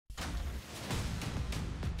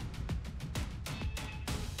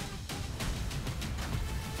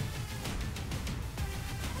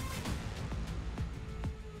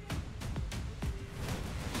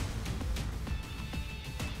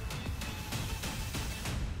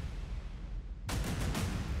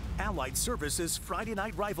Allied Services Friday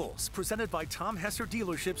Night Rivals, presented by Tom Hesser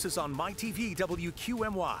Dealerships, is on MyTV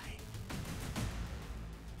WQMY.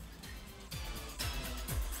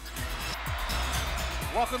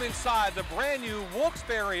 Welcome inside the brand new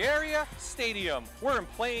Wilkes-Barre area stadium. We're in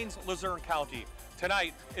Plains, Luzerne County.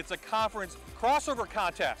 Tonight, it's a conference crossover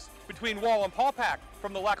contest between Wallenpaupack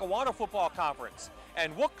from the Lackawanna Football Conference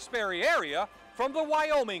and Wilkes-Barre area from the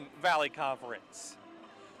Wyoming Valley Conference.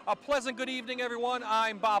 A pleasant good evening, everyone.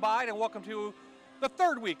 I'm Bob Ide, and welcome to the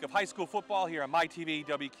third week of high school football here on MyTV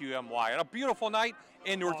WQMY. And a beautiful night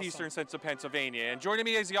in northeastern Central Pennsylvania. And joining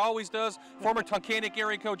me, as he always does, former Tunkhannock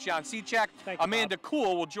area coach John Seachak. Amanda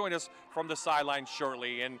Kuhl will join us from the sideline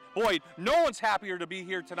shortly. And boy, no one's happier to be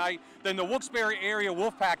here tonight than the Wilkes-Barre area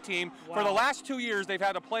Wolfpack team. Wow. For the last 2 years, they've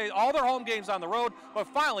had to play all their home games on the road, but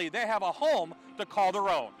finally they have a home to call their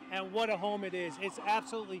own. And what a home it is. It's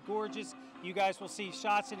absolutely gorgeous. You guys will see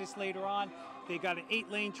shots of this later on. They got an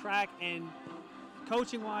 8-lane track, and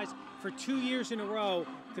coaching-wise, for 2 years in a row,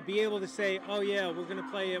 to be able to say, oh yeah, we're going to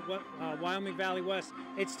play at Wyoming Valley West,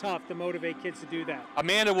 it's tough to motivate kids to do that.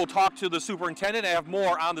 Amanda will talk to the superintendent and have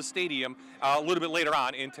more on the stadium a little bit later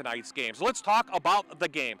on in tonight's game. So let's talk about the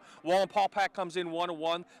game. Wallenpaupack comes in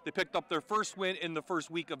 1-1. They picked up their first win in the first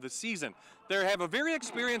week of the season. They have a very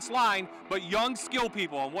experienced line, but young skill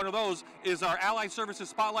people, and one of those is our Allied Services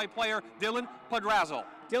Spotlight player, Dylan Pedrazzle.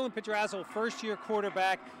 Dylan Pedrazzle, first-year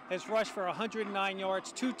quarterback, has rushed for 109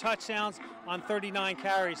 yards, 2 touchdowns on 39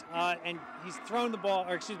 carries, and he's thrown the ball,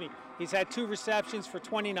 or excuse me, he's had 2 receptions for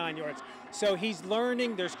 29 yards. So he's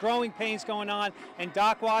learning, there's growing pains going on, and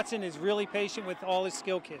Doc Watson is really patient with all his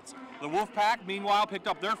skill kids. The Wolfpack, meanwhile, picked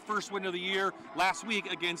up their first win of the year last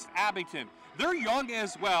week against Abington. They're young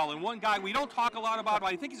as well, and one guy we don't talk a lot about, but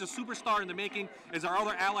I think he's a superstar in the making, is our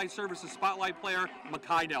other Allied Services Spotlight player,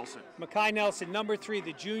 Makai Nelson. Makai Nelson, number 3,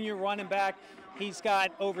 the junior running back. He's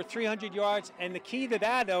got over 300 yards, and the key to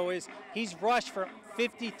that, though, is he's rushed for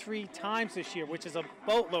 53 times this year, which is a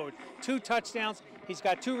boatload. 2 touchdowns. He's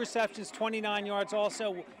got 2 receptions, 29 yards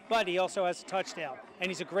also, but he also has a touchdown, and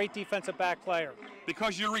he's a great defensive back player.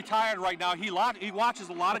 Because you're retired right now, he watches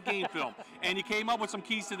a lot of game film, and he came up with some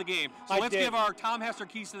keys to the game. So let's give our Tom Hesser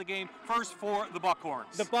keys to the game first for the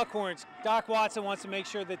Buckhorns. The Buckhorns, Doc Watson wants to make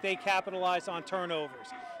sure that they capitalize on turnovers.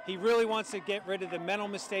 He really wants to get rid of the mental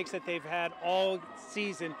mistakes that they've had all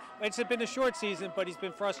season. It's been a short season, but he's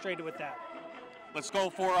been frustrated with that. Let's go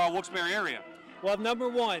for Wilkes-Barre area. Well, number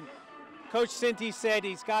 1, Coach Cinti said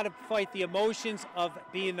he's got to fight the emotions of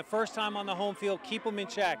being the first time on the home field, keep them in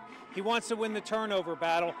check. He wants to win the turnover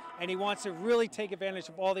battle, and he wants to really take advantage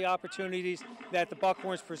of all the opportunities that the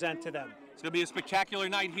Buckhorns present to them. It's going to be a spectacular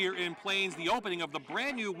night here in Plains, the opening of the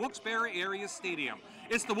brand new Wilkes-Barre area stadium.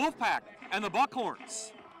 It's the Wolfpack and the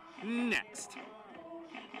Buckhorns. Next.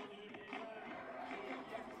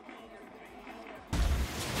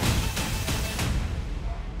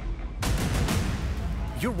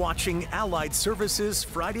 You're watching Allied Services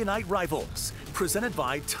Friday Night Rivals, presented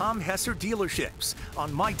by Tom Hesser Dealerships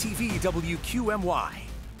on MyTV WQMY.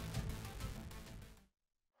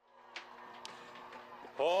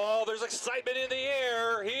 Oh, there's excitement in the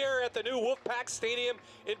air here at the new Wolfpack Stadium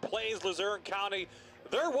in Plains, Luzerne County.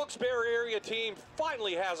 Their Wilkes-Barre area team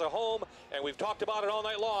finally has a home, and we've talked about it all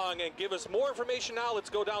night long. And give us more information now. Let's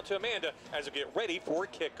go down to Amanda as we get ready for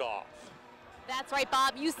kickoff. That's right,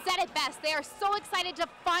 Bob. You said it best. They are so excited to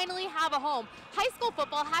finally have a home. High school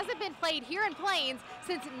football hasn't been played here in Plains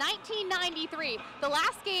since 1993. The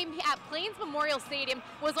last game at Plains Memorial Stadium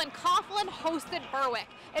was when Coughlin hosted Berwick.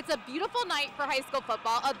 It's a beautiful night for high school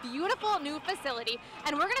football, a beautiful new facility,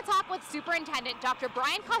 and we're going to talk with Superintendent Dr.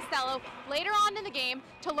 Brian Costello later on in the game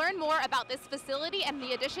to learn more about this facility and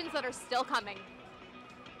the additions that are still coming.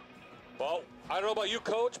 Well, I don't know about you,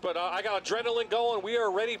 Coach, but I got adrenaline going. We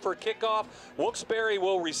are ready for kickoff. Wilkes-Barre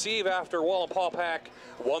will receive after Wallenpaupack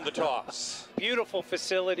won the toss. Beautiful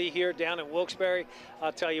facility here down in Wilkes-Barre.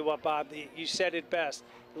 I'll tell you what, Bob, you said it best.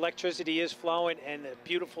 Electricity is flowing and a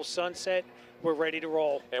beautiful sunset. We're ready to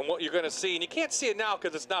roll. And what you're going to see, and you can't see it now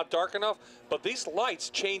because it's not dark enough, but these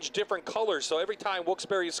lights change different colors. So every time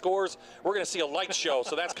Wilkes-Barre scores, we're going to see a light show.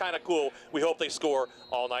 So that's kind of cool. We hope they score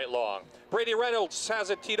all night long. Brady Reynolds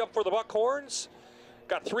has it teed up for the Buckhorns.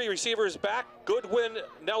 Got 3 receivers back, Goodwin,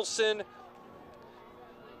 Nelson,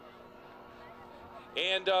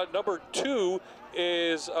 and number 2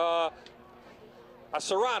 is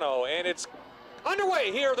Serrano. And it's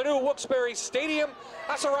underway here at the new Wilkes-Barre Stadium.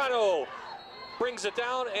 Serrano brings it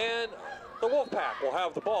down, and the Wolfpack will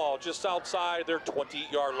have the ball just outside their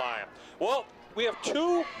 20-yard line. Well, we have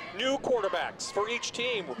 2 new quarterbacks for each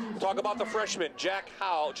team. We'll talk about the freshman, Jake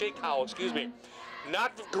Howell,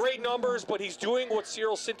 Not great numbers, but he's doing what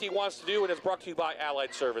Cyril Cinti wants to do, and it's brought to you by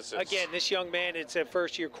Allied Services. Again, this young man, it's a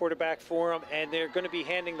first-year quarterback for him, and they're going to be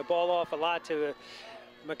handing the ball off a lot to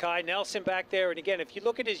Mackay Nelson back there. And again, if you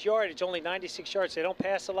look at his yardage, only 96 yards. They don't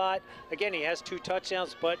pass a lot. Again, he has 2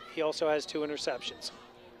 touchdowns, but he also has 2 interceptions.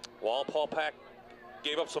 Wallenpaupack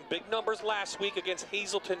gave up some big numbers last week against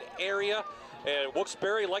Hazleton area, and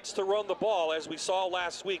Wilkes-Barre likes to run the ball. As we saw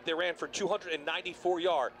last week, they ran for 294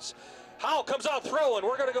 yards. Howell comes out throwing.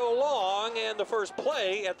 We're going to go long, and the first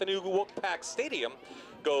play at the new Wallenpaupack Stadium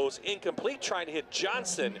goes incomplete, trying to hit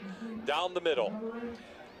Johnson down the middle.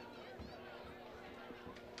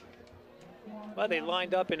 Well, they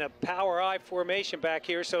lined up in a power I formation back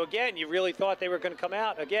here. So again, you really thought they were going to come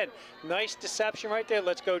out. Again, nice deception right there.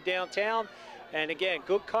 Let's go downtown. And again,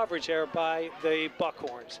 good coverage there by the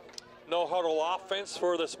Buckhorns. No huddle offense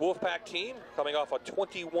for this Wolfpack team, coming off a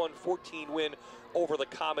 21-14 win over the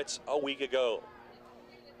Comets a week ago.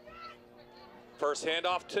 First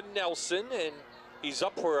handoff to Nelson, and he's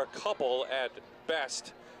up for a couple at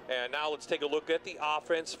best. And now let's take a look at the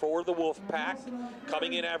offense for the Wolfpack,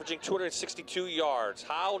 coming in averaging 262 yards.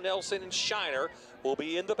 Howe, Nelson, and Shiner will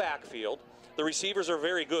be in the backfield. The receivers are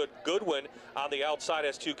very good. Goodwin on the outside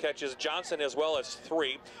has 2 catches, Johnson as well as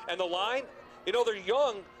 3. And the line, you know, they're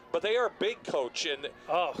young, but they are big, Coach, and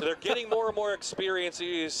they're getting more and more experience.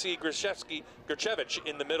 You see Grachevich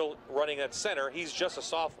in the middle running at center. He's just a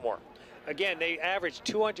sophomore. Again, they average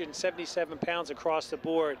 277 pounds across the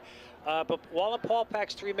board. But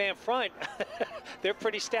Wallenpaupack's 3-man front, they're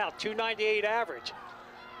pretty stout, 298 average.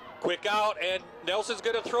 Quick out, and Nelson's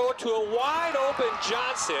going to throw it to a wide-open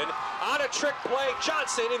Johnson on a trick play.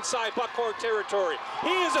 Johnson inside Buckhorn territory. He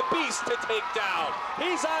is a beast to take down.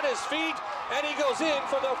 He's on his feet, and he goes in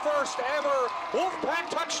for the first ever Wolfpack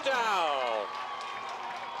touchdown.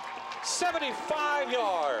 75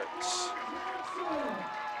 yards.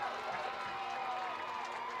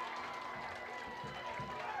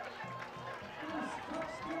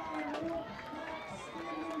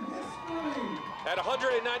 At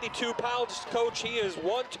 192 pounds, Coach, he is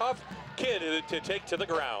one tough kid to take to the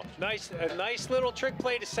ground. A nice little trick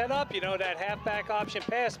play to set up, you know, that halfback option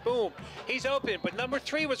pass, boom. He's open, but number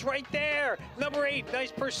 3 was right there. Number 8,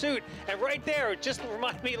 nice pursuit. And right there, it just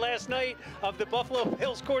reminded me last night of the Buffalo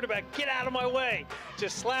Bills quarterback. Get out of my way.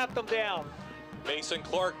 Just slapped him down. Mason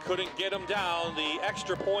Clark couldn't get him down. The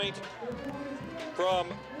extra point from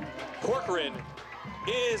Corcoran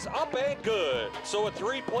is up and good. So a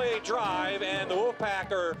 3-play drive, and the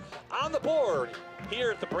Wolfpack are on the board here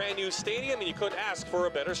at the brand new stadium, and you couldn't ask for a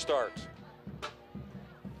better start.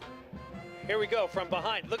 Here we go from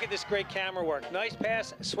behind. Look at this great camera work. Nice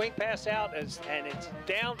pass, swing pass out, and it's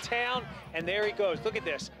downtown, and there he goes. Look at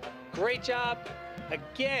this. Great job.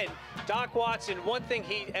 Again, Doc Watson, one thing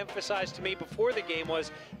he emphasized to me before the game was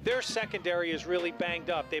their secondary is really banged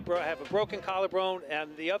up. They have a broken collarbone, and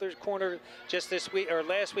the other corner just this week or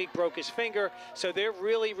last week broke his finger. So they're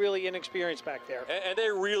really, really inexperienced back there. And they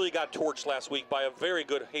really got torched last week by a very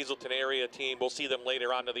good Hazleton area team. We'll see them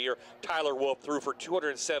later on in the year. Tyler Wolf threw for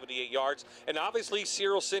 278 yards. And obviously,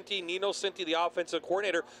 Cyril Cinti, Nino Cinti, the offensive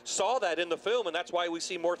coordinator, saw that in the film, and that's why we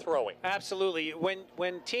see more throwing. Absolutely.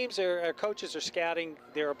 When teams coaches are scouting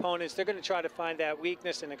their opponents, they're going to try to find that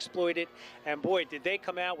weakness and exploit it. And boy, did they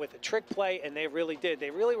come out with a trick play, and they really did.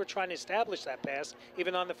 They really were trying to establish that pass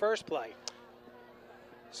even on the first play.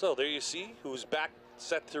 So there you see who's back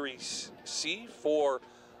set to receive for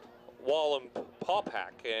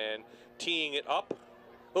Wallenpaupack, and teeing it up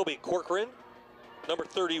will be Corcoran, number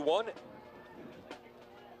 31.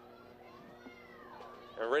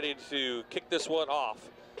 And ready to kick this one off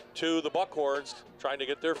to the Buckhorns, trying to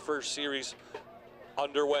get their first series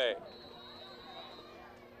underway.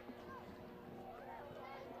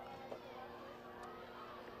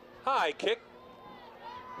 High kick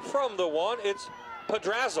from the 1. It's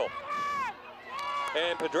Pedrazzle.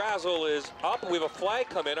 And Pedrazzle is up. We have a flag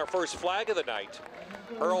come in, our first flag of the night.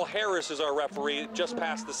 Earl Harris is our referee, just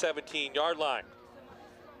past the 17-yard line.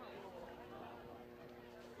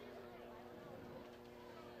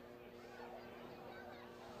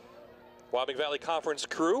 Wyoming Valley Conference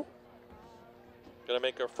crew going to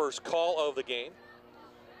make our first call of the game.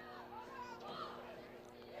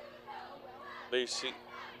 They see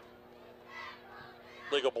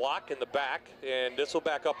legal block in the back, and this will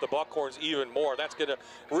back up the Buckhorns even more. That's going to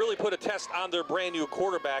really put a test on their brand new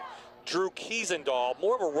quarterback, Drew Kiesendahl.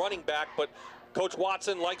 More of a running back, but Coach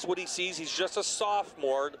Watson likes what he sees. He's just a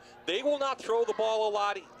sophomore. They will not throw the ball a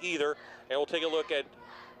lot either, and we'll take a look at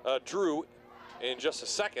Drew in just a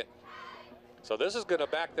second. So this is going to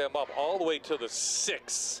back them up all the way to the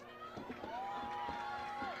 6.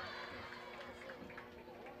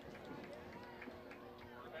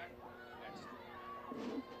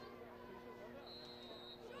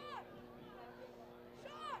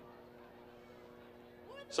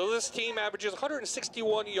 So this team averages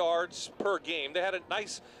 161 yards per game. They had a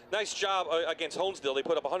nice job against Honesdale. They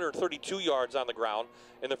put up 132 yards on the ground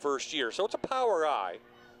in the first year. So it's a power eye.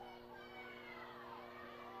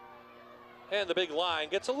 And the big line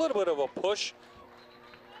gets a little bit of a push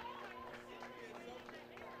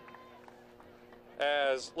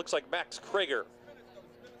as looks like Max Krager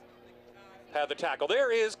had the tackle.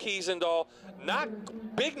 There is Kiesendahl. Not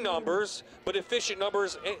big numbers, but efficient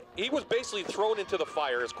numbers. He was basically thrown into the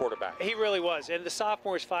fire as quarterback. He really was. And the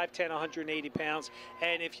sophomore is 5'10", 180 pounds.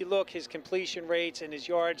 And if you look, his completion rates and his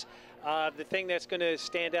yards, the thing that's going to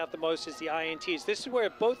stand out the most is the INTs. This is where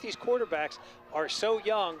both these quarterbacks are so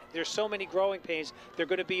young. There's so many growing pains. They're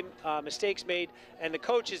going to be mistakes made, and the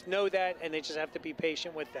coaches know that, and they just have to be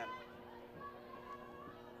patient with them.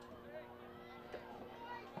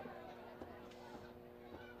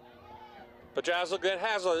 Pedraza again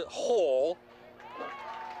has a hole.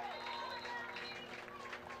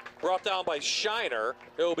 Brought down by Shiner.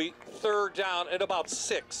 It will be 3rd down at about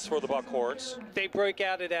 6 for the Buckhorns. They break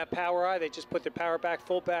out of that power eye. They just put their power back,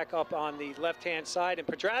 fullback up on the left-hand side. And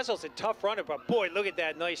Pedraza's a tough runner, but boy, look at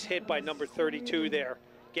that nice hit by number 32 there.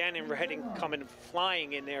 Gannon Redding coming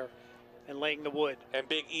flying in there and laying the wood. And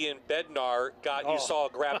big Ian Bednar you saw,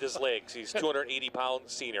 grabbed his legs. He's 280-pound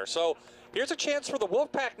senior. So here's a chance for the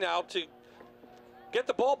Wolfpack now to get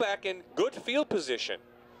the ball back in good field position.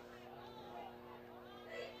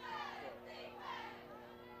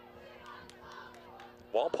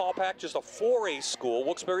 Wallenpaupack, just a 4A school.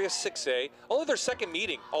 Wilkes-Barre is 6A. Only their second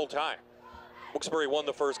meeting all time. Wilkes-Barre won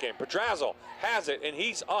the first game. Pedraza has it, and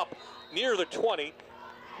he's up near the 20.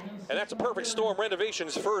 And that's a perfect storm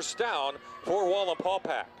renovations 1st down for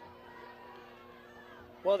Wallenpaupack.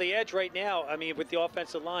 Well, the edge right now, I mean, with the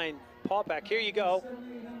offensive line, Paupack, here you go.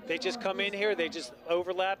 They just come in here, they just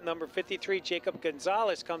overlap. Number 53, Jacob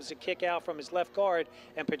Gonzalez, comes to kick out from his left guard,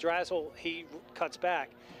 and Pedraza, he cuts back.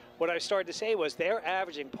 What I started to say was they're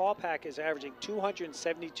averaging, Paupack is averaging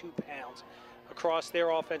 272 pounds across their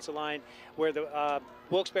offensive line, where the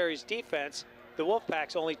Wilkes-Barre's defense, the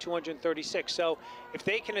Wolfpack's only 236. So if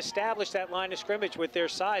they can establish that line of scrimmage with their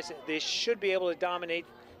size, they should be able to dominate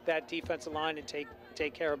that defensive line and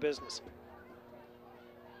take care of business.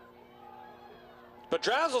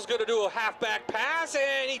 Pedraza's going to do a halfback pass,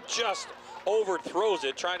 and he just overthrows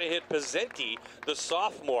it, trying to hit Pizzenti, the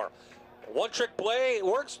sophomore. One trick play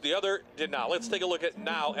works, the other did not. Let's take a look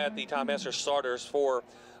now at the Tom Hesser starters for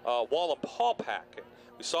Wallenpaupack.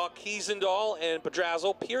 We saw Kiesendahl and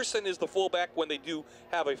Pedraza. Pearson is the fullback when they do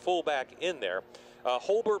have a fullback in there.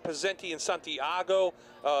 Holbert, Pizzenti, and Santiago,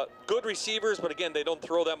 good receivers, but again, they don't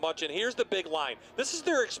throw that much. And here's the big line. This is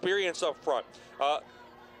their experience up front.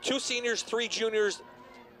 2 seniors, 3 juniors,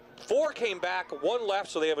 4 came back, 1 left,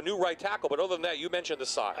 so they have a new right tackle. But other than that, you mentioned the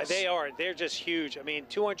size. They're just huge. I mean,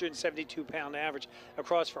 272-pound average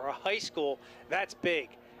across for a high school, that's big.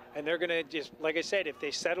 And they're going to just, like I said, if they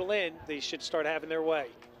settle in, they should start having their way.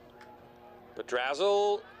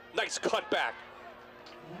 Pedraza, nice cutback.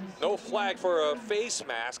 No flag for a face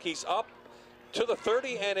mask. He's up to the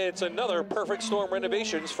 30, and it's another perfect storm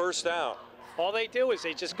renovations 1st down. All they do is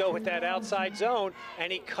they just go with that outside zone,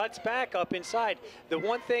 and he cuts back up inside. The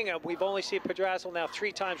one thing, we've only seen Pedraza now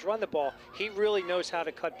 3 times run the ball. He really knows how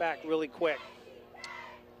to cut back really quick.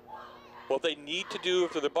 What they need to do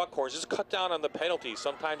for the Buckhorns is cut down on the penalties.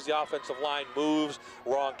 Sometimes the offensive line moves,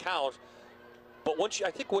 wrong count. But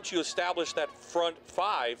I think once you establish that front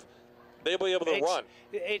 5, they'll be able to run.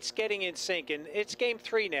 It's getting in sync, and it's game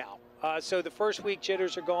 3 now. So the first week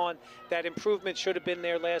jitters are gone. That improvement should have been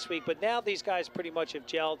there last week, but now these guys pretty much have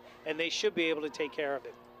gelled, and they should be able to take care of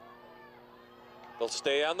it. They'll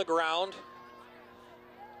stay on the ground.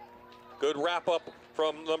 Good wrap up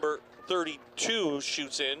from number 32,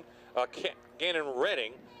 shoots in. Gannon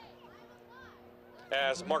Redding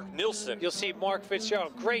as Mark Nilsson. You'll see Mark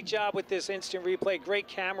Fitzgerald. Great job with this instant replay. Great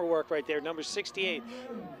camera work right there. Number 68.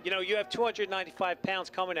 You know, you have 295 pounds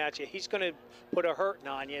coming at you. He's going to put a hurting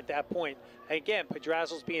on you at that point. And again,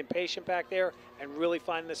 Pedraza's being patient back there and really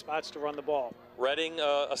finding the spots to run the ball. Redding,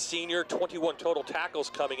 a senior, 21 total tackles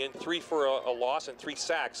coming in, 3 for a loss and 3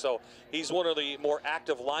 sacks. So he's one of the more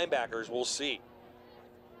active linebackers. We'll see.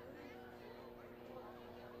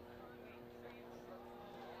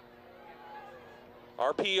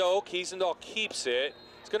 RPO, Kiesendahl keeps it.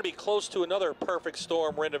 It's going to be close to another perfect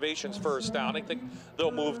storm renovations 1st down. I think they'll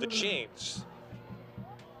move the chains.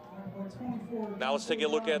 Now let's take a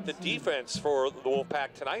look at the defense for the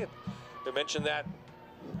Wolfpack tonight. I mentioned that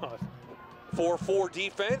 4-4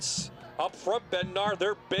 defense. Up front, Bednar,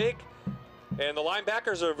 they're big. And the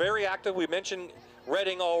linebackers are very active. We mentioned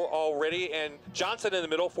Redding already, and Johnson in the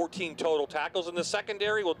middle, 14 total tackles. In the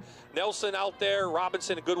secondary, with Nelson out there,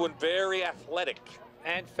 Robinson and Goodwin, very athletic.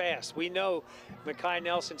 And fast. We know Mekhi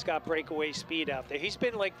Nelson's got breakaway speed out there. He's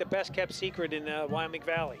been like the best kept secret in Wyoming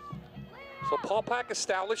Valley. So Paupack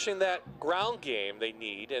establishing that ground game they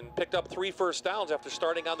need and picked up 3 first downs after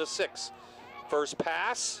starting on the 6. First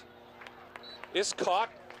pass is caught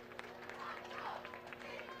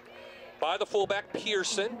by the fullback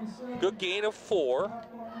Pearson. Good gain of 4.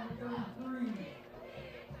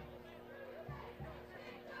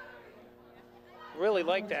 Really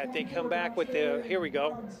like that. They come back with the, here we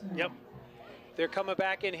go. Yep. They're coming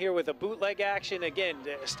back in here with a bootleg action again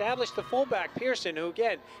to establish the fullback Pearson, who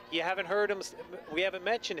again, you haven't heard him, we haven't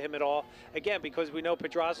mentioned him at all. Again, because we know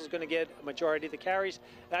Pedraza's going to get a majority of the carries.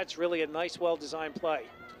 That's really a nice, well-designed play.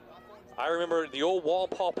 I remember the old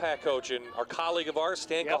Wallenpaupack coach and our colleague of ours,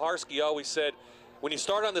 Stan Kaharski, always said, when you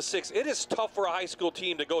start on the 6, it is tough for a high school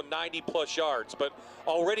team to go 90-plus yards, but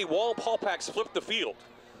already Wallenpaupack's flipped the field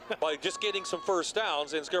by just getting some first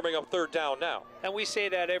downs, and it's going to bring up 3rd down now. And we say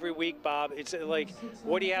that every week, Bob. It's like,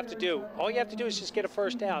 what do you have to do? All you have to do is just get a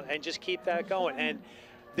first down and just keep that going. And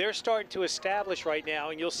they're starting to establish right now,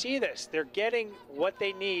 and you'll see this. They're getting what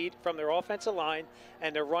they need from their offensive line,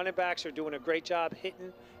 and their running backs are doing a great job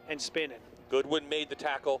hitting and spinning. Goodwin made the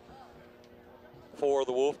tackle for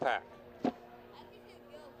the Wolfpack.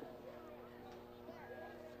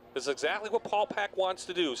 This is exactly what Paupack wants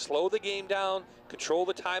to do. Slow the game down, control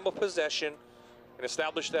the time of possession, and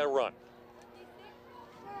establish that run.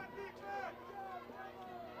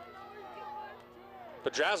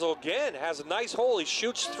 Pedraza again has a nice hole. He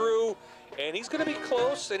shoots through, and he's going to be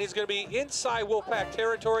close, and he's going to be inside Wolfpack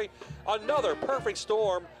territory. Another perfect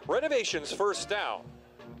storm. Renovations first down.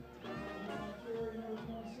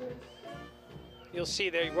 You'll see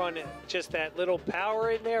they run just that little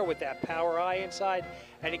power in there with that power eye inside.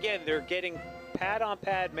 And again, they're getting pad on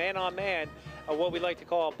pad, man on man, what we like to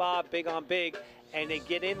call a Bob, big on big. And they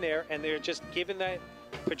get in there and they're just giving that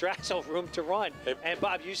Pedraza room to run. And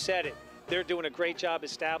Bob, you said it. They're doing a great job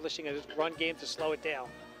establishing a run game to slow it down.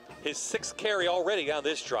 His 6th carry already on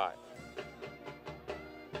this drive.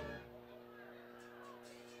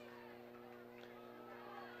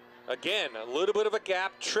 Again, a little bit of a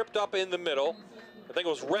gap, tripped up in the middle. I think it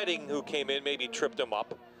was Redding who came in, maybe tripped him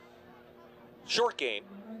up. Short gain.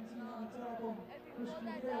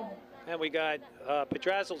 And we got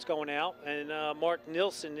Pedraza's going out, and Mark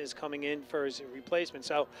Nilsson is coming in for his replacement.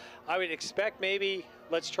 So I would expect maybe,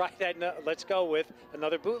 let's try that, let's go with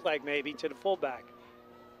another bootleg maybe to the fullback.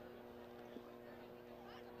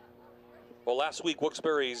 Well, last week,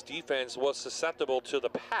 Wilkes-Barre's defense was susceptible to the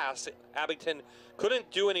pass. Abington couldn't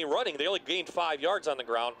do any running. They only gained 5 yards on the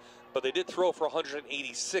ground, but they did throw for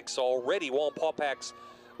 186 already. Wallenpaupack's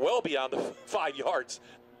well beyond the 5 yards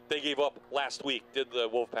they gave up last week, did the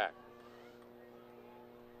Wolfpack.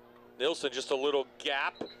 Nilsson, just a little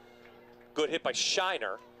gap. Good hit by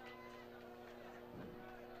Shiner.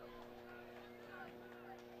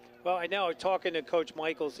 Well, I know, talking to Coach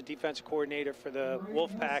Michaels, the defensive coordinator for the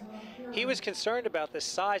Wolfpack, he was concerned about the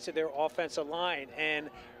size of their offensive line. And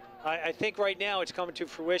I think right now it's coming to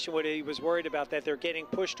fruition what he was worried about, that they're getting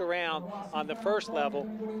pushed around on the first level,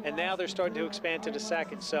 and now they're starting to expand to the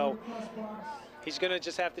second. So he's going to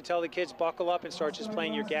just have to tell the kids, buckle up and start just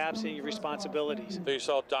playing your gaps and your responsibilities. There you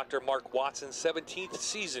saw Dr. Mark Watson's 17th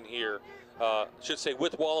season here, should say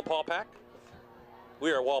with Wallenpaupack.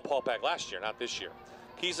 We were at Wallenpaupack last year, not this year.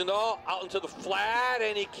 Keys and all, out into the flat,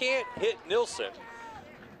 and he can't hit Nilsson.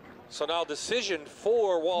 So now decision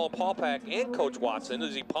for Wallenpaupack and Coach Watson.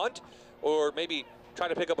 Does he punt or maybe try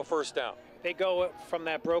to pick up a first down? They go from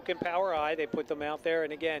that broken power eye, they put them out there,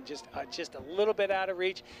 and again, just a little bit out of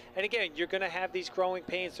reach. And again, you're going to have these growing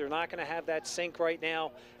pains. They're not going to have that sink right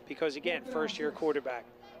now because, again, first-year quarterback.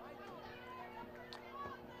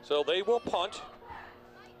 So they will punt.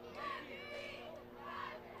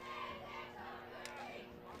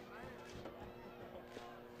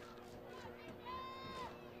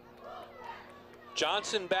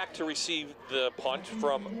 Johnson back to receive the punt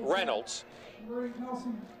from Reynolds.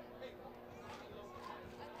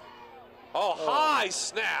 Oh, high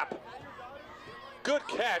snap. Good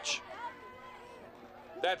catch.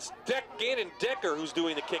 That's Gannon Decker who's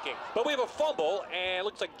doing the kicking. But we have a fumble, and it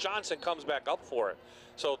looks like Johnson comes back up for it.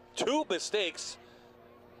 So 2 mistakes,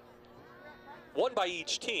 1 by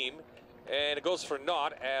each team, and it goes for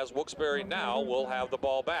naught as Wilkes-Barre now will have the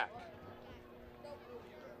ball back.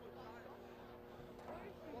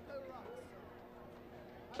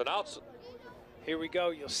 So now it's, here we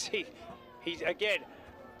go. You'll see. He's again.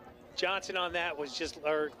 Johnson on that was just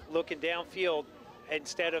looking downfield,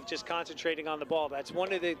 instead of just concentrating on the ball. That's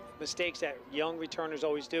one of the mistakes that young returners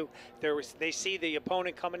always do. They see the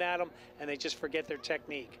opponent coming at them, and they just forget their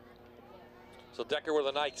technique. So Decker with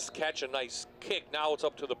a nice catch, a nice kick. Now it's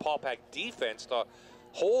up to the Paupack defense to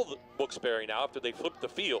hold Wilkes-Barre now after they flip the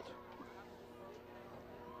field.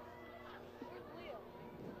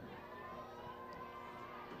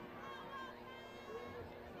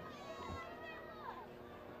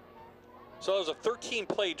 So it was a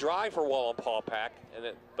 13-play drive for Wallenpaupack,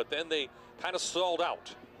 but then they kind of stalled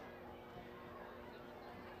out.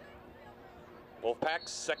 Wolfpack's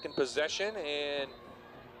second possession, and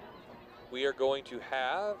we are going to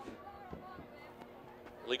have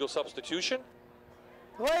legal substitution.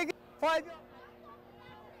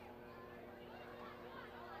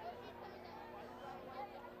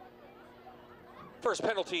 First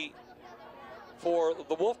penalty for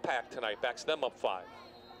the Wolfpack tonight, backs them up 5.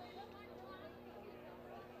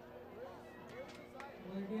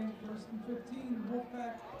 Again, first and 15,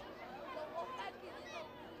 Wolfpack.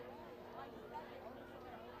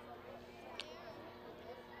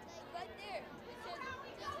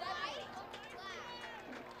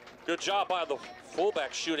 Good job by the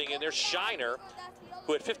fullback shooting in there. Shiner,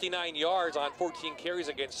 who had 59 yards on 14 carries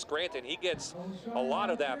against Scranton. He gets a lot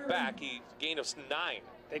of that back. He gained us 9.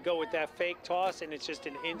 They go with that fake toss, and it's just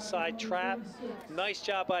an inside trap. Nice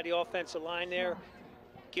job by the offensive line there.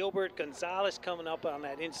 Gilbert Gonzalez coming up on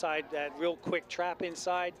that inside, that real quick trap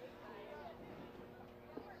inside.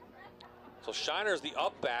 So Shiner's the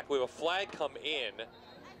up back. We have a flag come in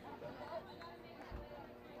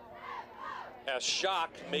as Schock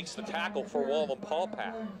makes the tackle for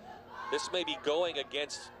Wallenpaupack. This may be going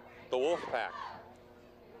against the Wolfpack.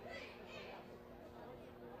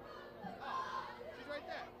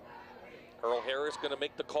 Earl Harris going to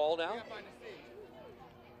make the call now.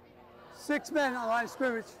 6 men on the line of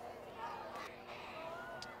scrimmage.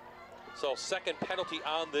 So second penalty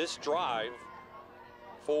on this drive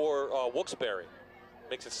for Wilkes-Barre.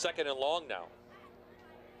 Makes it 2nd and long now.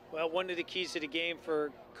 Well, one of the keys to the game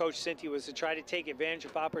for Coach Cinti was to try to take advantage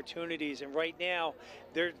of opportunities, and right now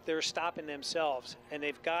they're stopping themselves, and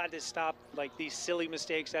they've got to stop like these silly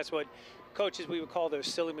mistakes. That's what coaches, we would call those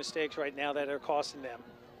silly mistakes right now that are costing them.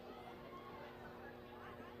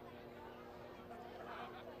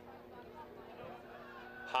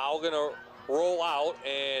 Howe gonna roll out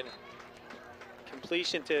and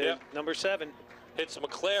completion to number 7. Hits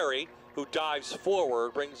McClary, who dives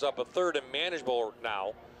forward, brings up a 3rd and manageable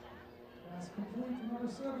now. Pass complete to number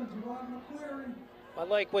 7, Gerard McClary. I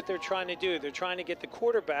like what they're trying to do. They're trying to get the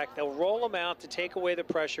quarterback. They'll roll him out to take away the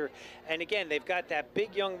pressure. And again, they've got that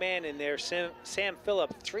big young man in there, Sam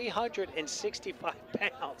Phillip, 365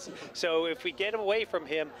 pounds. So if we get away from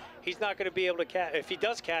him, he's not going to be able to catch. If he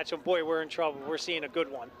does catch him, boy, we're in trouble. We're seeing a good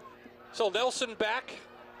one. So Nelson back.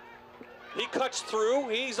 He cuts through.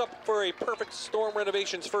 He's up for a perfect Storm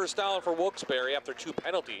Renovations first down for Wilkes-Barre after 2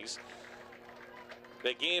 penalties.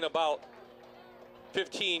 They gain about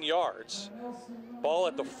 15 yards. Ball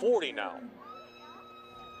at the 40 now.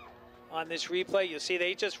 On this replay, you'll see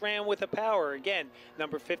they just ran with the power. Again,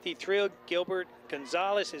 number 53, Gilbert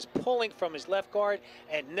Gonzalez, is pulling from his left guard,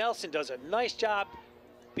 and Nelson does a nice job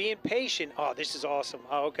being patient. Oh, this is awesome.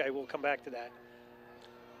 Oh, okay, we'll come back to that.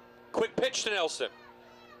 Quick pitch to Nelson.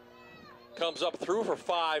 Comes up through for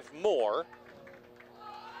 5 more.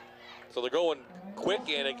 So they're going quick,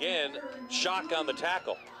 and again, Schock on the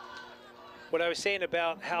tackle. What I was saying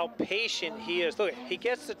about how patient he is. Look, he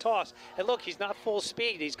gets the toss, and look, he's not full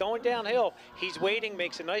speed. He's going downhill. He's waiting,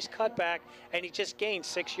 makes a nice cutback, and he just gained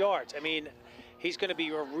 6 yards. I mean, he's going to be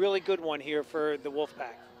a really good one here for the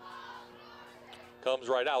Wolfpack. Comes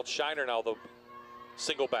right out. Shiner now the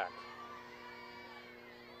single back.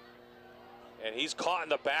 And he's caught in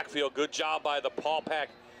the backfield. Good job by the Paupack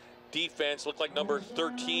defense. Looked like number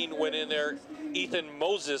 13 went in there. Ethan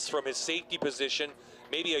Moses from his safety position.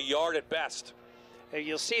 Maybe a yard at best.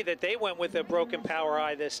 You'll see that they went with a broken power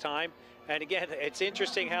eye this time. And again, it's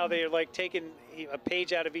interesting how they're like taking a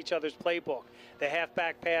page out of each other's playbook. The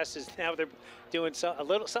halfback passes, now they're doing something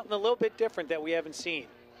a little bit different that we haven't seen.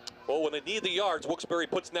 Well, when they need the yards, Wilkes-Barre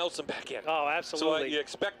puts Nelson back in. Oh, absolutely. So you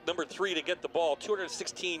expect number 3 to get the ball.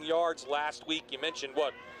 216 yards last week. You mentioned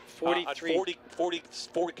what? 43. 40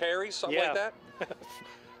 carries, something like that?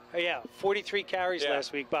 Yeah, 43 carries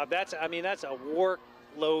last week, Bob. That's a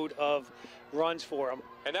workload of runs for him.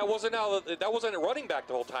 And that wasn't a running back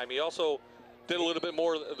the whole time. He also did a little bit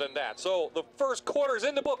more than that. So the first quarter's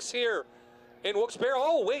in the books here in Wilkes-Barre.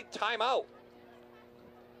 Oh, wait, timeout.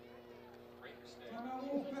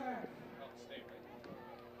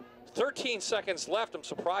 13 seconds left. I'm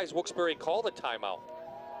surprised Wilkes-Barre called a timeout.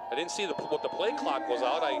 I didn't see what the play clock was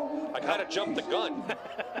out. I kind of jumped the gun.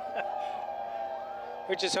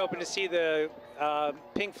 We're just hoping to see the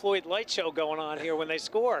Pink Floyd light show going on here when they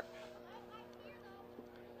score.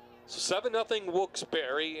 So 7-0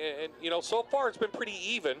 Wilkes-Barre, and you know, so far it's been pretty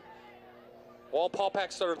even.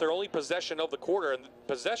 Wallenpaupack started their only possession of the quarter, and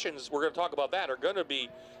possessions, we're going to talk about that, are going to be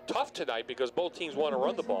tough tonight because both teams want to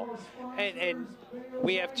run the ball. And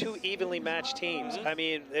we have two evenly matched teams. I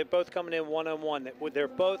mean, they're both coming in one-on-one. They're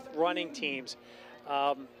both running teams.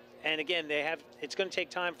 And again, it's going to take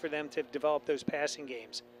time for them to develop those passing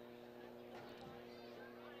games.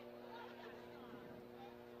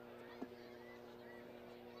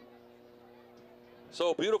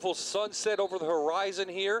 So beautiful sunset over the horizon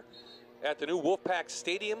here at the new Wolfpack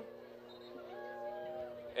Stadium.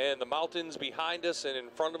 And the mountains behind us and in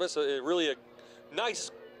front of us, really a nice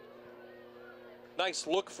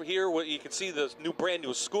look for here. You can see the brand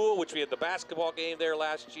new school, which we had the basketball game there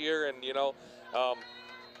last year. And, you know,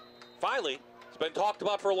 finally, it's been talked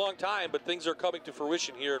about for a long time, but things are coming to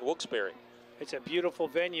fruition here in Wilkes-Barre. It's a beautiful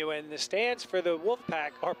venue, and the stands for the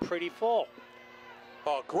Wolfpack are pretty full.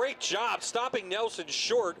 Oh, great job stopping Nelson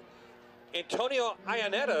short. Antonio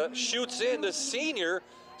Ionetta shoots in. The senior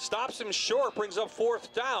stops him short, brings up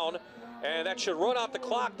 4th down, and that should run out the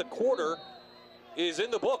clock. The quarter is in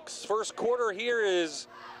the books. First quarter here is,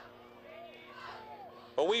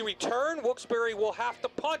 when we return, Wilkes-Barre will have to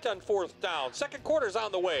punt on 4th down. Second quarter's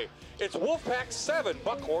on the way. It's Wolfpack 7,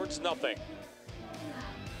 Buckhorns nothing.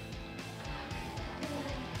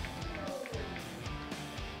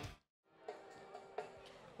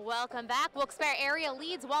 Welcome back. Wilkes-Barre area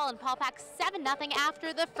leads Wallenpaupack 7-0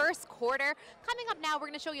 after the first quarter. Coming up now, we're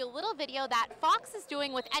going to show you a little video that Fox is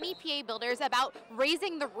doing with NEPA Builders about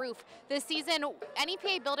raising the roof. This season,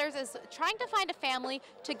 NEPA Builders is trying to find a family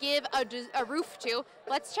to give a roof to.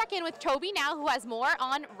 Let's check in with Toby now, who has more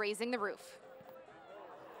on raising the roof.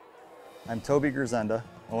 I'm Toby Grzenda,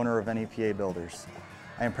 owner of NEPA Builders.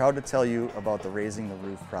 I am proud to tell you about the Raising the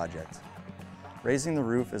Roof project. Raising the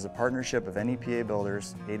Roof is a partnership of NEPA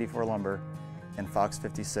Builders, 84 Lumber, and Fox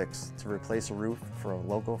 56 to replace a roof for a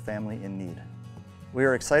local family in need. We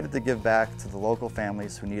are excited to give back to the local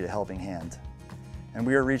families who need a helping hand. And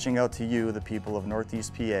we are reaching out to you, the people of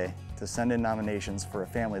Northeast PA, to send in nominations for a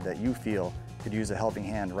family that you feel could use a helping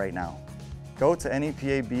hand right now. Go to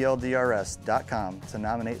nepabldrs.com to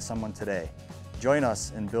nominate someone today. Join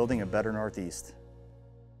us in building a better Northeast.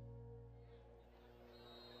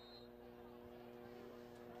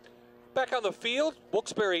 Back on the field,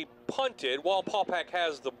 Wilkes-Barre punted. Wallenpaupack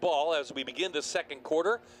has the ball as we begin the second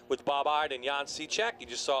quarter with Bob Ide and Jan Cechak. You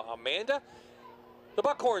just saw Amanda. The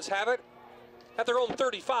Buckhorns have it at their own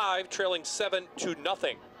 35, trailing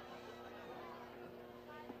 7-0.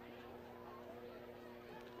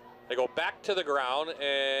 They go back to the ground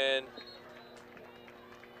and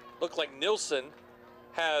look like Nilsson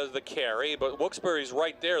has the carry, but Wilkes-Barre's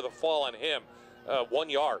right there, the fall on him, 1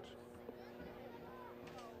 yard.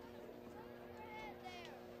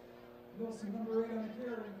 Number 8 on the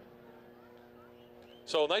carry.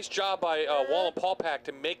 So nice job by Wallenpaupack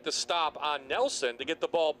to make the stop on Nelson to get the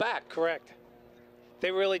ball back. Correct.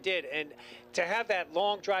 They really did. And to have that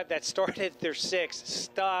long drive that started at their 6,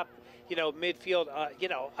 stop, you know, midfield, you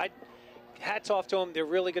know, hats off to them. They're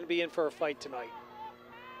really going to be in for a fight tonight.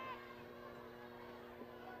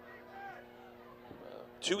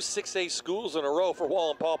 2 6A schools in a row for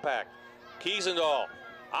Wallenpaupack. Kiesendahl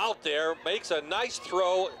out there, makes a nice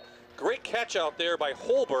throw. Great catch out there by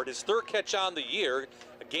Holbert, his 3rd catch on the year,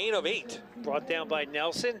 a gain of 8. Brought down by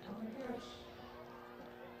Nelson.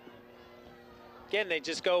 Again, they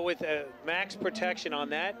just go with a max protection on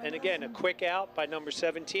that. And again, a quick out by number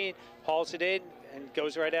 17, hauls it in and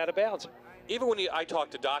goes right out of bounds. Even when I talk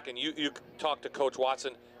to Doc and you talk to Coach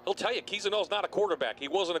Watson, he'll tell you Kiesendahl's not a quarterback. He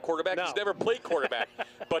wasn't a quarterback. No. He's never played quarterback.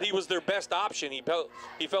 But he was their best option. He felt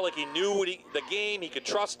like he knew the game. He could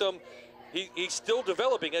trust him. He's still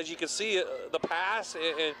developing, as you can see, the pass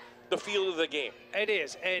and the feel of the game. It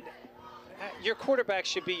is, and your quarterback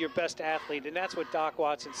should be your best athlete, and that's what Doc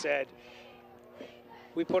Watson said.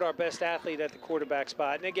 We put our best athlete at the quarterback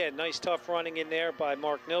spot. And again, nice tough running in there by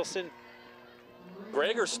Mark Nilsson.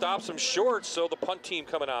 Greger stops him short, so the punt team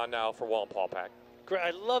coming on now for Wallenpaupack.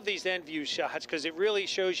 I love these end view shots because it really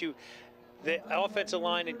shows you the offensive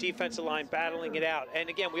line and defensive line battling it out. And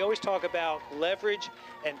again, we always talk about leverage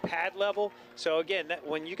and pad level. So again,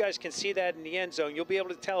 when you guys can see that in the end zone, you'll be able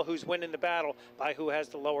to tell who's winning the battle by who has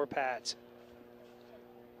the lower pads.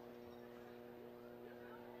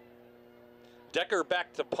 Decker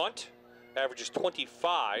back to punt, averages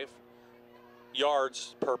 25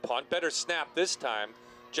 yards per punt. Better snap this time.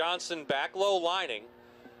 Johnson back low lining.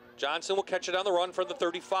 Johnson will catch it on the run from the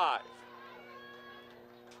 35.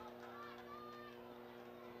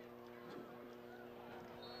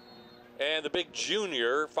 And the big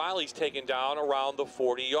junior finally's taken down around the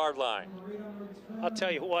 40-yard line. I'll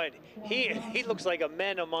tell you what, he looks like a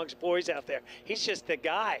man amongst boys out there. He's just the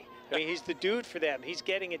guy. I mean, he's the dude for them. He's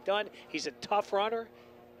getting it done. He's a tough runner.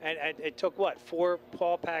 And it took, what, 4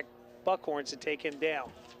 Paupack Buckhorns to take him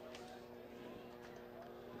down.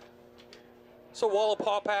 So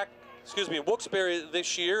Wallenpaupack, Wilkes-Barre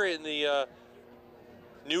this year in the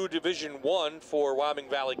new Division I for Wyoming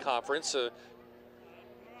Valley Conference.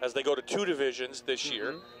 As they go to 2 divisions this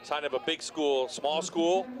year. It's kind of a big school, small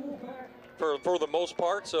school for the most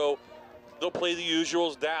part, so they'll play the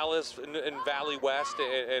usuals, Dallas and Valley West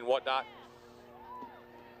and whatnot.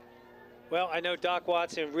 Well, I know Doc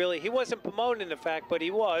Watson really, he wasn't promoting the fact, but he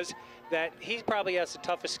probably has the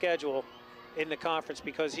toughest schedule in the conference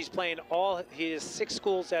because he's playing he has 6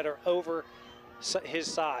 schools that are over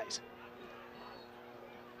his size.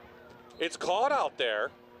 It's caught out there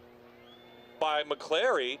by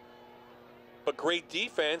McClary, but great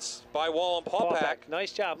defense by Wallenpaupack.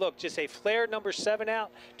 Nice job. Look, just a flare number 7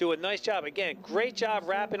 out. Do a nice job. Again, great job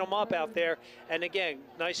wrapping them up out there. And again,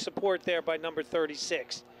 nice support there by number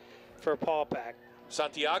 36 for Paupack.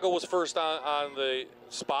 Santiago was first on the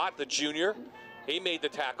spot, the junior. He made the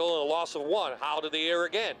tackle and a loss of 1. How did they air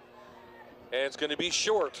again? And it's going to be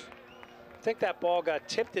short. I think that ball got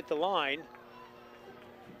tipped at the line.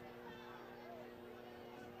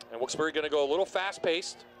 And Wilkes-Barre going to go a little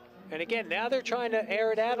fast-paced. And again, now they're trying to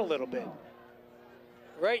air it out a little bit.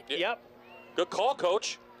 Right, yep. Good call,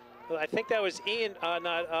 Coach. Well, I think that was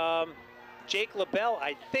Jake LaBelle.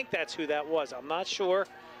 I think that's who that was. I'm not sure.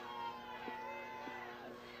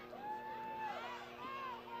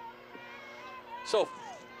 So,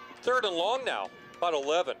 3rd and long now, about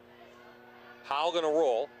 11. Howell going to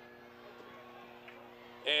roll.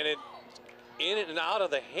 And in and out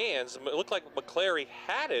of the hands. It looked like McClary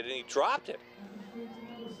had it and he dropped it.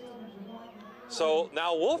 So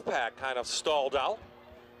now Wolfpack kind of stalled out,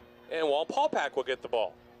 and Wallenpaupack will get the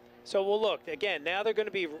ball. So we'll look again. Now they're going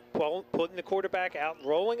to be putting the quarterback out,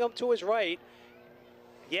 rolling him to his right.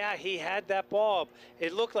 Yeah, he had that ball.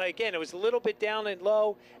 It looked like, again, it was a little bit down and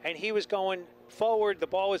low, and he was going forward. The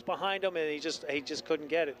ball was behind him, and he just couldn't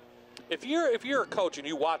get it. If you're a coach and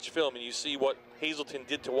you watch film and you see what Hazelton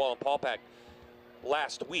did to Wallenpaupack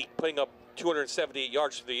last week, putting up 278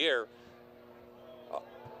 yards through the air,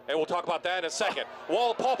 and we'll talk about that in a second.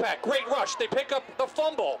 Wallenpaupack, great rush. They pick up the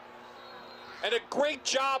fumble. And a great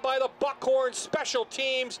job by the Buckhorn special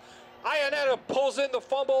teams. Ionetta pulls in the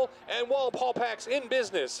fumble, and Wallenpaupack's in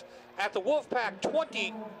business at the Wolfpack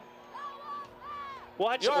 20.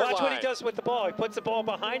 Watch what he does with the ball. He puts the ball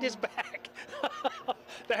behind his back.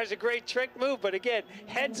 That's a great trick move, but again,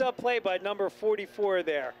 heads up play by number 44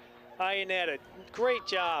 there. Ionetta, great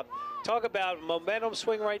job. Talk about momentum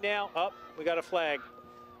swing right now. We got a flag.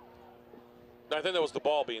 I think that was the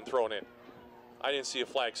ball being thrown in. I didn't see a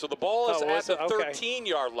flag. So the ball is at the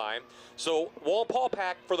 13-yard line. So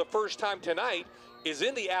Wallenpaupack, for the first time tonight, is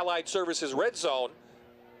in the Allied Services red zone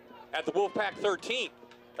at the Wolfpack 13.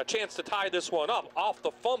 A chance to tie this one up off the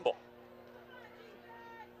fumble.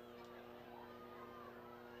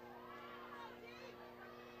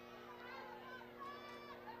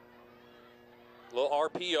 Little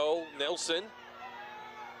RPO, Nelson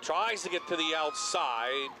tries to get to the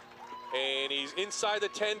outside, and he's inside the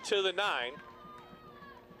 10 to the 9.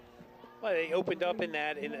 Well, they opened up in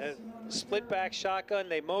a split back shotgun.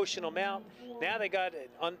 They motion them out. Now they got it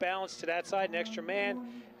unbalanced to that side, an extra man.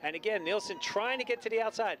 And again, Nielsen trying to get to the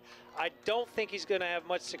outside. I don't think he's going to have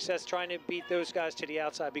much success trying to beat those guys to the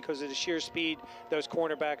outside because of the sheer speed those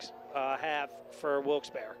cornerbacks have for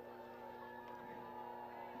Wilkes-Barre.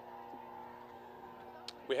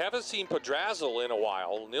 We haven't seen Pedrazzle in a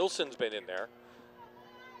while. Nielsen's been in there.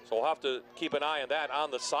 So we'll have to keep an eye on that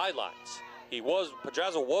on the sidelines.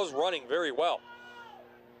 Pedrazzle was running very well.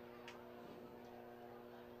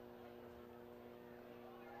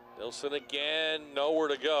 Nielsen again, nowhere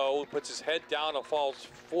to go. Puts his head down and falls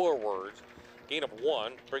forward. Gain of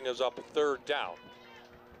 1, bring us up 3rd down.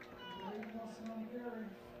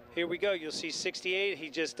 Here we go. You'll see 68. He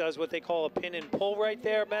just does what they call a pin and pull right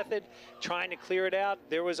there method, trying to clear it out.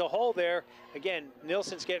 There was a hole there. Again,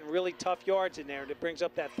 Nielsen's getting really tough yards in there, and it brings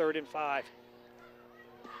up that 3rd and 5.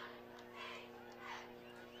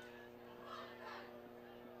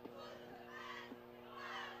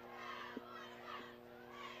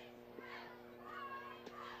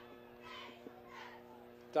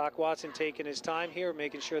 Doc Watson taking his time here,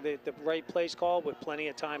 making sure that the right play's called with plenty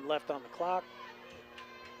of time left on the clock.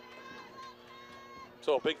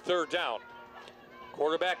 So a big third down.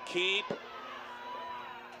 Quarterback keep.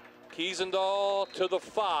 Kiesendahl to the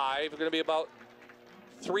 5. Going to be about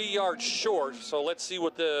 3 yards short. So let's see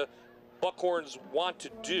what the Buckhorns want to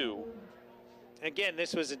do. Again,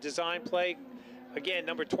 this was a design play. Again,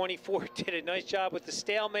 number 24 did a nice job with the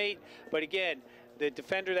stalemate. But again, the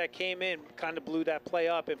defender that came in kind of blew that play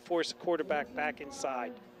up and forced the quarterback back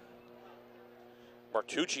inside.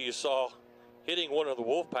 Martucci, you saw hitting one of the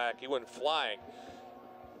Wolfpack. He went flying.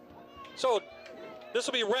 So this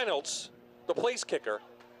will be Reynolds, the place kicker,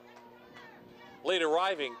 late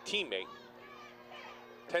arriving teammate.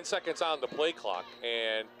 10 seconds on the play clock,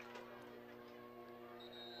 and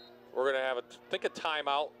we're going to have, I think, a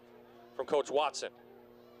timeout from Coach Watson.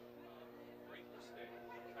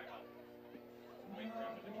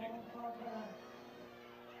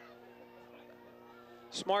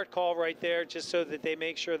 Smart call right there, just so that they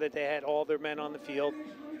make sure that they had all their men on the field.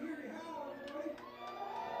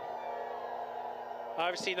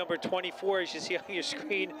 Obviously, number 24, as you see on your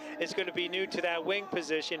screen, is going to be new to that wing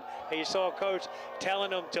position. And you saw Coach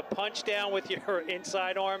telling them to punch down with your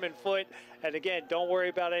inside arm and foot. And again, don't worry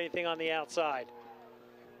about anything on the outside.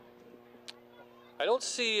 I don't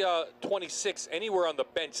see 26 anywhere on the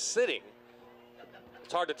bench sitting.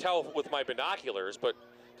 It's hard to tell with my binoculars, but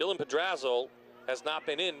Dylan Pedrazo has not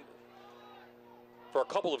been in for a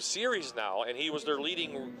couple of series now, and he was their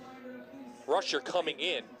leading rusher coming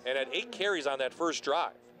in, and had 8 carries on that first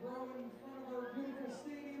drive.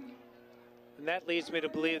 And that leads me to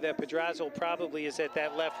believe that Pedrazo probably is at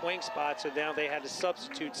that left wing spot, so now they had to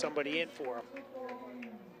substitute somebody in for him.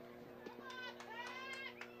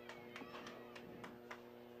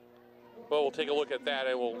 Well, we'll take a look at that,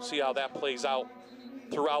 and we'll see how that plays out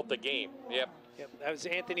throughout the game. Yep. Yep, that was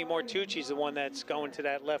Anthony Martucci's the one that's going to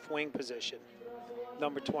that left wing position,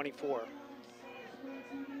 number 24.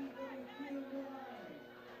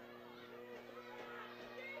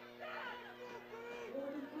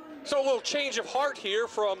 So a little change of heart here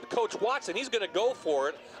from Coach Watson. He's going to go for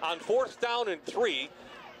it on 4th down and 3.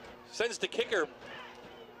 Sends the kicker,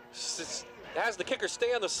 has the kicker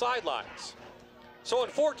stay on the sidelines. So on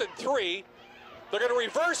 4th and 3, they're going to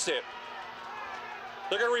reverse it.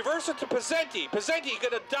 They're going to reverse it to Pizzenti. Pizzenti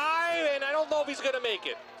going to dive, and I don't know if he's going to make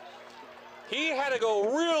it. He had to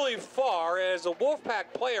go really far as a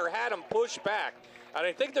Wolfpack player had him pushed back. And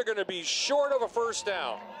I think they're going to be short of a first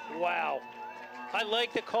down. Wow. I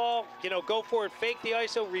like the call. You know, go for it, fake the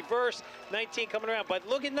ISO, reverse, 19 coming around. But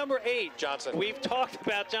look at number 8. Johnson. We've talked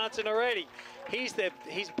about Johnson already. He's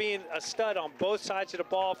being a stud on both sides of the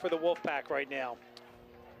ball for the Wolfpack right now.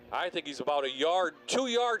 I think he's about 2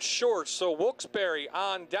 yards short, so Wilkes-Barre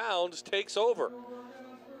on downs takes over.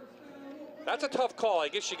 That's a tough call. I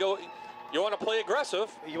guess you want to play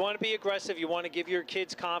aggressive. You want to be aggressive. You want to give your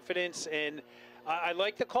kids confidence, and I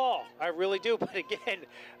like the call. I really do. But again,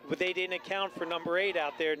 they didn't account for number 8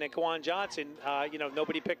 out there, Naquan Johnson. You know,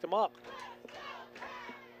 nobody picked him up.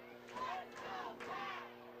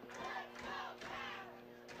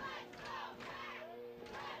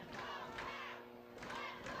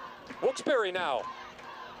 Wilkes-Barre now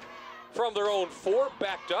from their own 4,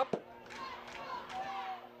 backed up.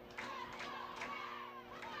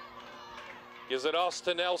 Gives it off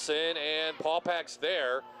to Nelson, and Paupack's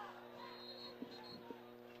there.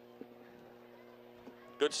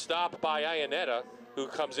 Good stop by Ionetta, who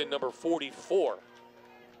comes in number 44.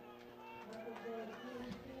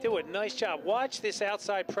 Do a nice job. Watch this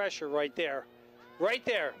outside pressure right there. Right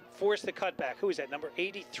there. Force the cutback. Who is that? Number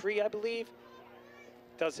 83, I believe.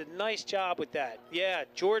 Does a nice job with that. Yeah,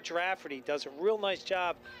 George Rafferty does a real nice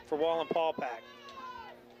job for Wallenpaupack.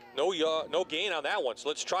 No gain on that one, so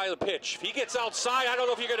let's try the pitch. If he gets outside, I don't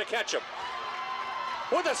know if you're going to catch him.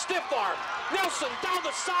 With a stiff arm, Nelson down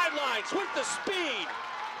the sidelines with the speed.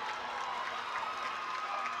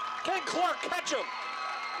 Can Clark catch him?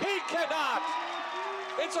 He cannot.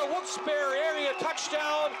 It's a Wilkes-Barre area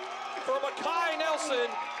touchdown for Makai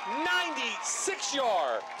Nelson, 96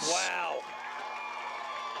 yards. Wow.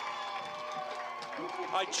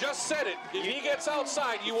 I just said it. If he gets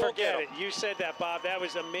outside, you won't get him. Forget it. You said that, Bob. That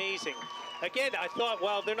was amazing. Again, I thought,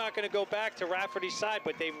 well, they're not going to go back to Rafferty's side,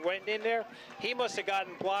 but they went in there. He must have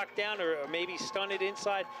gotten blocked down or maybe stunted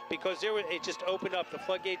inside because it just opened up. The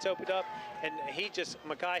floodgates opened up, and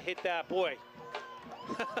Makai hit that. Boy.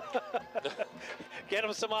 Get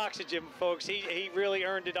him some oxygen, folks. He really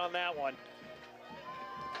earned it on that one.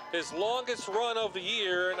 His longest run of the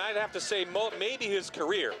year, and I'd have to say maybe his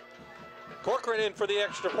career. Corcoran in for the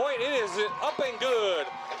extra point. It is up and good.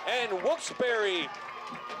 And Wilkes-Barre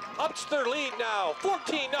ups their lead now,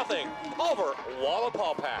 14-0 over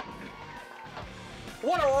Wallenpaupack.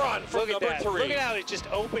 What a run from Look at number that. 3. Look at how it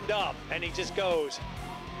just opened up, and he just goes.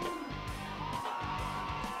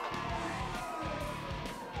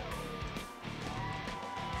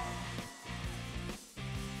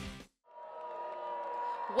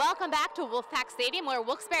 Welcome back to Wolfpack Stadium, where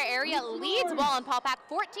Wilkes-Barre area leads Wallenpaupack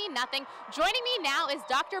 14-0. Joining me now is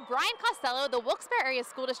Dr. Brian Costello, the Wilkes-Barre Area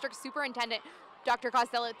School District Superintendent. Dr.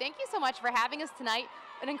 Costello, thank you so much for having us tonight.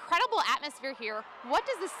 An incredible atmosphere here. What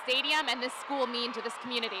does the stadium and this school mean to this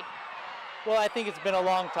community? Well, I think it's been a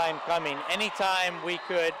long time coming. Anytime we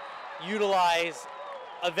could utilize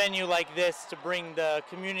a venue like this to bring the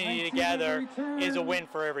community together is a win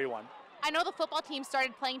for everyone. I know the football team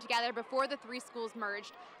started playing together before the 3 schools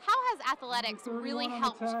merged. How has athletics really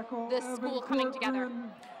helped this school coming together?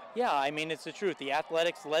 Yeah, I mean, it's the truth. The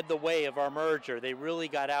athletics led the way of our merger. They really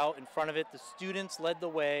got out in front of it. The students led the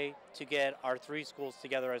way to get our 3 schools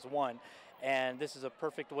together as one. And this is a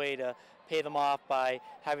perfect way to pay them off by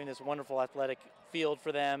having this wonderful athletic field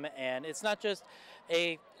for them. And it's not just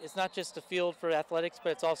a field for athletics,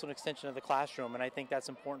 but it's also an extension of the classroom. And I think that's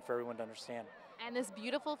important for everyone to understand. And this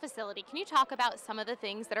beautiful facility. Can you talk about some of the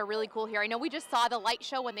things that are really cool here? I know we just saw the light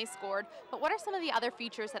show when they scored, but what are some of the other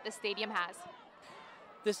features that the stadium has?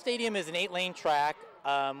 This stadium is an 8-lane track.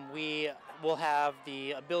 We will have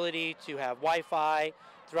the ability to have Wi-Fi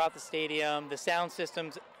throughout the stadium. The sound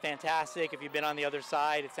system's fantastic. If you've been on the other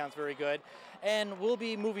side, it sounds very good. And we'll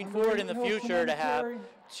be moving forward in the future to have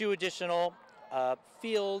 2 additional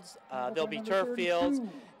fields. There'll be turf fields.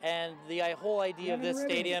 And the whole idea of this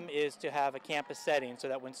stadium is to have a campus setting so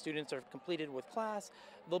that when students are completed with class,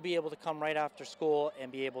 they'll be able to come right after school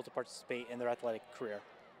and be able to participate in their athletic career.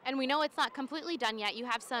 And we know it's not completely done yet. You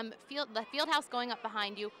have the field house going up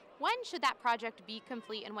behind you. When should that project be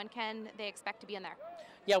complete, and when can they expect to be in there?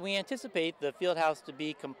 Yeah, we anticipate the field house to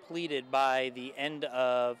be completed by the end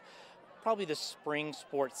of probably the spring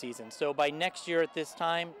sports season. So by next year at this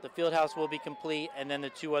time, the field house will be complete, and then the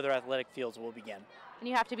 2 other athletic fields will begin. And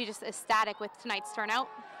you have to be just ecstatic with tonight's turnout?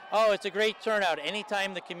 Oh, it's a great turnout.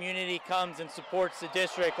 Anytime the community comes and supports the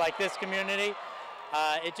district like this community,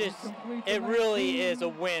 it really is a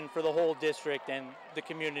win for the whole district and the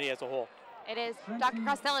community as a whole. It is. Dr.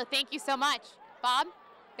 Costello, thank you so much. Bob,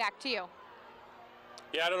 back to you.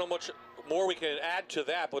 Yeah, I don't know much more we can add to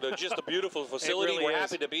that, but just a beautiful facility. Really we're is.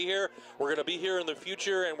 happy to be here. We're going to be here in the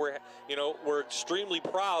future, and we're extremely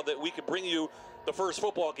proud that we could bring you the first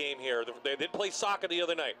football game here. They did play soccer the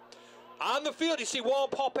other night. On the field, you see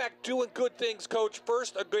Wallenpaupack doing good things, Coach.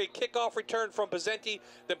 First, a great kickoff return from Pizzenti.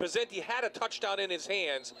 Then Pizzenti had a touchdown in his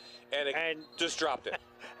hands, and just dropped it.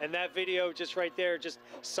 And that video just right there just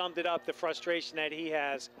summed it up, the frustration that he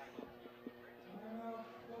has.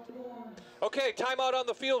 Okay, timeout on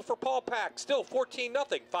the field for Paupack. Still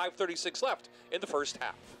 14-0, 5:36 left in the first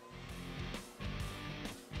half.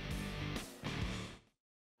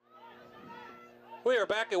 We are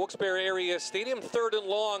back at Wilkes-Barre Area Stadium, 3rd and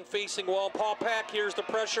long, facing Wallenpaupack. Here's the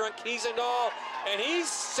pressure on Kiesendahl, and he's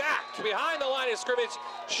sacked behind the line of scrimmage.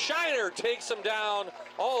 Shiner takes him down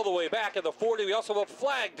all the way back at the 40. We also have a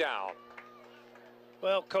flag down.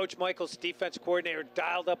 Well, Coach Michaels, defense coordinator,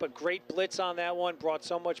 dialed up a great blitz on that one, brought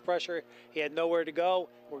so much pressure, he had nowhere to go.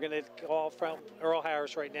 We're going to call from Earl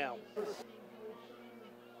Harris right now.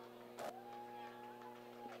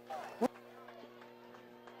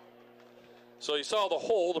 So you saw the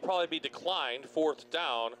hold will probably be declined, 4th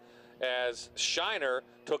down, as Shiner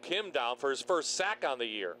took him down for his first sack on the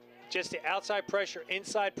year. Just the outside pressure,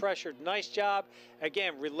 inside pressure, nice job.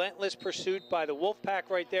 Again, relentless pursuit by the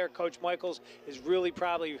Wolfpack right there. Coach Michaels is really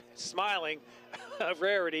probably smiling, a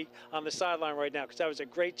rarity, on the sideline right now because that was a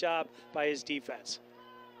great job by his defense.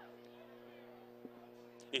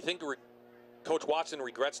 You think Coach Watson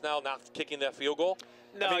regrets now not kicking that field goal?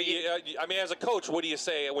 No. I mean, as a coach, what do you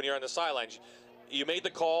say when you're on the sidelines? You made the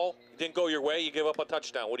call, didn't go your way, you give up a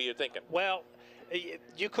touchdown. What are you thinking? Well,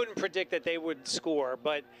 you couldn't predict that they would score,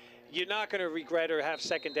 but you're not going to regret or have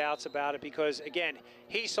second doubts about it because, again,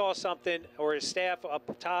 he saw something, or his staff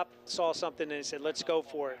up top saw something, and he said, let's go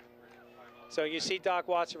for it. So you see Doc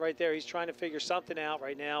Watson right there. He's trying to figure something out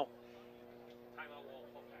right now.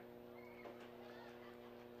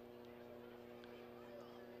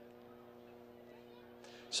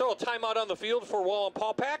 So a timeout on the field for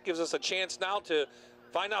Wallenpaupack gives us a chance now to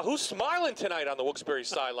find out who's smiling tonight on the Wilkes-Barre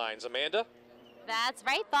sidelines. Amanda? That's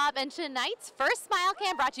right, Bob. And tonight's first Smile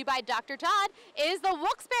Cam, brought to you by Dr. Todd, is the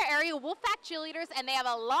Wilkes-Barre Area Wolfpack cheerleaders, and they have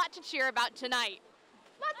a lot to cheer about tonight.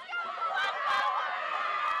 Let's go!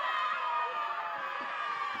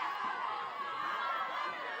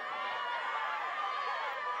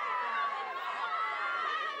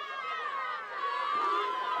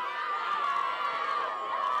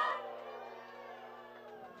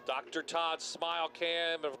 Dr. Todd's smile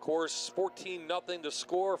cam, and of course, 14-0 to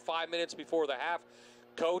score 5 minutes before the half.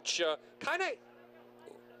 Coach,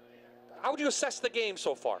 how would you assess the game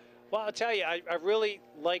so far? Well, I'll tell you, I really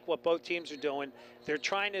like what both teams are doing. They're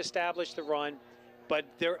trying to establish the run, but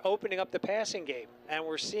they're opening up the passing game, and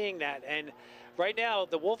we're seeing that. And right now,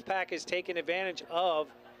 the Wolfpack is taking advantage of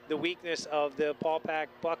the weakness of the Paupack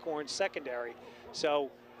Buckhorn secondary.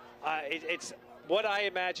 So it's what I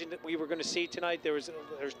imagined that we were going to see tonight. There's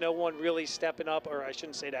no one really stepping up, or I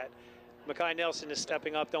shouldn't say that. Makai Nelson is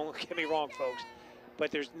stepping up. Don't get me wrong, folks.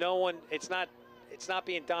 But there's no one. It's not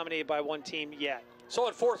being dominated by one team yet. So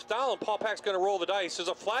on 4th down, Paupack's going to roll the dice. There's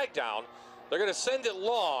a flag down. They're going to send it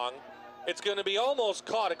long. It's going to be almost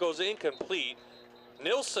caught. It goes incomplete.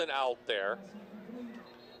 Nilsson out there,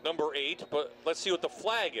 number 8. But let's see what the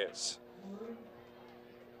flag is.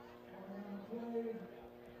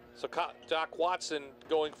 So Doc Watson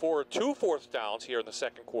going for 2 4th downs here in the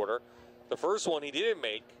second quarter. The first one he didn't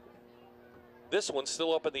make. This one's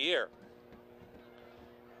still up in the air.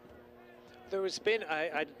 There has been,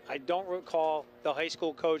 I don't recall the high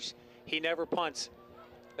school coach, he never punts.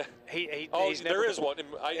 There is one.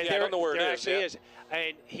 I don't know where it is. Actually is.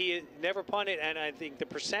 And he never punted, and I think the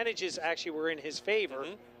percentages actually were in his favor.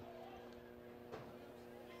 Mm-hmm.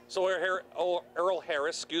 So Earl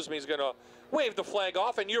Harris, is going to wave the flag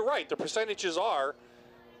off, and you're right. The percentages are,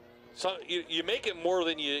 so you make it more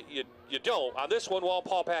than you don't. On this one,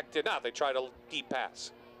 Wallenpaupack did not. They tried a deep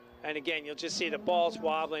pass. And again, you'll just see the ball's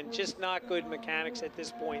wobbling, just not good mechanics at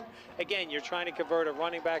this point. Again, you're trying to convert a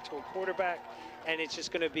running back to a quarterback, and it's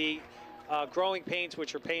just going to be growing pains,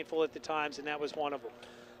 which are painful at the times, and that was one of them.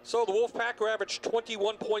 So the Wolfpack averaged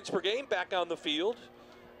 21 points per game back on the field.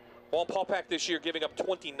 Wallenpaupack this year giving up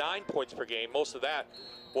 29 points per game. Most of that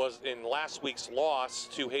was in last week's loss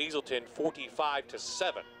to Hazleton,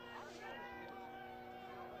 45-7.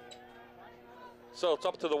 So it's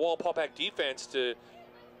up to the Wallenpaupack defense to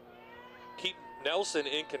keep Nelson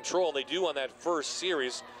in control. They do on that first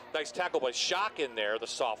series. Nice tackle by Schock in there, the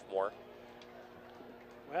sophomore.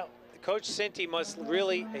 Well, Coach Sinti must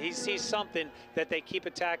really, he sees something that they keep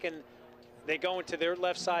attacking. They go into their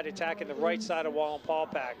left side, attacking the right side of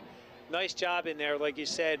Wallenpaupack. Nice job in there, like you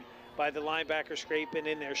said, by the linebacker scraping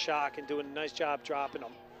in their Schock and doing a nice job dropping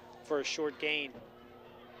them for a short gain.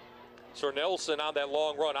 So Nelson on that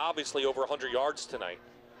long run, obviously over 100 yards tonight.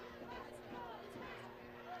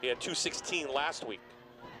 He had 216 last week.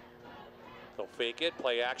 They'll fake it,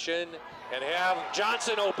 play action, and have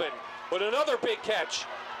Johnson open with another big catch.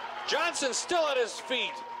 Johnson still at his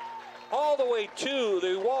feet, all the way to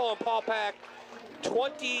the Wallenpaupack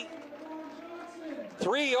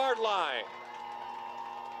 23-yard line.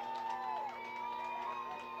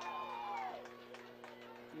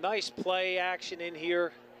 Nice play action in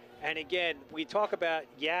here. And again, we talk about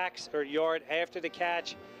yaks or yard after the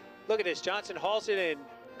catch. Look at this, Johnson hauls it in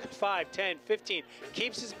 5, 10, 15,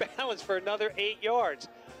 keeps his balance for another 8 yards.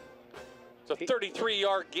 It's a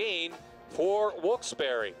 33-yard gain for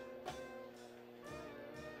Wilkes-Barre.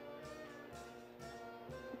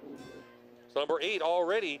 So number 8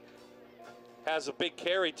 already has a big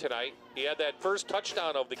carry tonight. He had that first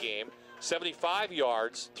touchdown of the game, 75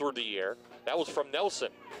 yards through the air. That was from Nelson.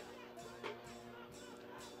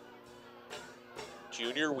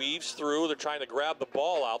 Junior weaves through. They're trying to grab the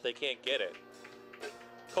ball out. They can't get it.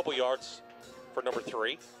 A couple yards for number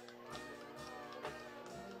 3.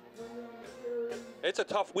 It's a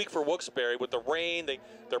tough week for Wilkes-Barre with the rain.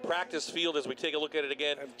 Their practice field, as we take a look at it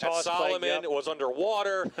again, at Solomon, it was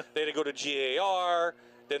underwater. They had to go to GAR.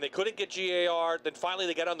 Then they couldn't get GAR. Then finally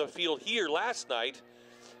they got on the field here last night.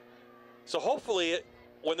 So hopefully,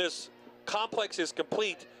 when this complex is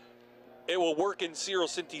complete, it will work in Cyril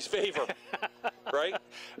Sinti's favor, right?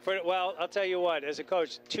 Well, I'll tell you what, as a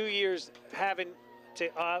coach, 2 years having to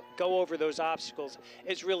go over those obstacles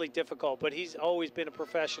is really difficult, but he's always been a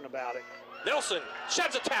professional about it. Nelson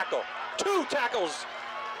sheds a tackle, 2 tackles,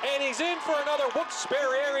 and he's in for another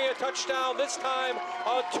Wilkes-Barre area touchdown, this time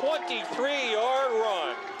a 23-yard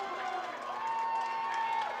run.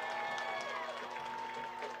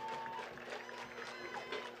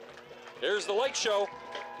 Here's the light show.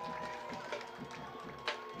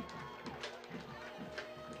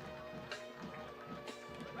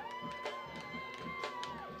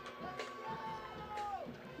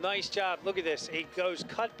 Nice job. Look at this. He goes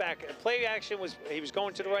cut back. Play action was, he was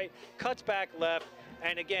going to the right, cuts back left.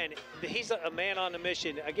 And again, he's a man on a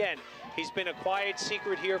mission. Again, he's been a quiet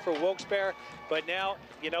secret here for Wilkes-Barre, but now,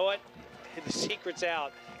 you know what? The secret's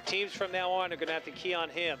out. Teams from now on are going to have to key on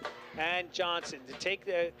him and Johnson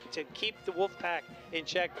to keep the Wolfpack in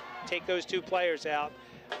check, take those 2 players out.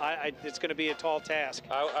 it's going to be a tall task.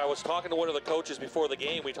 I was talking to one of the coaches before the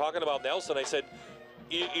game. We talking about Nelson. I said,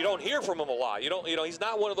 you don't hear from him a lot. You don't, he's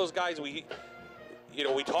not one of those guys we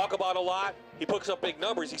talk about a lot. He puts up big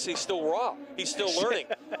numbers. He's still raw. He's still learning.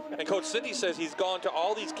 And Coach Cindy says he's gone to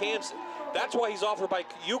all these camps. That's why he's offered by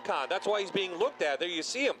UConn. That's why he's being looked at. There you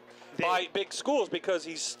see him by big schools, because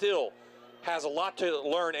he still has a lot to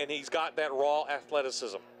learn, and he's got that raw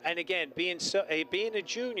athleticism. And again, being a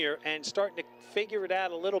junior and starting to figure it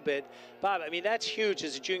out a little bit, Bob, I mean, that's huge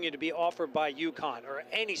as a junior to be offered by UConn or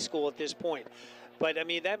any school at this point. But, I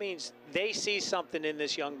mean, that means they see something in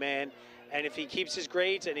this young man, and if he keeps his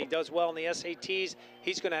grades and he does well in the SATs,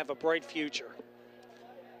 he's going to have a bright future.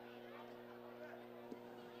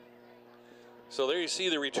 So there you see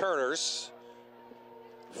the returners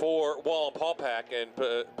for Wallenpaupack, and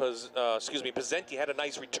Pizzenti had a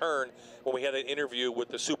nice return when we had an interview with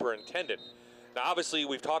the superintendent. Now, obviously,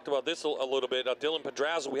 we've talked about this a little bit. Dylan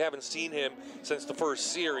Pedraza, we haven't seen him since the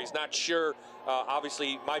first series. Not sure.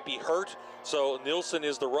 Obviously, might be hurt. So Nilsson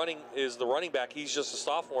is the running back. He's just a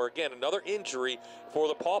sophomore. Again, another injury for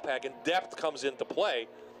the Paupack, and depth comes into play,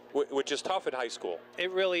 which is tough in high school.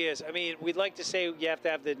 It really is. I mean, we'd like to say you have to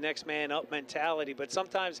have the next man up mentality, but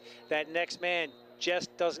sometimes that next man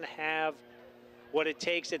just doesn't have what it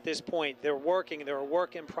takes at this point. They're a work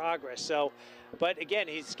in progress. So, but again,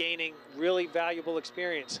 he's gaining really valuable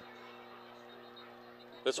experience.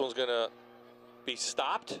 This one's going to be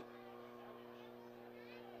stopped.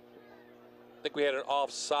 I think we had an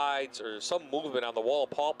offsides or some movement on the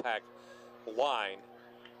Wallenpaupack line.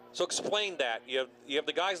 So explain that. You have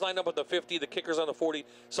the guys lined up at the 50, the kickers on the 40.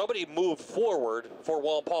 Somebody moved forward for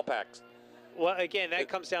Wallenpaupack. Well, again, that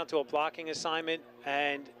comes down to a blocking assignment,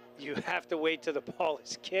 and you have to wait till the ball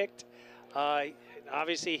is kicked.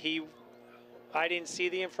 Obviously, I didn't see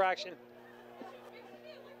the infraction.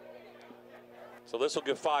 So this will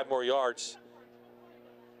give 5 more yards.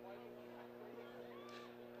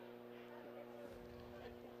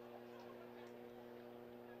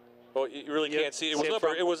 Well, you really can't see.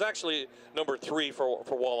 It was actually number 3 for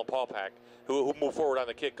Wallenpaupack, who moved forward on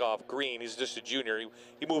the kickoff. Green, he's just a junior.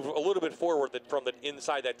 He moved a little bit forward from the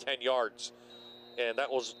inside that 10 yards, and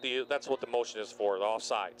that's what the motion is for, the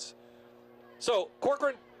offsides. So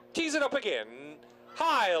Corcoran tees it up again.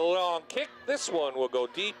 High, long kick. This one will go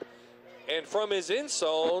deep. And from his end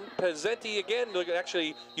zone, Pizzenti again,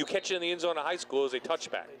 actually, you catch it in the end zone of high school as a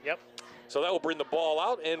touchback. Yep. So that will bring the ball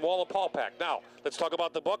out, and Wallenpaupack. Now, let's talk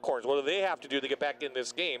about the Buckhorns. What do they have to do to get back in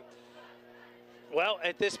this game? Well,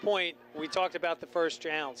 at this point, we talked about the first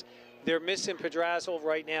downs. They're missing Pedraza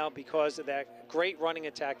right now because of that great running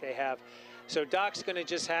attack they have. So Doc's going to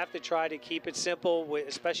just have to try to keep it simple,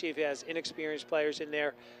 especially if he has inexperienced players in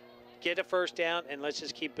there. Get a first down, and let's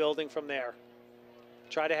just keep building from there.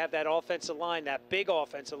 Try to have that offensive line, that big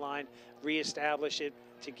offensive line, reestablish it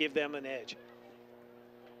to give them an edge.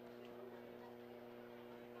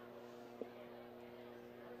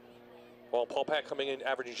 Well, Paupack coming in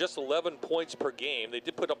averaging just 11 points per game. They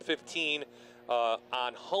did put up 15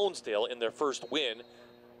 on Honesdale in their first win.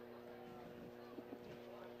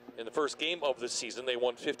 In the first game of the season, they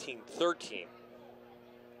won 15-13.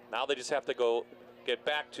 Now they just have to get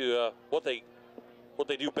back to what they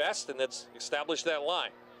do best, and that's establish that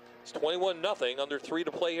line. It's 21-0, under 3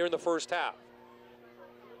 to play here in the first half.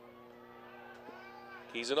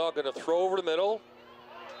 Kiesenau going to throw over the middle.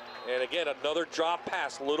 And again, another drop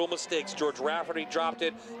pass, little mistakes. George Rafferty dropped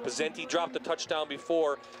it. Pizzenti dropped the touchdown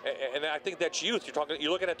before. And I think that's youth.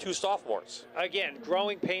 You're looking at 2 sophomores. Again,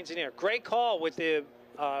 growing pains in there. Great call with the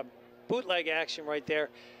bootleg action right there.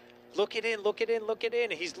 Look it in, look it in, look it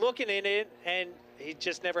in. He's looking in it, and he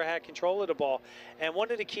just never had control of the ball. And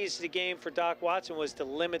one of the keys to the game for Doc Watson was to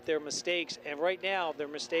limit their mistakes. And right now, their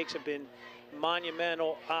mistakes have been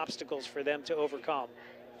monumental obstacles for them to overcome.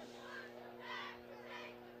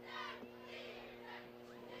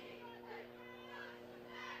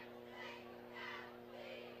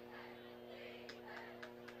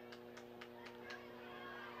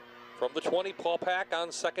 From the 20, Paupack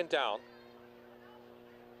on second down.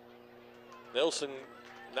 Nilsson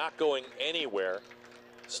not going anywhere.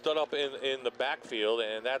 Stood up in the backfield,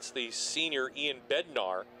 and that's the senior Ian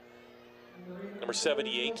Bednar, number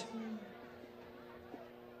 78.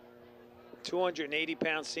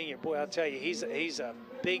 280-pound senior. Boy, I'll tell you, he's a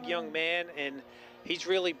big young man, and he's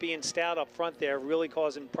really being stout up front there, really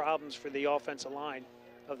causing problems for the offensive line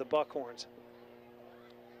of the Buckhorns.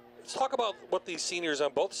 Let's talk about what these seniors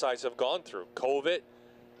on both sides have gone through. COVID,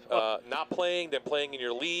 not playing, then playing in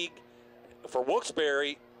your league. For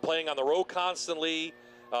Wilkes-Barre, playing on the road constantly,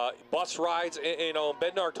 bus rides. And,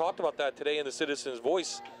 Bednar talked about that today in the Citizen's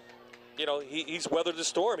Voice. you know, he's weathered the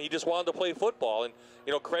storm. He just wanted to play football. And,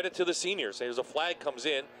 you know, credit to the seniors. There's a flag comes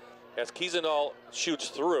in as Kiesendahl shoots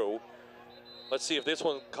through. Let's see if this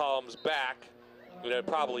one comes back. And it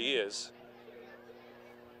probably is.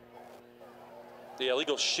 The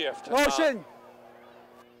illegal shift. Motion.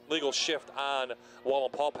 Legal shift on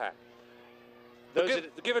Wallenpaupack.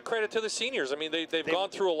 Give it credit to the seniors. I mean, they've gone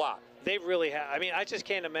through a lot. They really have. I mean, I just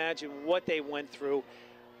can't imagine what they went through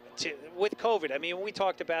with COVID. I mean, we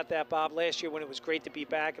talked about that, Bob, last year when it was great to be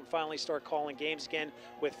back and finally start calling games again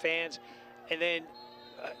with fans. And then,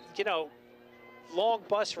 you know, long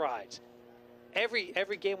bus rides.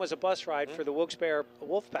 Every game was a bus ride for the Wilkes-Barre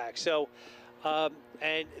Wolfpack. So,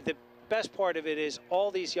 and the best part of it is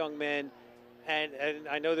all these young men, and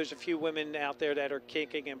I know there's a few women out there that are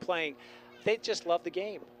kicking and playing, they just love the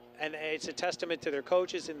game. And it's a testament to their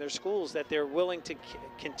coaches and their schools that they're willing to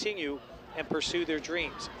continue and pursue their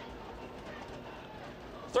dreams.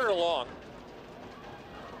 3rd and long.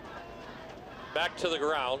 Back to the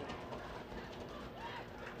ground.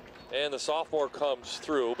 And the sophomore comes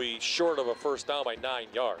through. Will be short of a first down by 9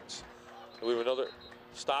 yards. We have another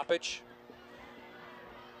stoppage.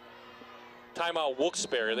 Timeout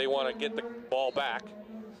Wilkes-Barre. They want to get the ball back.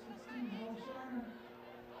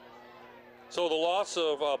 So the loss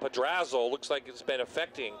of Pedrazo looks like it's been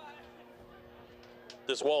affecting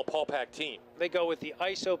this Wallenpaupack team. They go with the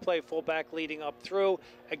ISO play, fullback leading up through.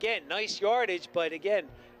 Again, nice yardage, but again,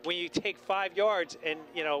 when you take 5 yards and,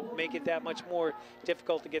 you know, make it that much more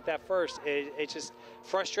difficult to get that first, it's just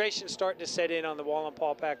frustration starting to set in on the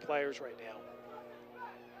Wallenpaupack players right now.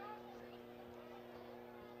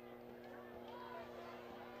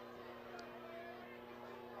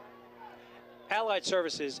 Allied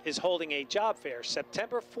Services is holding a job fair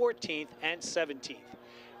September 14th and 17th.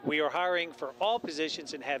 We are hiring for all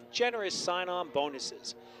positions and have generous sign-on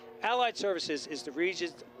bonuses. Allied Services is the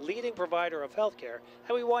region's leading provider of healthcare,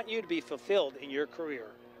 and we want you to be fulfilled in your career.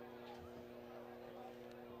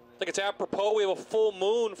 I think it's apropos. We have a full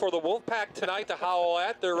moon for the Wolfpack tonight to howl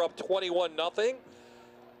at. They're up 21-0.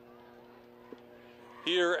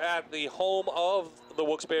 Here at the home of the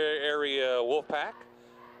Wilkes-Barre area Wolfpack,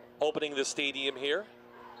 opening the stadium here.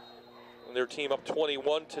 And their team up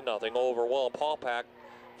 21-0 over Wallenpaupack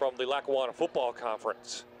from the Lackawanna Football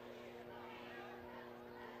Conference.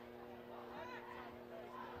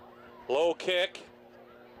 Low kick.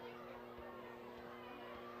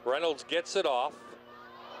 Reynolds gets it off.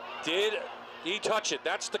 Did he touch it?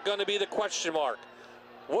 That's going to be the question mark.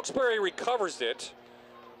 Wilkes-Barre recovers it.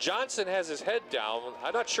 Johnson has his head down.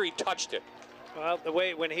 I'm not sure he touched it. Well, the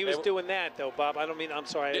way when he was doing that, though, Bob, I'm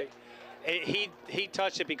sorry. He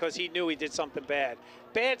touched it because he knew he did something bad.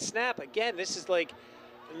 Bad snap. Again, this is like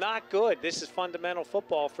not good. This is fundamental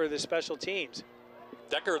football for the special teams.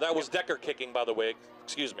 Decker, that was Decker kicking, by the way.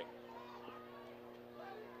 Excuse me.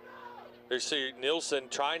 There's Nielsen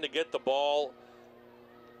trying to get the ball,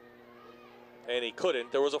 and he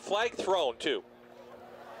couldn't. There was a flag thrown, too.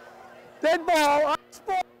 Dead ball.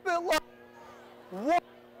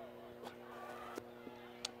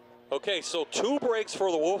 Okay, so 2 breaks for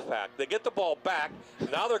the Wolfpack. They get the ball back.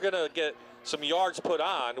 Now they're going to get some yards put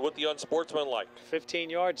on with the unsportsmanlike. 15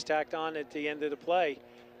 yards tacked on at the end of the play.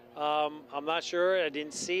 I'm not sure. I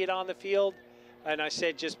didn't see it on the field. And I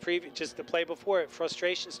said just the play before it,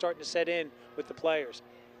 frustration starting to set in with the players.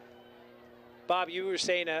 Bob, you were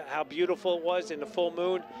saying how beautiful it was in the full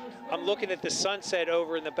moon. I'm looking at the sunset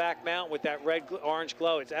over in the back mountain with that red-orange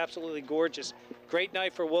glow. It's absolutely gorgeous. Great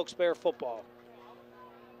night for Wilkes-Barre football.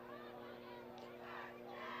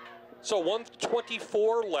 So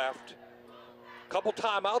 1:24 left. Couple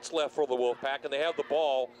timeouts left for the Wolfpack, and they have the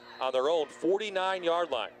ball on their own 49-yard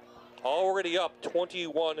line. Already up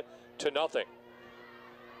 21-0.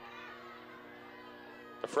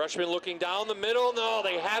 The freshman looking down the middle. No,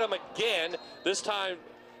 they had him again. This time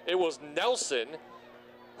it was Nelson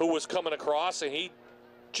who was coming across, and he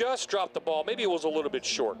just dropped the ball. Maybe it was a little bit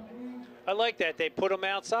short. I like that. They put him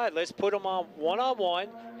outside. Let's put him on one-on-one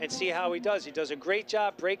and see how he does. He does a great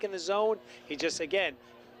job breaking the zone. He just, again,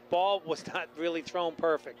 ball was not really thrown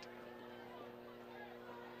perfect.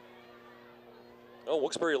 Oh,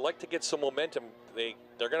 Wilkes-Barre would like to get some momentum.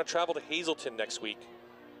 They're going to travel to Hazleton next week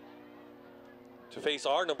to face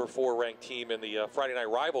our number 4 ranked team in the Friday Night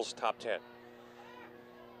Rivals top 10.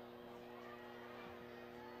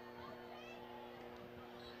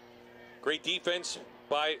 Great defense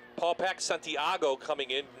by Paupack. Santiago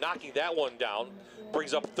coming in, knocking that one down,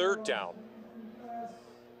 brings up 3rd down.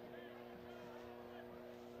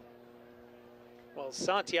 Well,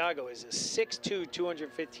 Santiago is a 6'2",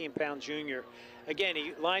 215-pound junior, again,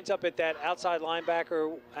 he lines up at that outside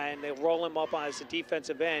linebacker, and they roll him up as a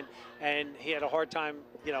defensive end, and he had a hard time,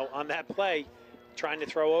 you know, on that play, trying to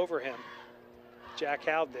throw over him. Jack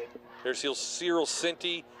Howe did. Here's Cyril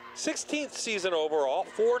Cinti, 16th season overall,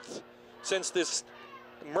 4th since this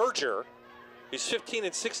merger. He's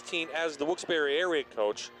 15-16 as the Wilkes-Barre area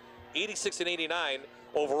coach, 86-89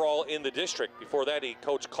 overall in the district. Before that, he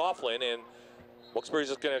coached Coughlin, and Wilkes-Barre's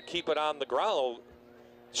just going to keep it on the ground.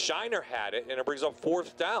 Shiner had it, and it brings up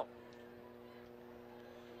 4th down.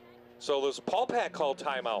 So there's Paupack called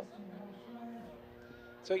timeout.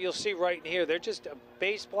 So you'll see right in here, they're just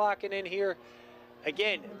base blocking in here.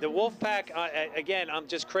 Again, the Wolfpack, again, I'm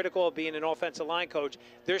just critical of being an offensive line coach.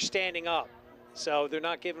 They're standing up. So they're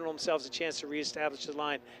not giving themselves a chance to reestablish the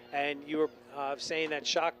line. And you were saying that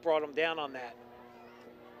shock brought them down on that.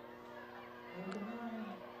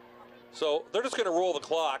 So they're just going to roll the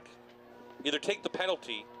clock, either take the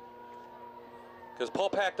penalty, because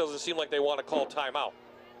Paupack doesn't seem like they want to call timeout.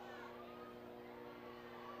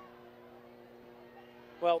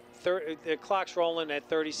 Well, the clock's rolling at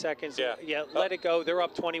 30 seconds. Yeah, let it go. They're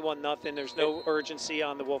up 21-0. There's no urgency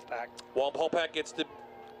on the Wolfpack. Wallenpaupack gets the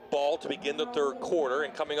ball to begin the 3rd quarter,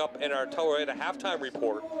 and coming up in our Toyota halftime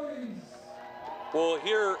report, we'll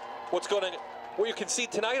hear what you can see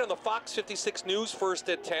tonight on the Fox 56 News first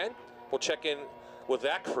at 10. We'll check in with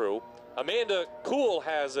that crew. Amanda Kuhl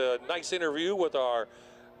has a nice interview with our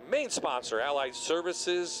main sponsor, Allied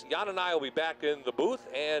Services. Jan and I will be back in the booth,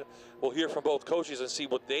 and we'll hear from both coaches and see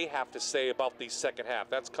what they have to say about the second half.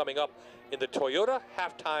 That's coming up in the Toyota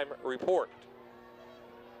halftime report.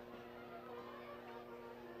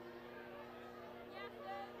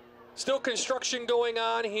 Still construction going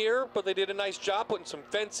on here, but they did a nice job putting some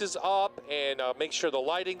fences up and make sure the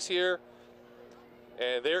lighting's here.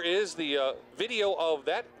 And there is the video of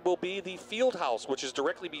that will be the field house, which is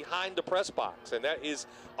directly behind the press box, and that is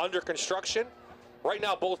under construction. Right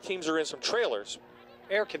now, both teams are in some trailers.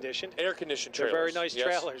 Air-conditioned. Air-conditioned They're trailers. very nice Yes.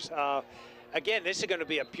 trailers. Again, this is going to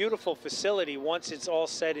be a beautiful facility once it's all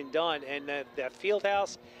said and done. And that field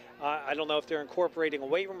house, I don't know if they're incorporating a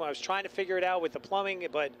weight room. I was trying to figure it out with the plumbing,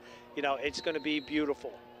 but, you know, it's going to be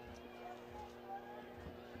beautiful.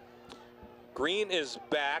 Green is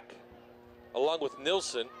back, along with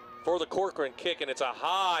Nilsson, for the Corcoran kick, and it's a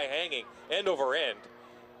high hanging end over end.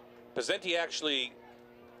 Pizzenti actually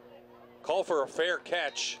called for a fair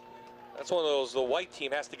catch. That's one of those the white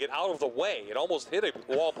team has to get out of the way. It almost hit a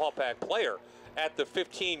Wallenpaupack player at the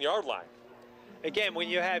 15-yard line. Again, when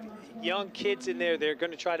you have young kids in there, they're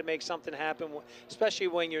going to try to make something happen, especially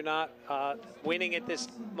when you're not winning at this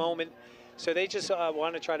moment. So they just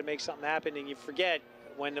want to try to make something happen, and you forget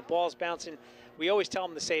when the ball's bouncing. We always tell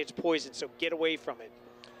them to say it's poison, so get away from it.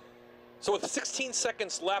 So with 16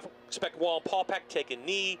 seconds left, expect Wallenpaupack take a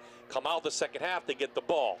knee, come out the second half, they get the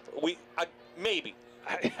ball. Maybe.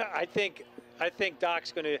 I think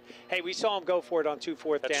Doc's going to. Hey, we saw him go for it on 2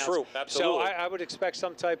 4th downs. That's true, absolutely. So I would expect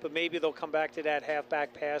some type of, maybe they'll come back to that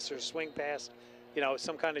halfback pass or swing pass, you know,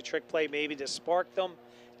 some kind of trick play maybe to spark them,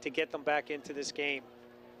 to get them back into this game.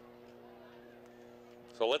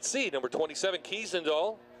 So let's see. Number 27,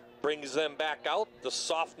 Kiesendahl, brings them back out, the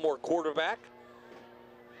sophomore quarterback.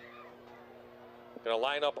 Going to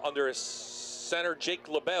line up under his center, Jake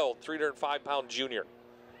LaBelle, 305-pound junior.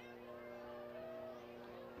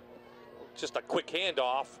 Just a quick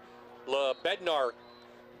handoff. Bednar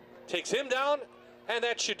takes him down, and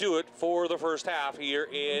that should do it for the first half here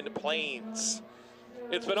in Plains.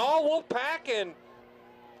 It's been all Wolfpack and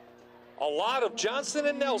a lot of Johnson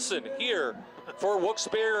and Nelson here for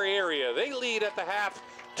Wilkes-Barre area. They lead at the half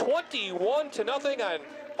 21-0 on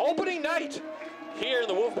opening night here in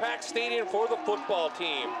the Wolfpack Stadium for the football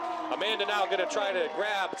team. Amanda now going to try to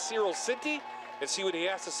grab Cyril Cinti and see what he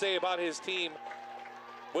has to say about his team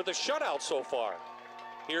with a shutout so far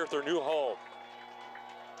here at their new home.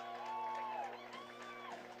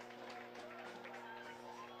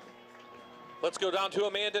 Let's go down to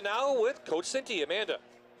Amanda now with Coach Cinti. Amanda.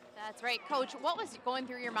 That's right. Coach, what was going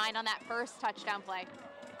through your mind on that first touchdown play?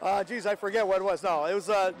 Geez, I forget what it was. No, it was,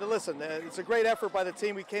 listen, it's a great effort by the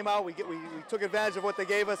team. We came out, we took advantage of what they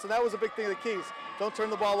gave us, and that was a big thing of the keys. Don't turn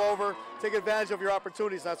the ball over, take advantage of your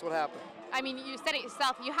opportunities, that's what happened. I mean, you said it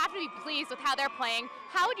yourself, you have to be pleased with how they're playing.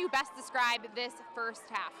 How would you best describe this first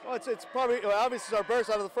half? Well, it's probably, obviously our burst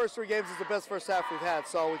out of the first 3 games is the best first half we've had.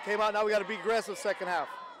 So we came out, now we got to be aggressive second half.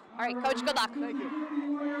 All right, Coach, good luck. Thank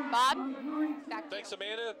you. Bob? Back to Thanks,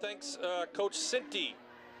 Amanda. Thanks, Coach Cinti.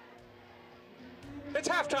 It's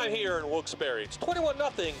halftime here in Wilkes-Barre. It's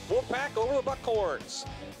 21-0 Wolfpack over the Buckhorns.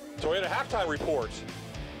 Toyota halftime report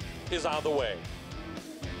is on the way.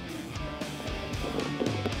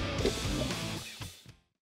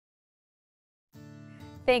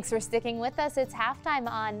 Thanks for sticking with us. It's halftime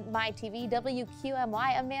on MyTV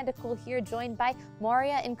WQMY. Amanda Cool here, joined by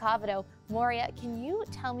Moria Incavito. Moria, can you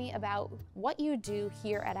tell me about what you do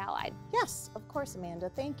here at Allied? Yes, of course,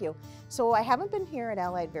 Amanda. Thank you. So I haven't been here at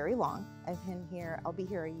Allied very long. I'll be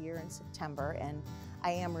here a year in September, and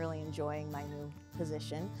I am really enjoying my new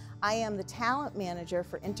position. I am the talent manager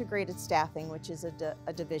for integrated staffing, which is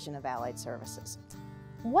a division of Allied Services.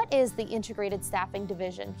 What is the integrated staffing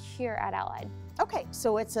division here at Allied? Okay,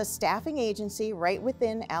 so it's a staffing agency right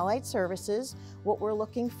within Allied Services. What we're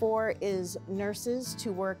looking for is nurses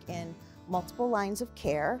to work in multiple lines of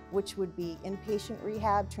care, which would be inpatient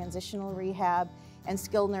rehab, transitional rehab, and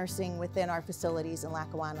skilled nursing within our facilities in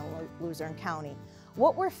Lackawanna, Luzerne County.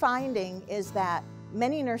 What we're finding is that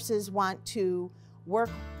many nurses want to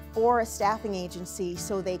work for a staffing agency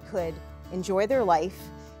so they could enjoy their life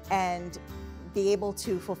and be able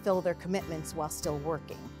to fulfill their commitments while still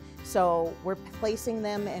working. So we're placing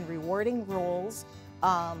them in rewarding roles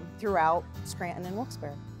throughout Scranton and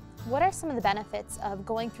Wilkes-Barre. What are some of the benefits of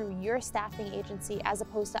going through your staffing agency as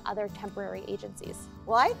opposed to other temporary agencies?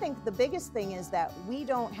 Well, I think the biggest thing is that we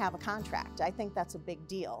don't have a contract. I think that's a big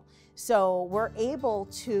deal. So we're able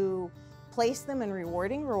to place them in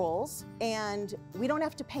rewarding roles, and we don't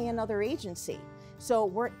have to pay another agency. So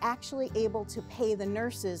we're actually able to pay the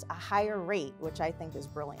nurses a higher rate, which I think is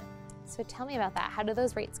brilliant. So tell me about that. How do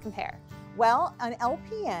those rates compare? Well, an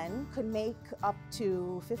LPN could make up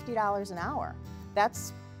to $50 an hour.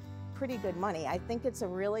 That's pretty good money. I think it's a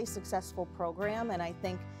really successful program, and I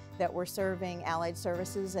think that we're serving Allied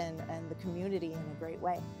Services and the community in a great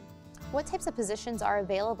way. What types of positions are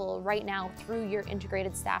available right now through your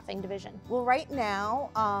integrated staffing division? Well, right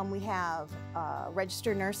now we have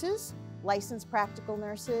registered nurses, licensed practical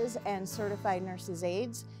nurses, and certified nurses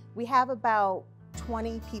aides. We have about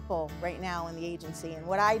 20 people right now in the agency, and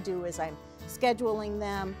what I do is I'm scheduling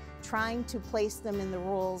them, trying to place them in the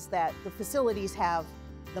roles that the facilities have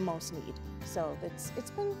the most need. So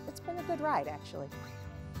it's been a good ride, actually.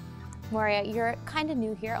 Moria, you're kind of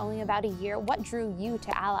new here, only about a year. What drew you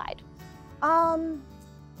to Allied?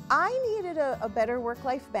 I needed a better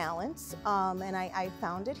work-life balance, and I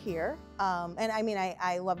found it here. And I mean,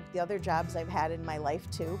 I loved the other jobs I've had in my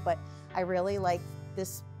life too, but I really like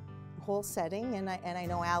this whole setting, and I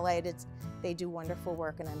know Allied, they do wonderful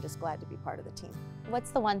work, and I'm just glad to be part of the team. What's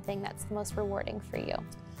the one thing that's the most rewarding for you?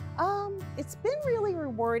 It's been really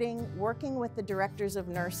rewarding working with the directors of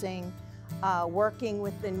nursing, working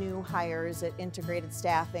with the new hires at integrated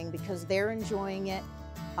staffing, because they're enjoying it.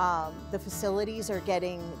 The facilities are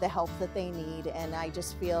getting the help that they need, and I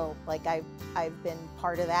just feel like I've been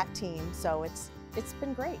part of that team, so it's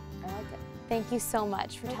been great. I like it. Thank you so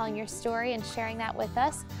much for telling your story and sharing that with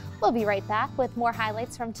us. We'll be right back with more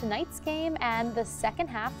highlights from tonight's game and the second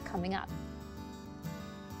half coming up.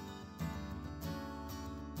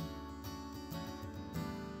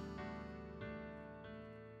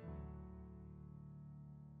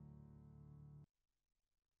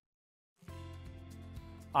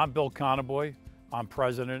 I'm Bill Conaboy. I'm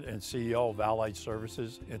President and CEO of Allied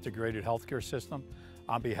Services Integrated Healthcare System.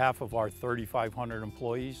 On behalf of our 3,500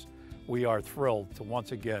 employees, we are thrilled to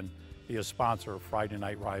once again be a sponsor of Friday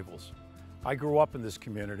Night Rivals. I grew up in this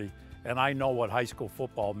community, and I know what high school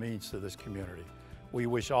football means to this community. We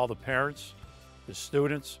wish all the parents, the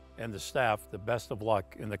students, and the staff the best of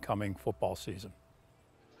luck in the coming football season.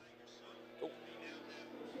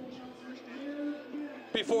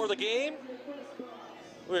 Before the game,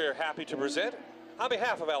 we're happy to present, on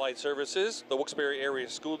behalf of Allied Services, the Wilkes-Barre Area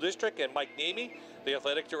School District, and Mike Namey, the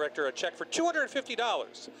athletic director, a check for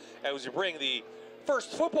 $250 as we bring the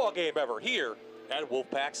first football game ever here at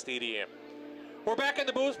Wallenpaupack Stadium. We're back in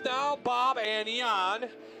the booth now, Bob and Jan.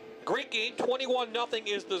 Great game, 21-0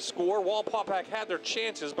 is the score. Wallenpaupack had their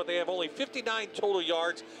chances, but they have only 59 total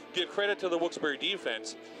yards. Give credit to the Wilkes-Barre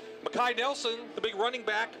defense. Makai Nelson, the big running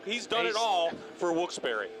back, he's done it all for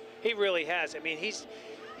Wilkes-Barre. He really has. I mean, he's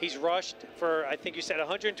rushed for, I think you said,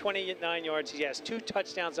 129 yards. He has 2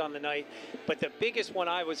 touchdowns on the night. But the biggest one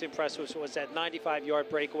I was impressed with was that 95-yard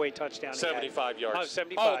breakaway touchdown. 75 yards. Oh,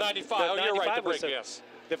 75. Oh, 95. Oh, you're right, the break, yes.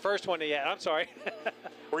 The first one he had. I'm sorry.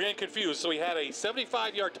 We're getting confused. So he had a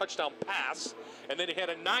 75-yard touchdown pass, and then he had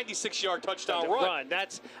a 96-yard touchdown run.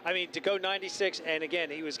 That's, I mean, to go 96, and again,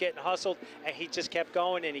 he was getting hustled, and he just kept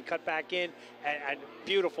going, and he cut back in, and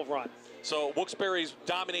beautiful run. So Wilkes-Barre's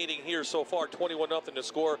dominating here so far, 21-0 to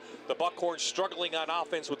score. The Buckhorns struggling on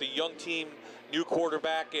offense with the young team, new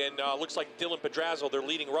quarterback, and looks like Dylan Pedrazzo, their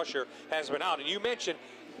leading rusher, has been out. And you mentioned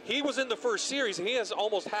He was in the first series, and he has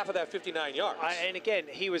almost half of that 59 yards. And again,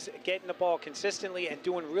 he was getting the ball consistently and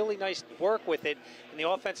doing really nice work with it, and the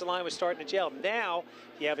offensive line was starting to gel. Now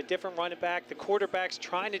you have a different running back. The quarterback's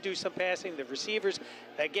trying to do some passing. The receivers,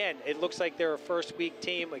 again, it looks like they're a first-week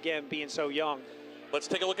team, again, being so young. Let's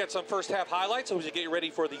take a look at some first-half highlights as we get ready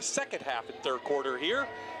for the second half and third quarter here.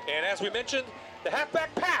 And as we mentioned, the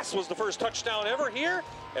halfback pass was the first touchdown ever here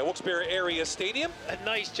at Wilkes-Barre Area Stadium. A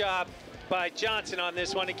nice job by Johnson on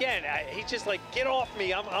this one. Again, he's just like, get off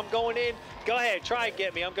me. I'm going in. Go ahead, try and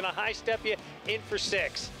get me. I'm going to high step you in for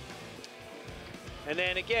 6. And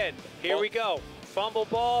then again, here we go. Fumble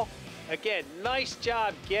ball. Again, nice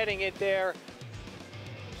job getting it there.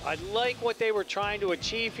 I like what they were trying to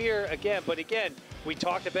achieve here again, but again, we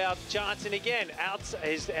talked about Johnson again,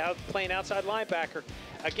 playing outside linebacker.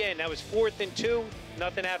 Again, that was 4th and 2,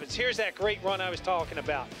 nothing happens. Here's that great run I was talking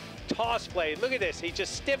about. Toss play, look at this, he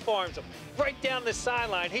just stiff arms him right down the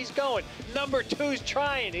sideline. He's going, number 2's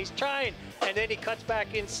trying, he's trying, and then he cuts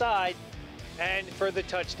back inside and for the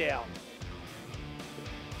touchdown.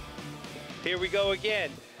 Here we go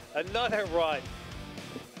again, another run.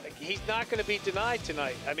 He's not going to be denied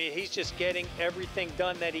tonight. I mean, he's just getting everything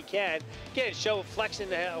done that he can. Again,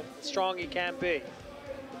 flexing how strong he can be.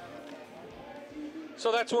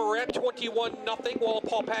 So that's where we're at, 21-0.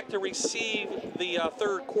 Wallenpaupack to receive the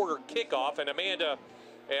third quarter kickoff. And Amanda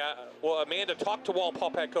talked to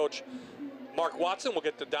Wallenpaupack coach Mark Watson. We'll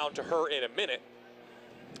get down to her in a minute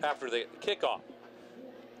after the kickoff.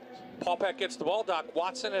 Paupack gets the ball. Doc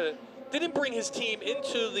Watson didn't bring his team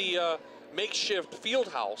into the makeshift field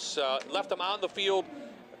house, left them on the field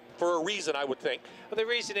for a reason, I would think. Well, the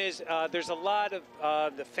reason is there's a lot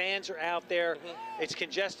of the fans are out there. It's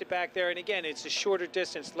congested back there, and again, it's a shorter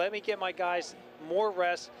distance. Let me get my guys more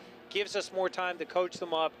rest, gives us more time to coach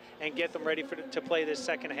them up and get them ready to play this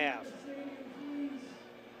second half.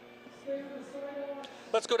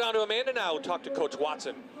 Let's go down to Amanda now and talk to Coach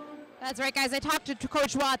Watson. That's right, guys. I talked to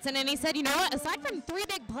Coach Watson, and he said, you know what, aside from 3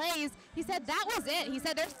 big plays, he said that was it. He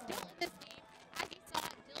said they're still in this game. As you saw,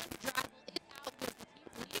 Dylan Drabble is out with the team's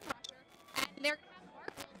leading rusher, and they're going to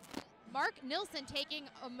have Mark Nilsson taking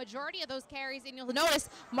a majority of those carries, and you'll notice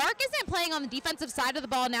Mark isn't playing on the defensive side of the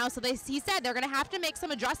ball now, so he said they're going to have to make some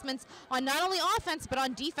adjustments on not only offense, but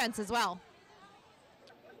on defense as well.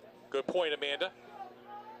 Good point, Amanda.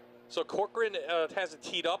 So Corcoran has it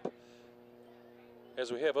teed up as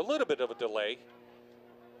we have a little bit of a delay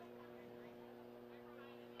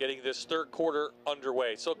getting this third quarter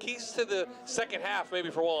underway. So keys to the second half maybe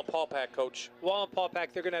for Wallenpaupack, Coach.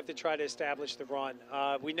 Wallenpaupack, they're going to have to try to establish the run.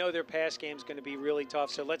 We know their pass game is going to be really tough,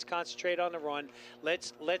 so let's concentrate on the run.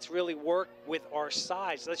 Let's really work with our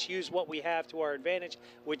size. Let's use what we have to our advantage,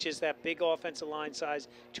 which is that big offensive line size,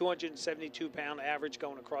 272-pound average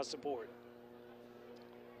going across the board.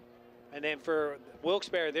 And then for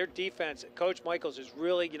Wilkes-Barre, their defense, Coach Michaels is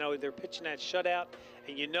really, they're pitching that shutout,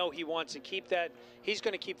 and he wants to keep that. He's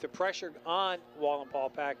going to keep the pressure on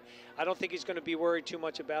Wallenpaupack. I don't think he's going to be worried too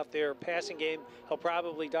much about their passing game. He'll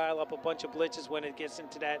probably dial up a bunch of blitzes when it gets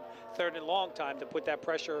into that 3rd and long time to put that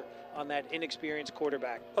pressure on that inexperienced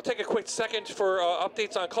quarterback. I'll take a quick second for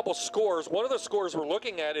updates on a couple scores. One of the scores we're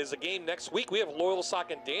looking at is a game next week. We have Loyal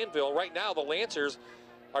Sock and Danville. Right now, the Lancers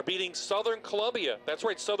are beating Southern Columbia. That's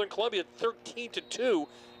right, Southern Columbia 13-2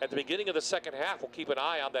 at the beginning of the second half. We'll keep an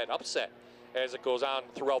eye on that upset as it goes on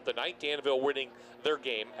throughout the night. Danville winning their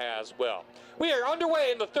game as well. We are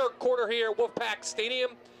underway in the third quarter here at Wolfpack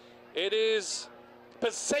Stadium. It is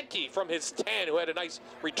Pacenti from his 10 who had a nice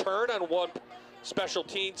return on one special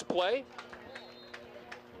teams play.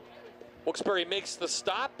 Wilkes-Barre makes the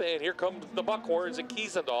stop, and here come the Buckhorns and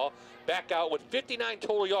Kiesendahl back out with 59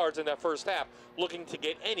 total yards in that first half, looking to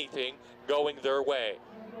get anything going their way.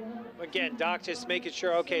 Again, Doc just making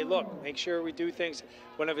sure, okay, look, make sure we do things.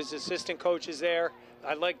 One of his assistant coaches there,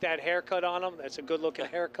 I like that haircut on him. That's a good-looking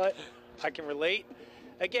haircut. I can relate.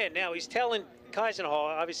 Again, now he's telling Kiesendahl,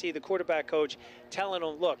 obviously the quarterback coach, telling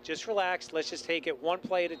him, look, just relax. Let's just take it one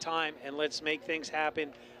play at a time, and let's make things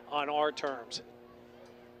happen on our terms.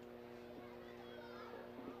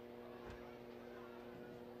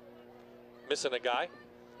 Missing a guy.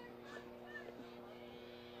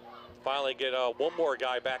 Finally get one more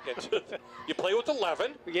guy back into you play with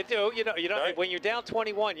 11. You do, Right. When you're down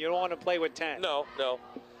 21, you don't want to play with 10. No,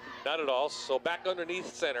 not at all. So back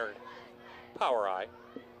underneath center, power eye.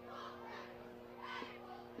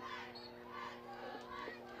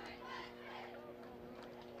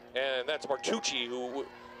 And that's Martucci who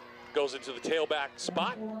goes into the tailback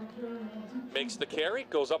spot. makes the carry,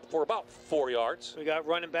 goes up for about 4 yards. We got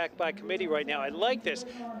running back by committee right now. I like this.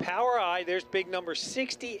 Power I, there's big number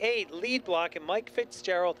 68, lead block, and Mike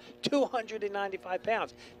Fitzgerald, 295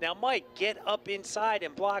 pounds. Now, Mike, get up inside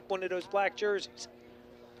and block one of those black jerseys.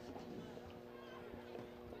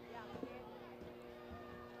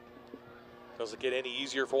 Doesn't get any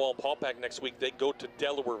easier for Wallenpaupack next week. They go to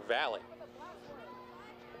Delaware Valley.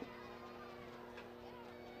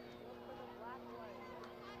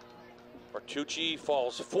 Martucci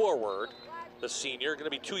falls forward. The senior going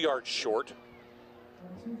to be 2 yards short.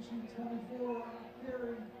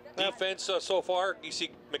 Defense so far, you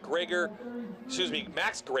see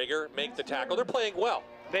Max Greger make the tackle. They're playing well.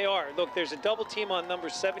 They are. Look, there's a double team on number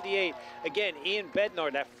 78. Again, Ian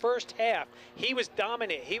Bednar, that first half, he was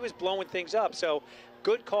dominant. He was blowing things up. So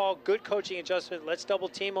good call, good coaching adjustment. Let's double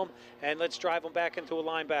team him, and let's drive him back into a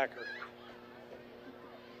linebacker.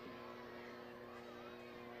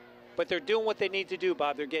 But they're doing what they need to do,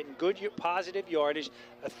 Bob. They're getting good, positive yardage.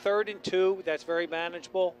 A 3rd and 2, that's very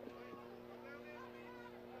manageable.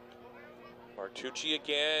 Martucci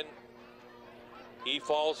again. He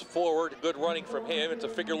falls forward. Good running from him. It's a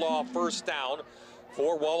figure law first down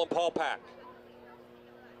for Wallenpaupack.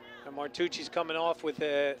 And Martucci's coming off with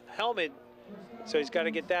a helmet, so he's got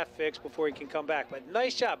to get that fixed before he can come back. But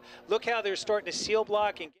nice job. Look how they're starting to seal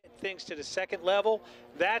block and get things to the second level.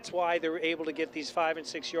 That's why they're able to get these 5- and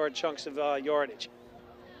 6-yard chunks of yardage.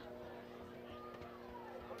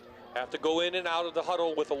 Have to go in and out of the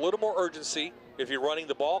huddle with a little more urgency. If you're running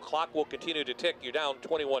the ball, clock will continue to tick. You're down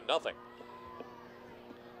 21-0.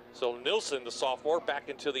 So Nilsson, the sophomore, back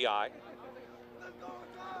into the eye.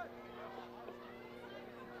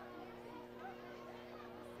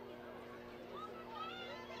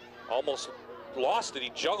 Almost lost it.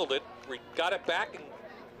 He juggled it. He got it back and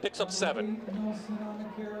picks up 7.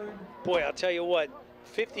 Boy, I'll tell you what,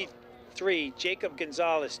 53, Jacob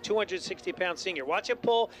Gonzalez, 260-pound senior. Watch him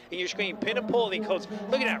pull in your screen, pin and pull, and he goes,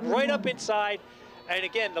 look at that, right up inside. And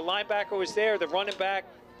again, the linebacker was there, the running back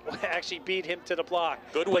actually beat him to the block.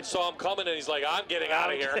 Goodwin saw him coming, and he's like, I'm getting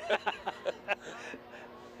out of here.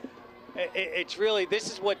 It's really,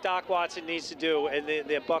 this is what Doc Watson needs to do, and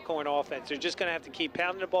the Buckhorn offense. They're just going to have to keep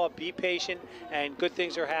pounding the ball, be patient, and good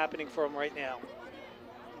things are happening for them right now.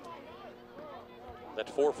 That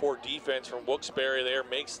 4-4 defense from Wilkes-Barre there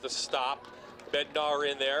makes the stop. Bednar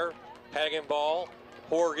in there, Hagenball,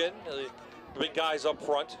 Horgan, the big guys up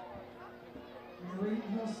front.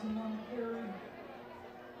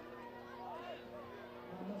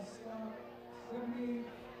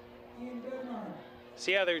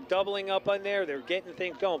 See how they're doubling up on there? They're getting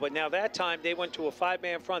things going. But now that time, they went to a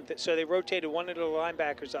 5-man front. So they rotated one of the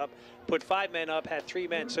linebackers up, put 5 men up, had 3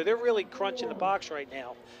 men. So they're really crunching the box right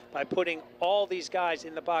now by putting all these guys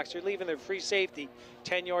in the box. They're leaving their free safety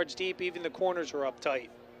 10 yards deep. Even the corners are up tight.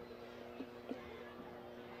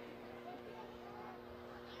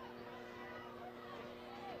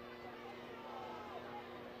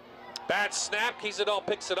 Bad snap. Kiesendahl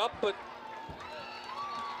picks it up, but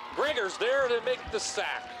Greger's there to make the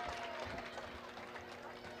sack.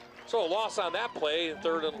 So a loss on that play.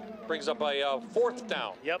 3rd and brings up a 4th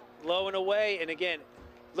down. Yep, low and away. And again,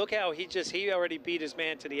 look how he already beat his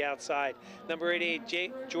man to the outside. Number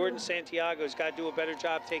 88, Jordan Santiago's got to do a better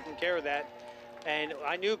job taking care of that. And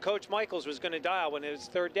I knew Coach Michaels was going to dial when it was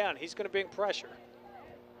 3rd down. He's going to bring pressure.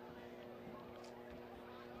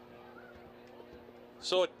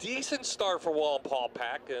 So a decent start for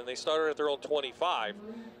Wallenpaupack, and they started at their own 25.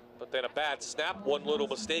 But then a bad snap, one little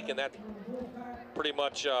mistake, and that pretty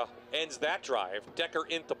much ends that drive. Decker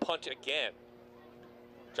in to punt again.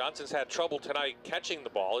 Johnson's had trouble tonight catching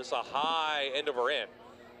the ball. It's a high end over end.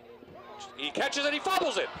 He catches it, he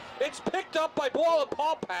fumbles it. It's picked up by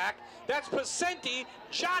Wallenpaupack. That's Pacenti,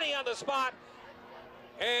 Johnny on the spot.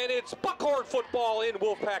 And it's Buckhorn football in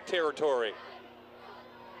Wolfpack territory.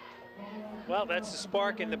 Well, that's the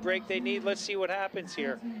spark and the break they need. Let's see what happens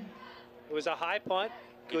here. It was a high punt.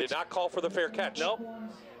 He did not call for the fair catch. Nope.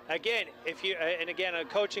 Again, and again, a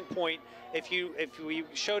coaching point, if we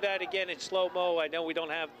show that again in slow-mo, I know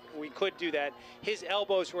we could do that. His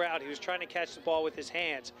elbows were out. He was trying to catch the ball with his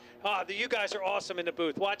hands. You guys are awesome in the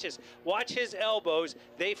booth. Watch this. Watch his elbows.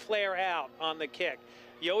 They flare out on the kick.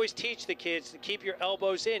 You always teach the kids to keep your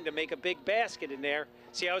elbows in to make a big basket in there.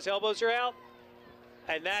 See how his elbows are out?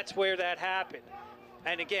 And that's where that happened.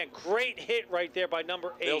 And again, great hit right there by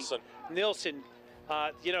number 8. Nilsson.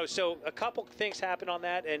 So a couple things happened on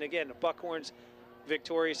that. And again, the Buckhorns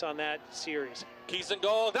victorious on that series.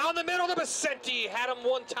 Kiesendahl down the middle to Pacenti. Had him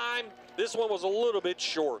one time. This one was a little bit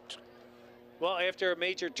short. Well, after a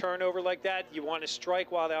major turnover like that, you want to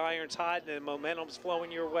strike while the iron's hot and the momentum's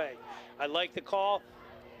flowing your way. I like the call.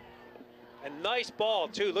 A nice ball,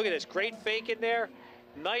 too. Look at this. Great fake in there.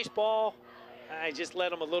 Nice ball. I just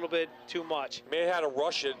let him a little bit too much. May have had to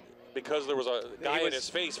rush it because there was a guy in his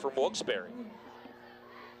face from Wilkes-Barre.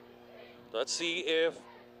 Let's see if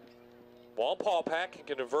Wallenpaupack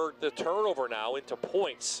can convert the turnover now into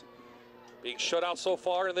points. Being shut out so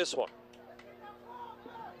far in this one.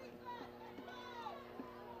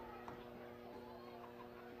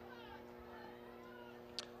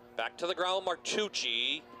 Back to the ground,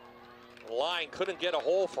 Martucci. Line couldn't get a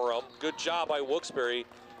hole for him. Good job by Wilkes-Barre.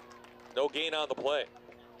 No gain on the play.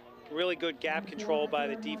 Really good gap control by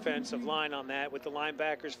the defensive line on that, with the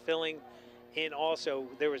linebackers filling in also.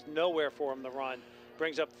 There was nowhere for him to run.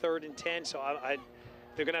 Brings up 3rd and 10, so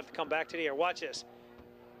they're going to have to come back to the air. Watch this.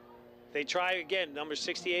 They try again, number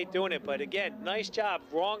 68 doing it, but again, nice job,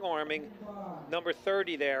 wrong arming. Number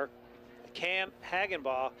 30 there, Cam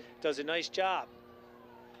Hagenbaugh, does a nice job.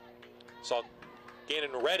 Saw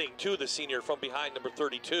Gannon Redding, too, the senior from behind number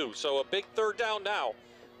 32. So a big 3rd down now.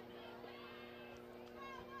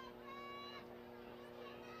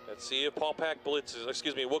 Let's see if Paupack blitzes,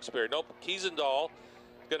 excuse me, Wilkes-Barre. Nope, Kiesendahl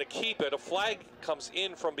going to keep it. A flag comes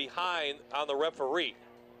in from behind on the referee.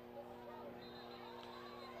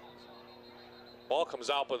 Ball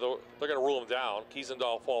comes out, but they're going to rule him down.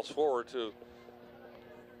 Kiesendahl falls forward to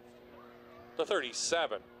the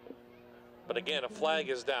 37. But again, a flag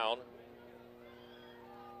is down.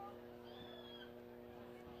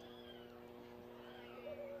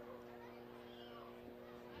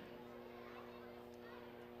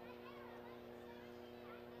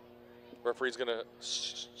 Referee's going to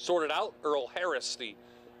sort it out. Earl Harris, the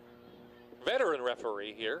veteran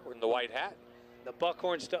referee here in the white hat. The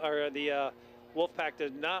Buckhorns, or the Wolfpack,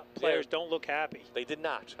 players don't look happy. They did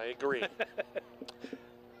not. I agree.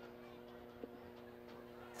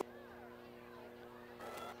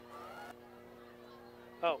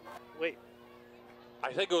 Oh, wait.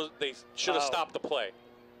 I think they should have stopped the play,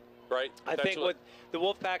 right? I think what the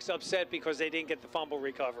Wolfpack's upset because they didn't get the fumble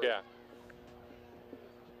recovery. Yeah.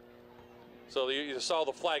 So you saw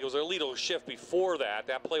the flag. It was a legal shift before that.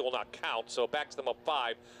 That play will not count, so it backs them up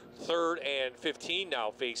 5. 3rd and 15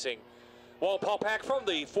 now facing Wallenpaupack from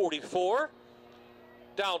the 44.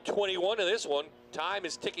 Down 21 in this one. Time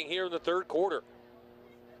is ticking here in the 3rd quarter.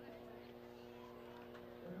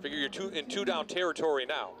 Figure you're in 2-down territory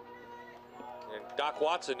now. And Doc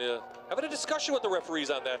Watson having a discussion with the referees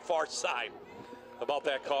on that far side about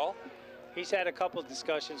that call. He's had a couple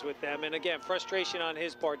discussions with them, and again, frustration on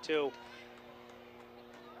his part too.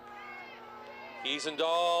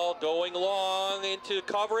 Kiesendahl going long into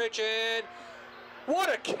coverage, and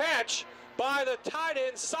what a catch by the tight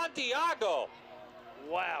end, Santiago.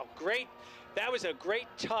 Wow, great. That was a great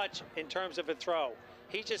touch in terms of a throw.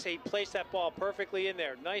 He placed that ball perfectly in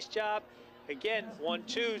there. Nice job. Again,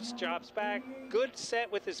 1-2, drops back. Good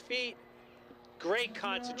set with his feet. Great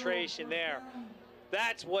concentration there.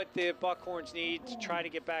 That's what the Buckhorns need to try to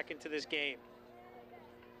get back into this game.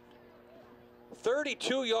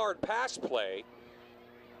 32-yard pass play.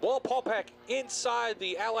 Wallenpaupack inside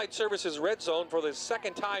the Allied Services red zone for the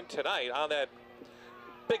 2nd time tonight on that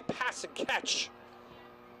big pass and catch.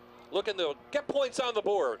 Looking to get points on the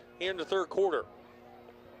board here in the 3rd quarter.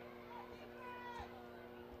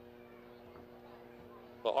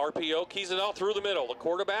 The RPO, Kiesendahl through the middle. The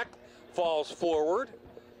quarterback falls forward.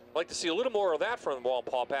 I'd like to see a little more of that from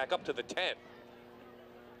Wallenpaupack up to the 10.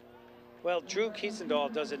 Well, Drew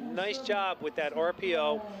Kiesendahl does a nice job with that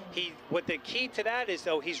RPO. What the key to that is,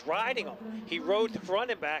 though, he's riding him. He rode the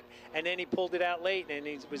running back, and then he pulled it out late, and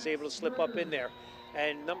he was able to slip up in there.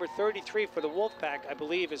 And number 33 for the Wolfpack, I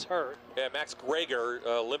believe, is hurt. Yeah, Max Greger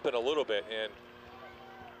limping a little bit. And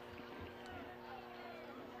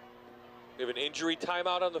you have an injury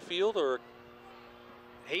timeout on the field, or?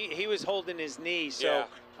 He was holding his knee, so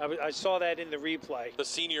yeah. I saw that in the replay. The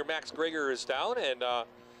senior Max Greger is down, and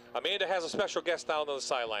Amanda has a special guest down on the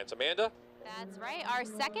sidelines. Amanda? That's right. Our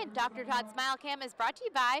second Dr. Todd Smile Cam is brought to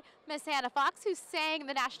you by Miss Hannah Fox, who sang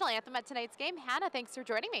the national anthem at tonight's game. Hannah, thanks for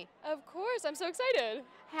joining me. Of course. I'm so excited.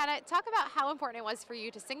 Hannah, talk about how important it was for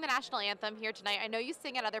you to sing the national anthem here tonight. I know you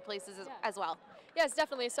sing at other places as well. Yes,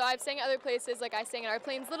 definitely. So I've sang at other places, like I sang at our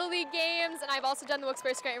Plains Little League games, and I've also done the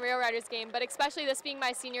Wilkes-Barre Scranton Rail Riders game, but especially this being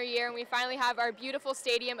my senior year, and we finally have our beautiful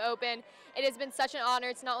stadium open. It has been such an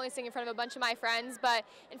honor to not only sing in front of a bunch of my friends, but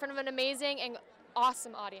in front of an amazing and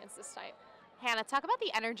awesome audience this night. Hannah, talk about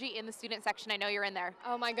the energy in the student section. I know you're in there.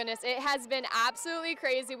 Oh my goodness, it has been absolutely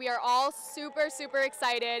crazy. We are all super, super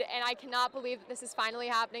excited, and I cannot believe that this is finally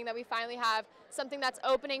happening, that we finally have something that's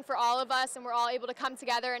opening for all of us, and we're all able to come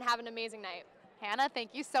together and have an amazing night. Hannah,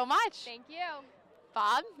 thank you so much. Thank you.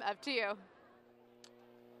 Bob, up to you.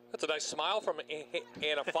 That's a nice smile from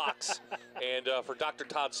Anna Fox. And for Dr.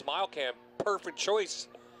 Todd Smilecamp, perfect choice.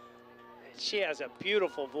 She has a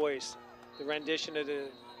beautiful voice. The rendition of the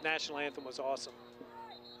national anthem was awesome.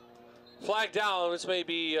 Flag down. This may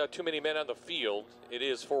be too many men on the field. It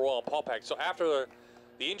is for Wallenpaupack. So after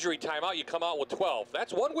the injury timeout, you come out with 12.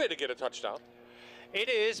 That's one way to get a touchdown. It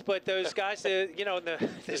is, but those guys, the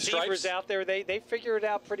Zebras out there, they figure it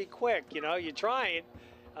out pretty quick. You know, you're trying.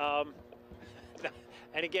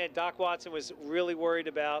 And again, Doc Watson was really worried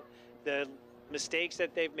about the mistakes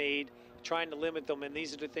that they've made, trying to limit them, and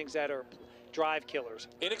these are the things that are drive killers.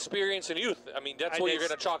 Inexperience and youth. I mean, that's what you're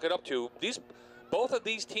going to chalk it up to. Both of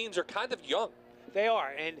these teams are kind of young. They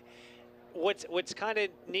are, and what's kind of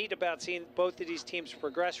neat about seeing both of these teams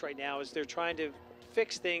progress right now is they're trying to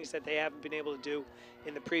fix things that they haven't been able to do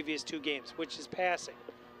in the previous 2 games, which is passing.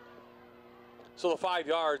 So the 5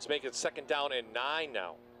 yards make it 2nd down and 9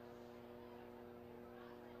 now.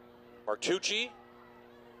 Martucci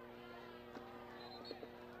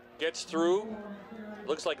gets through.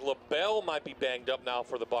 Looks like LaBelle might be banged up now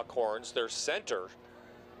for the Buckhorns. Their center,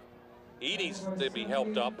 he needs to be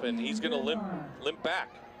helped up, and he's going to limp back.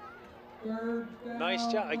 Nice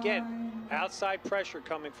job. Again, outside pressure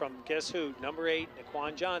coming from, guess who? Number 8,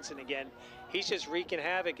 Naquan Johnson again. He's just wreaking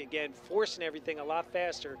havoc again, forcing everything a lot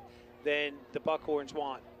faster than the Buckhorns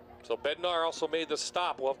want. So Bednar also made the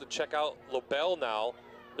stop. We'll have to check out LaBelle now.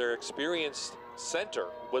 Their experienced center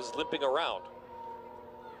was limping around.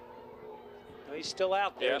 He's still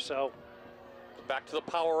out there, so. Back to the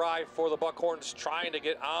power eye for the Buckhorns, trying to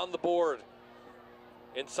get on the board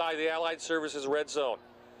inside the Allied Services red zone.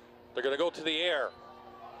 They're going to go to the air.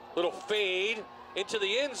 Little fade into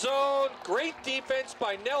the end zone. Great defense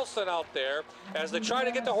by Nelson out there as they try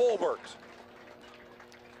to get to Holbert.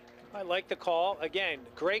 I like the call. Again,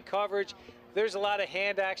 great coverage. There's a lot of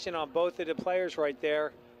hand action on both of the players right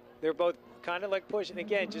there. They're both kind of like pushing.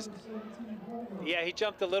 Again, just, yeah, he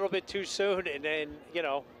jumped a little bit too soon, and then, you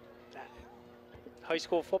know, high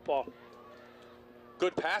school football.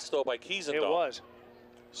 Good pass, though, by Kiesendahl. It was.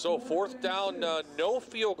 So 4th down, no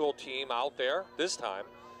field goal team out there this time.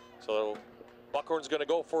 So Buckhorn's going to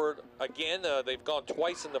go for it again. They've gone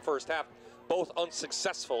twice in the first half, both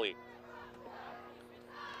unsuccessfully.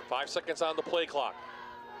 5 seconds on the play clock.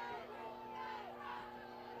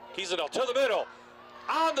 Kiesendahl to the middle,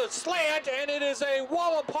 on the slant, and it is a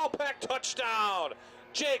Wallenpaupack touchdown.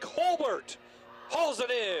 Jake Holbert hauls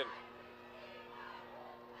it in.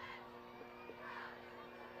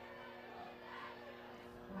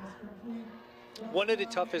 One of the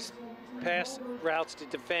toughest pass routes to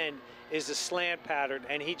defend is the slant pattern,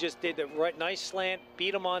 and he just did the right, nice slant,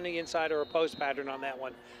 beat him on the inside or a post pattern on that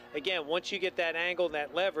one. Again, once you get that angle and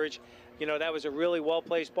that leverage, you know, that was a really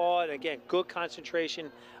well-placed ball, and again, good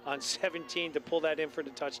concentration on 17 to pull that in for the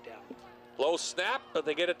touchdown. Low snap, but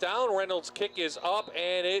they get it down. Reynolds' kick is up,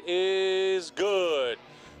 and it is good.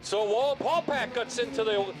 So Wallenpaupack cuts into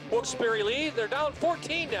the Wilkes-Barre lead. They're down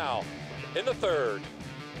 14 now in the 3rd.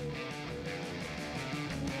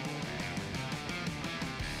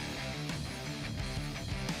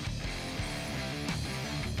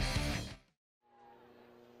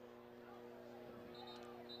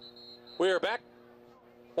 We are back.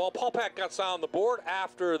 Wallenpaupack got on the board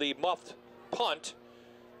after the muffed punt.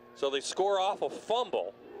 So they score off a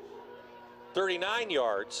fumble. 39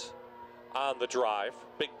 yards on the drive.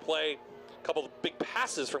 Big play, a couple of big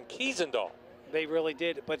passes from Kiesendahl. They really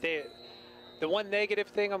did, but the one negative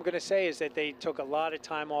thing I'm going to say is that they took a lot of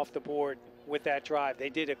time off the board with that drive.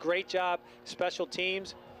 They did a great job. Special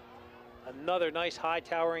teams, another nice high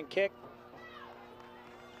towering kick.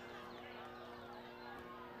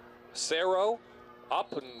 Cerro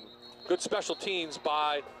up, and good special teams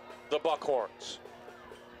by the Buckhorns.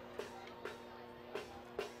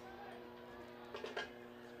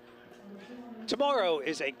 Tomorrow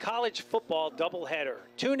is a college football doubleheader.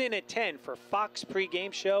 Tune in at 10 for Fox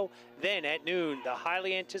pregame show. Then at noon, the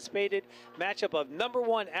highly anticipated matchup of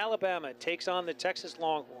 #1 Alabama takes on the Texas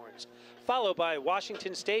Longhorns, followed by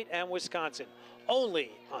Washington State and Wisconsin,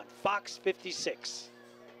 only on Fox 56.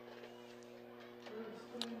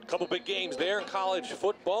 Couple big games there in college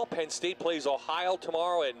football. Penn State plays Ohio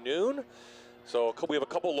tomorrow at noon. So we have a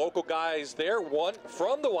couple local guys there. One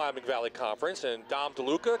from the Wyoming Valley Conference, and Dom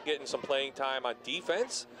DeLuca getting some playing time on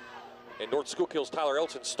defense. And North Schuylkill's Tyler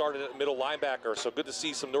Elton started at middle linebacker. So good to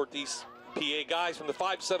see some Northeast PA guys from the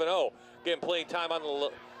 570 getting playing time on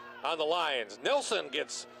the Lions. Nelson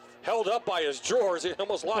gets held up by his drawers. He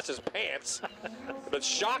almost lost his pants. But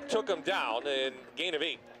Shock took him down and gain of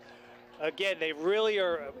 8. Again, they really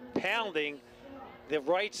are pounding the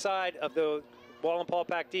right side of the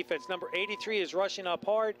Wallenpaupack defense. Number 83 is rushing up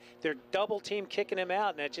hard. They're double team kicking him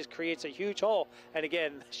out, and that just creates a huge hole. And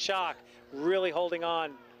again, Shock really holding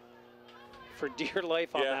on for dear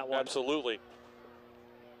life on that one. Absolutely.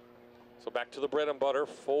 So back to the bread and butter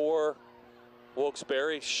for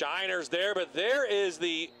Wilkes-Barre. Shiner's there, but there is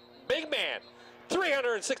the big man,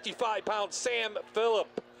 365-pound Sam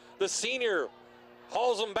Phillip. The senior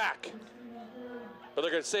hauls him back. But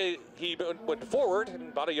they're going to say he went forward and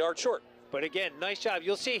about a yard short. But again, nice job.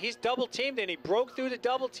 You'll see he's double teamed, and he broke through the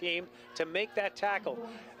double team to make that tackle.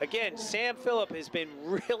 Again, Sam Phillip has been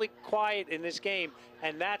really quiet in this game,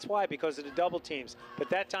 and that's why, because of the double teams. But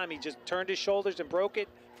that time he just turned his shoulders and broke it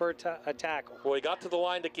for a tackle. Well, he got to the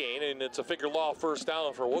line to gain, and it's a figure law first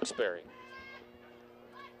down for Wilkes-Barre.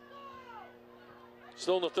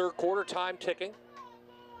 Still in the third quarter, time ticking.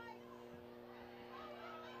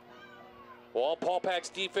 Wallenpaupack's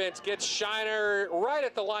defense gets Shiner right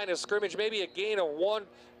at the line of scrimmage, maybe a gain of 1.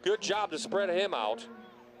 Good job to spread him out.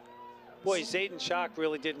 Boy, Zayden Shock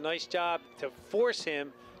really did a nice job to force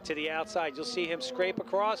him to the outside. You'll see him scrape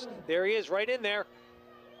across. There he is, right in there.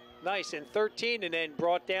 Nice, and 13, and then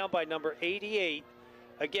brought down by number 88.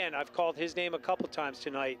 Again, I've called his name a couple times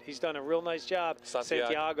tonight. He's done a real nice job,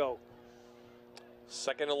 Santiago.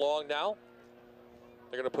 Second and long now.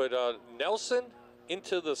 They're going to put Nelson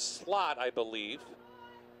into the slot, I believe.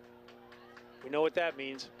 We know what that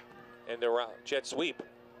means. And they're out. Jet sweep.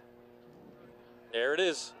 There it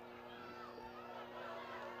is.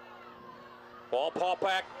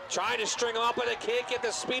 Wallenpaupack trying to string him up, but they can't get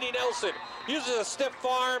the speedy Nelson. Uses a stiff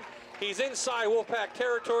arm. He's inside Wolfpack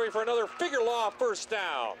territory for another figure law first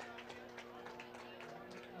down.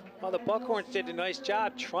 Well, the Buckhorns did a nice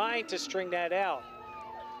job trying to string that out.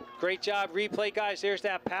 Great job, replay guys. There's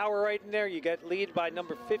that power right in there. You got lead by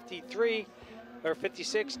number 53 or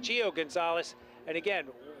 56, Gio Gonzalez. And again,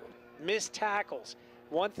 missed tackles.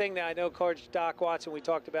 One thing that I know Coach Doc Watson we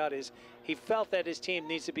talked about is he felt that his team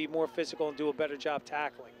needs to be more physical and do a better job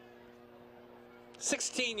tackling.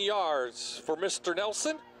 16 yards for Mr.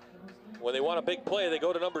 Nelson. When they want a big play, they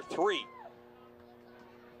go to number 3.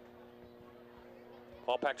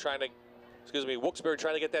 Wilkes-Barre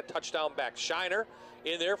trying to get that touchdown back. Shiner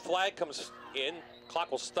in there, flag comes in,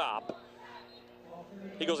 clock will stop.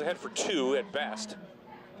 He goes ahead for 2 at best.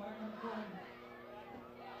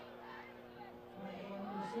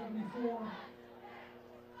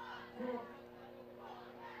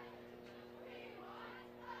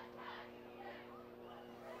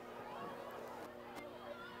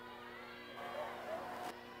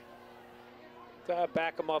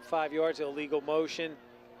 Back him up 5 yards, illegal motion.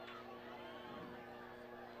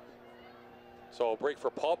 So a break for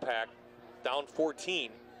Paupack, down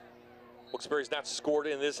 14. Wilkes-Barre's not scored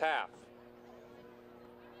in this half.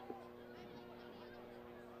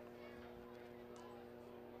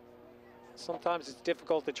 Sometimes it's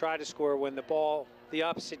difficult to try to score when the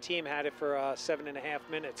opposite team had it for 7.5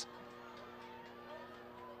 minutes.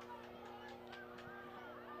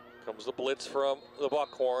 Comes the blitz from the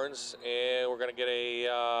Buckhorns, and we're going to get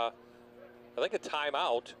I think a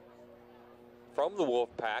timeout from the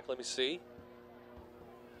Wolfpack. Let me see.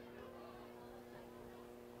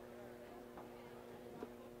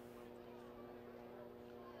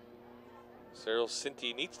 Cyril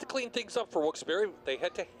Cinti needs to clean things up for Wilkes-Barre. They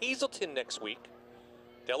head to Hazleton next week.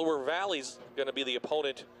 Delaware Valley's going to be the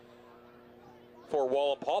opponent for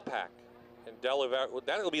Wallenpaupack. And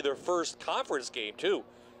that'll be their first conference game, too.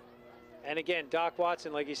 And again, Doc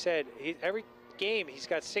Watson, like he said, every game, he's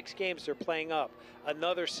got 6 games they're playing up.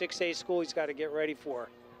 Another 6A school he's got to get ready for.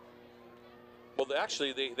 Well,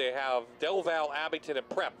 actually, they have Del Val, Abington, and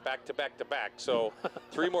Prep back to back to back. So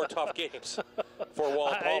 3 more tough games for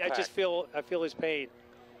Wallenpaupack. I feel his pain.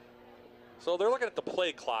 So they're looking at the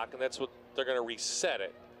play clock, and that's what they're going to reset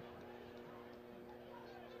it.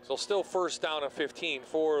 So still first down and 15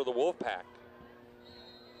 for the Wolfpack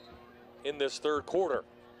in this third quarter.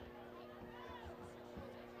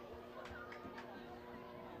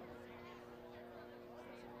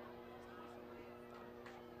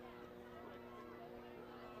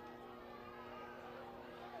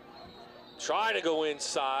 Try to go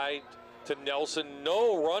inside to Nelson,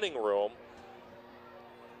 no running room.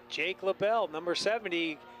 Jake LaBelle, number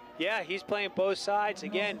 70. Yeah, he's playing both sides.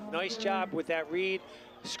 Again, nice job with that read.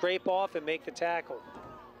 Scrape off and make the tackle.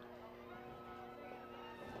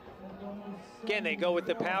 Again, they go with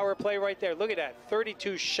the power play right there. Look at that,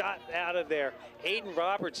 32 shot out of there. Aiden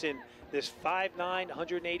Robertson, this 5'9",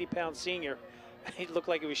 180-pound senior, he looked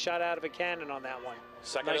like he was shot out of a cannon on that one.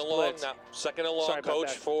 Second Nice and long, blitz. now, second and long,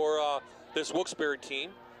 coach, for this Wilkes-Barre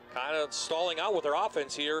team. Kind of stalling out with their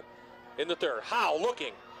offense here in the third. Howe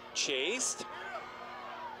looking, chased,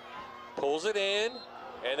 pulls it in,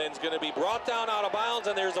 and then it's going to be brought down out of bounds,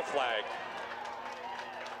 and there's a flag.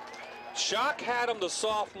 Schock had him, the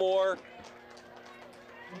sophomore,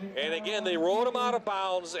 and again, they rode him out of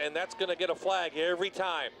bounds, and that's going to get a flag every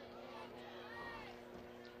time.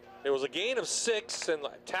 It was a gain of 6, and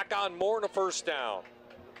tack on more in a first down.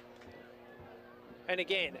 And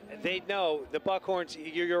again, they know the Buckhorns,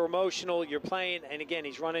 you're emotional, you're playing, and again,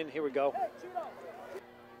 he's running. Here we go.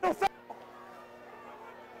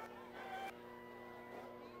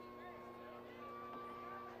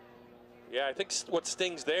 Yeah, I think what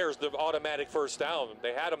stings there is the automatic first down.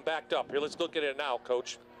 They had him backed up. Here, let's look at it now,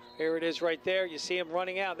 Coach. Here it is right there. You see him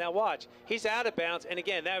running out. Now watch. He's out of bounds. And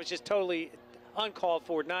again, that was just totally uncalled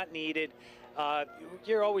for, not needed.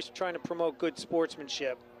 You're always trying to promote good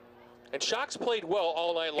sportsmanship. And Schock's played well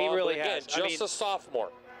all night long. He really but again, has. just a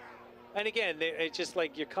sophomore. And again, it's just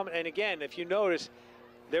like you're coming. And again, if you notice,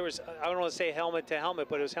 there was, I don't want to say helmet to helmet,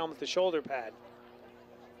 but it was helmet to shoulder pad.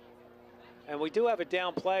 And we do have a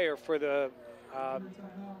down player for the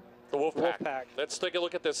Wolfpack. Let's take a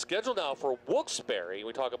look at the schedule now for Wilkes-Barre.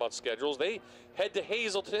 We talk about schedules. They head to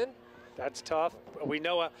Hazleton. That's tough. We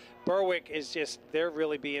know Berwick is just, they're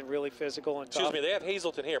really being really physical and tough. Excuse me, they have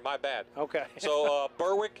Hazleton here, my bad. Okay. So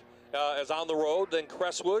Berwick is on the road, then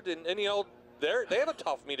Crestwood, and you know, they have a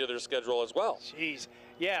tough meet of their schedule as well. Jeez.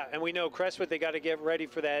 Yeah, and we know Crestwood, they got to get ready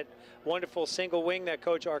for that wonderful single wing that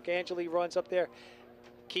Coach Arcangeli runs up there.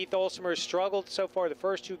 Keith Olsmer struggled so far the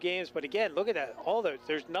first 2 games, but again, look at that. All those,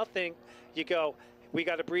 there's nothing. You go, we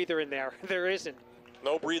got a breather in there. There isn't.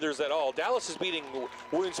 No breathers at all. Dallas is beating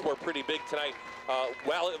Williamsport pretty big tonight.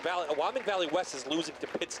 Wyoming Valley West is losing to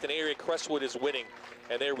Pittston area. Crestwood is winning.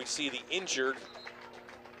 And there we see the injured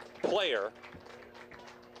player.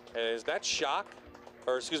 And is that Schock?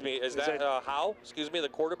 Or excuse me, is that Howe? Excuse me, the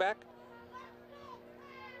quarterback?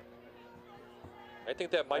 I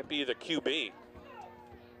think that might be the QB.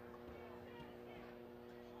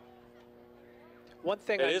 One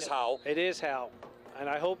thing it is Howe. It is Howe. And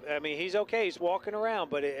I hope, I mean, he's okay. He's walking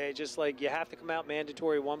around, but it just like you have to come out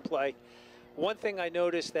mandatory one play. One thing I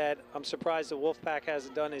noticed that I'm surprised the Wolfpack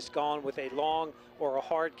hasn't done is gone with a long or a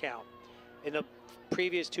hard count. In the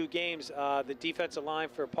previous 2 games, the defensive line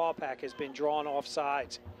for Paupack has been drawn off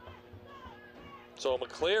sides. So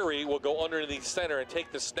McCleary will go underneath center and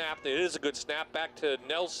take the snap. It is a good snap back to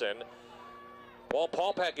Nelson.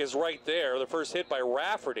 Wallenpaupack is right there. The first hit by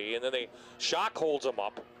Rafferty, and then Schock holds him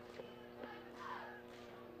up.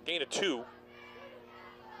 Gain of 2.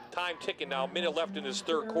 Time ticking now. Minute left in this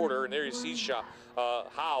third quarter, and there you see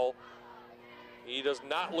Howe. He does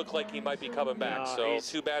not look like he might be coming back, no, so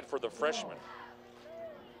too bad for the freshman.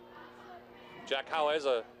 Jack Howe has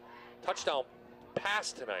a touchdown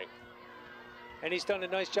pass tonight. And he's done a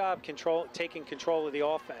nice job taking control of the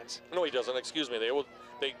offense. No, he doesn't. Excuse me.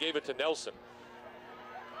 They gave it to Nelson.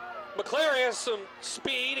 McCleary has some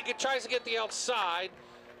speed. He tries to get the outside.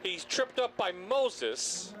 He's tripped up by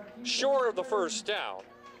Moses, short of the first down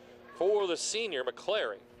for the senior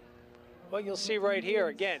McCleary. Well, you'll see right here,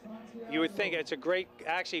 again, you would think it's a great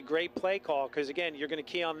play call, because again, you're going to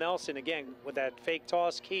key on Nelson again with that fake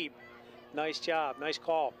toss keep. Nice job, nice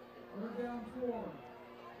call.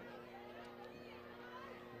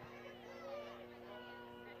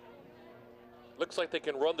 Looks like they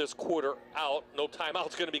can run this quarter out. No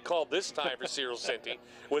timeout's going to be called this time for Cyril Senti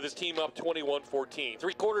with his team up 21-14.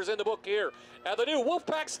 3 quarters in the book here at the new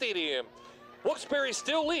Wolfpack Stadium. Wilkes-Barre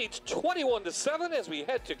still leads 21-7 as we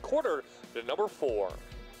head to quarter to number 4.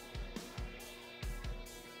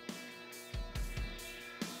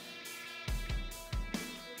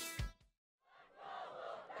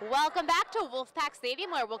 Welcome back to Wolfpack Stadium,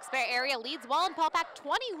 where Wilkes-Barre area leads Wallenpaupack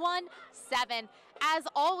 21-7. As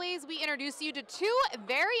always, we introduce you to 2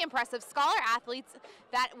 very impressive scholar athletes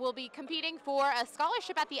that will be competing for a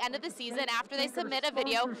scholarship at the end of the season after they submit a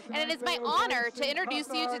video. And it is my honor to introduce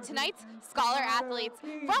you to tonight's scholar athletes.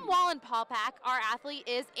 From Wallenpaupack, our athlete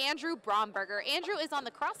is Andrew Bromberger. Andrew is on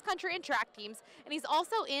the cross-country and track teams, and he's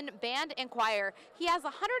also in band and choir. He has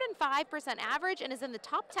 105% average and is in the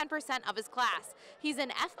top 10% of his class. He's in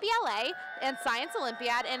FBLA and Science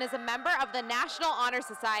Olympiad and is a member of the National Honor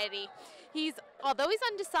Society. Although he's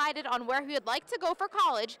undecided on where he would like to go for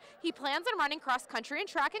college, he plans on running cross country and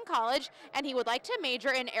track in college, and he would like to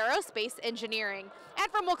major in aerospace engineering.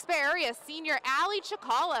 And from Wilkes-Barre area, senior Allie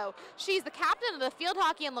Chicalo. She's the captain of the field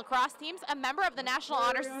hockey and lacrosse teams, a member of the National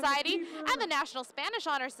Honor Society and the National Spanish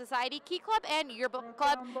Honor Society, Key Club and Yearbook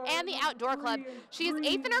Club, and the Outdoor Club. She is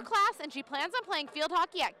 8th in her class, and she plans on playing field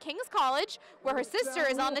hockey at King's College, where her sister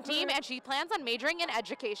is on the team, and she plans on majoring in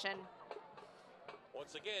education.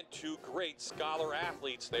 Once again, two great scholar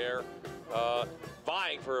athletes there,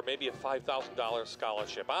 vying for maybe a $5,000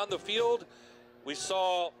 scholarship. On the field, we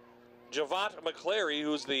saw Javont McClary,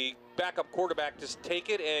 who's the backup quarterback, just take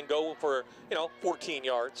it and go for, 14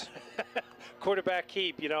 yards. Quarterback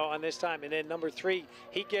keep, on this time. And then number 3,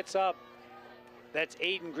 he gets up. That's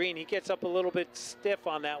Aiden Green. He gets up a little bit stiff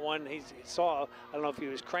on that one. He saw, I don't know if he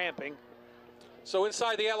was cramping. So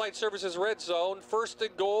inside the Allied Services red zone, 1st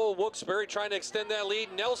and goal, Wilkes-Barre trying to extend that lead.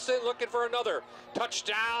 Nelson looking for another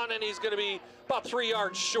touchdown, and he's going to be about 3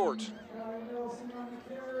 yards short.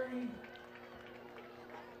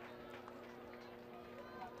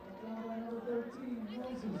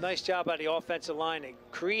 Nice job by the offensive line to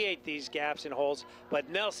create these gaps and holes. But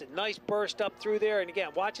Nelson, nice burst up through there. And again,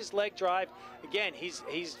 watch his leg drive. Again, he's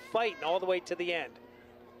fighting all the way to the end.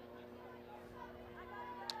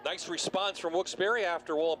 Nice response from Wilkes-Barre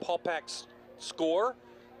after Wallenpaupack's score.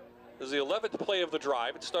 This is the 11th play of the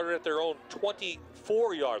drive. It started at their own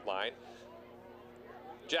 24-yard line.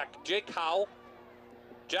 Jack Howe,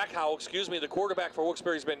 the quarterback for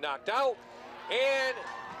Wilkes-Barre, has been knocked out. And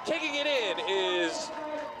taking it in is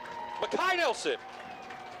Makai Nelson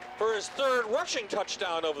for his 3rd rushing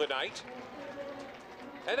touchdown of the night.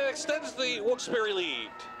 And it extends the Wilkes-Barre lead.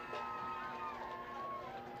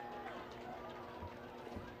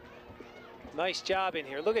 Nice job in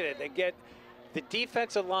here. Look at it. The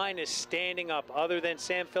defensive line is standing up, other than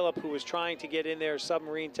Sam Phillip, who was trying to get in there,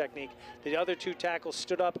 submarine technique. The other 2 tackles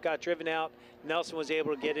stood up, got driven out. Nelson was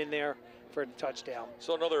able to get in there for the touchdown.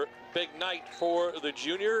 So another big night for the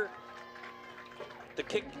junior. The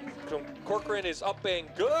kick from Corcoran is up and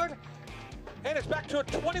good. And it's back to a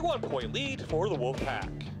 21-point lead for the Wolfpack.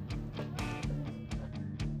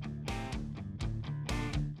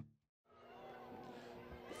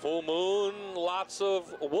 Full moon, lots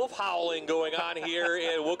of wolf howling going on here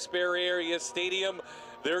at Wilkes-Barre area stadium.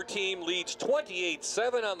 Their team leads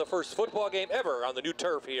 28-7 on the first football game ever on the new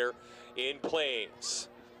turf here in Plains.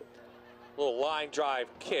 Little line drive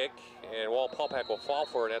kick, and Wallenpaupack will fall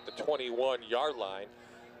for it at the 21-yard line.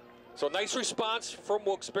 So nice response from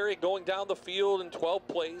Wilkes-Barre going down the field in 12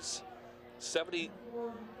 plays,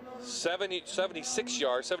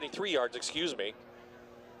 73 yards, excuse me.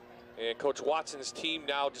 And Coach Watson's team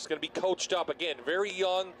now just going to be coached up again, very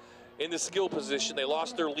young in the skill position. They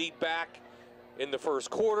lost their lead back in the first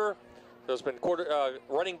quarter. There's been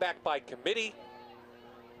running back by committee,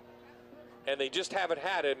 and they just haven't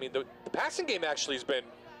had it. I mean, the passing game actually has been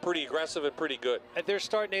pretty aggressive and pretty good. And they're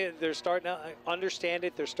starting to understand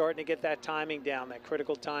it. They're starting to get that timing down, that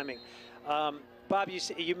critical timing. Bob,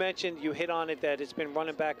 you mentioned, you hit on it, that it's been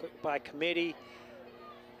running back by committee.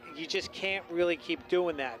 You just can't really keep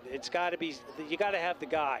doing that. It's got to be, you got to have the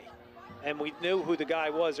guy. And we knew who the guy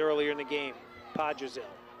was earlier in the game, Padrazil.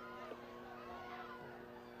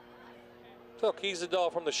 So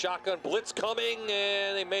Kiesedal from the shotgun, blitz coming,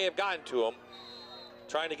 and they may have gotten to him.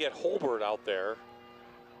 Trying to get Holbert out there.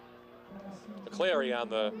 McClary on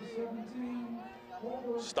the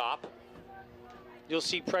stop. You'll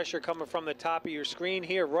see pressure coming from the top of your screen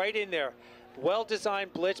here, right in there.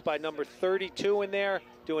 Well-designed blitz by number 32 in there,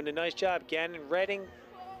 doing a nice job. Gannon Redding.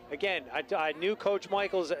 Again, I knew Coach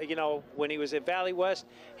Michaels, when he was at Valley West,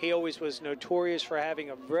 he always was notorious for having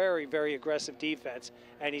a very, very aggressive defense,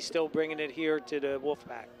 and he's still bringing it here to the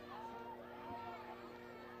Wolfpack.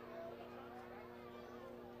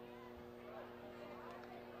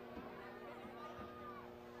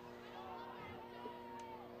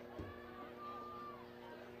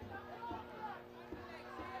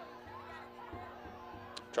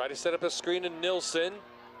 Try to set up a screen in Nilsson.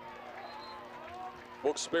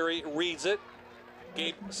 Wilkes-Barre reads it.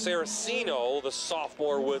 Gabe Saraceno, the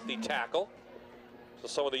sophomore, with the tackle. So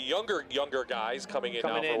some of the younger guys coming in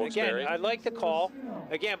now for Wilkes-Barre. Again, I like the call.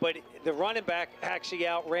 Again, but the running back actually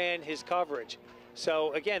outran his coverage.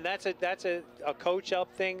 So again, that's a coach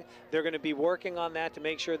up thing. They're going to be working on that to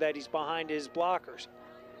make sure that he's behind his blockers.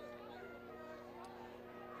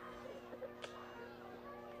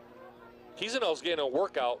 Kiesenel's getting a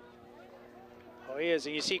workout. Oh, he is.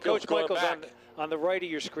 And you see Coach Michaels on the right of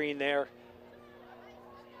your screen there.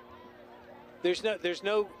 there's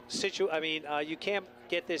no I mean, you can't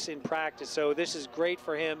get this in practice, so this is great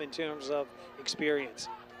for him in terms of experience.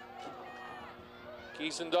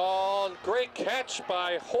 Kiesendahl, great catch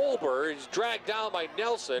by Holbert. He's dragged down by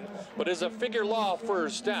Nelson, but is a figure law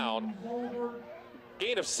first down.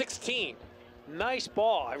 Gain of 16. Nice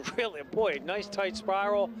ball. I really, boy, nice tight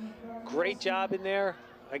spiral. Great job in there.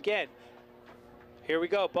 Again, here we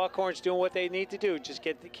go. Buckhorns doing what they need to do. Just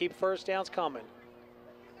keep first downs coming.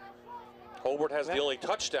 Holbert has the only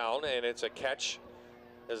touchdown, and it's a catch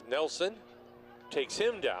as Nelson takes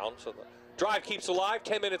him down. So the drive keeps alive.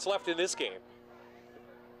 10 minutes left in this game.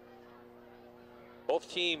 Both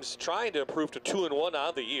teams trying to improve to 2-1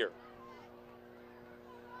 on the year.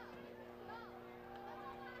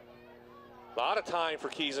 A lot of time for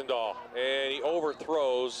Kiesendahl, and he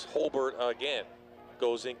overthrows Holbert again.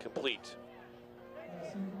 Goes incomplete.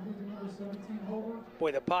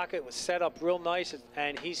 Boy, the pocket was set up real nice,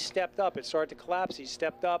 and he stepped up. It started to collapse. He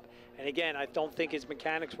stepped up, and again, I don't think his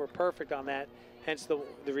mechanics were perfect on that, hence the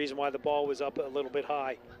reason why the ball was up a little bit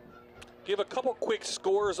high. Give a couple quick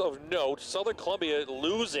scores of note. Southern Columbia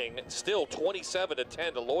losing still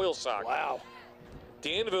 27-10 to Loyal Sock. Wow.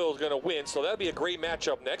 Danville is going to win, so that'll be a great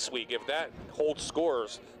matchup next week if that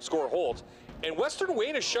score holds. And Western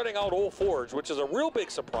Wayne is shutting out Old Forge, which is a real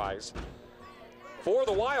big surprise for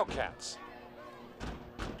the Wildcats.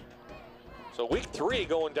 So week 3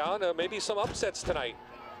 going down, maybe some upsets tonight.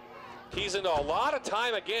 Kiesendahl, a lot of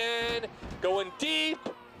time again, going deep,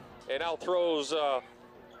 and out throws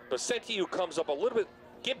Vicente, who comes up a little bit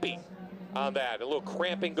gimpy on that, a little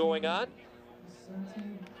cramping going on.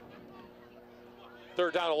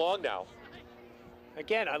 Third down and long now.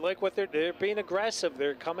 Again, I like what they're being aggressive.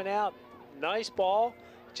 They're coming out. Nice ball,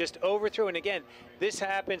 just overthrew. And again, this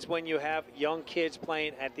happens when you have young kids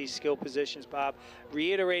playing at these skill positions, Bob.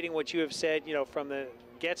 Reiterating what you have said, you know, from the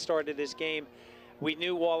get start of this game, we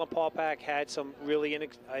knew Wallenpaupack had some really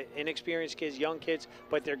inexperienced kids, young kids,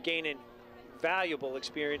 but they're gaining valuable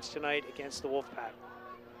experience tonight against the Wolfpack.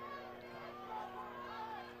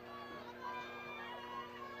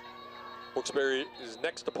 Wilkes-Barre's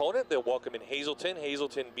next opponent, they'll welcome in Hazelton.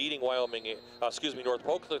 Hazelton beating North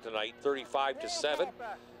Polk tonight, 35-7.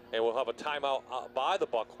 And we'll have a timeout by the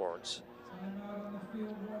Buckhorns.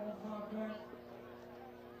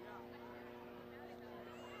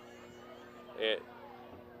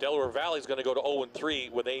 Delaware Valley is going to go to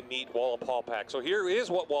 0-3 when they meet Wallenpaupack. So here is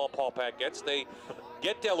what Wallenpaupack gets. They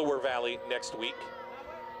get Delaware Valley next week.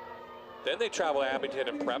 Then they travel to Abington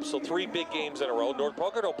and prep, so 3 big games in a row. North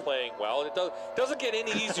Pocono playing well. It doesn't get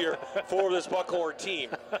any easier for this Buckhorn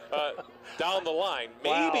team down the line.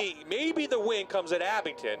 Maybe the win comes at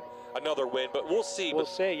Abington, another win, but we'll see. We'll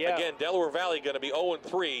see, yeah. Again, Delaware Valley going to be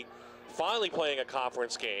 0-3, finally playing a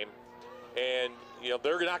conference game, and you know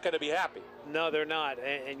they're not going to be happy. No, they're not.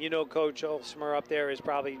 And you know, Coach Olsmer up there is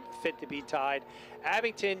probably fit to be tied.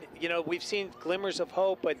 Abington, you know, we've seen glimmers of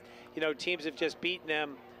hope, but you know, teams have just beaten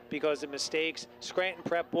them because of mistakes. Scranton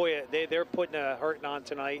Prep, boy, they're putting a hurting on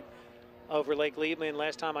tonight over Lake Lebanon.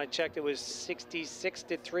 Last time I checked, it was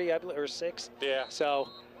 66-3, I believe, or 6. Yeah. So,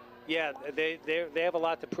 yeah, they have a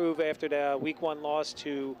lot to prove after the Week 1 loss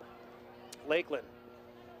to Lakeland.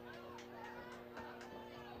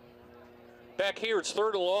 Back here, it's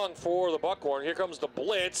 3rd and long for the Buckhorn. Here comes the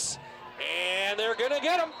blitz, and they're going to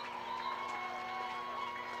get him.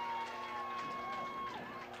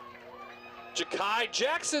 Ja'Kai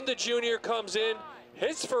Jackson, the junior, comes in,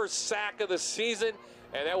 his first sack of the season,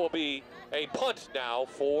 and that will be a punt now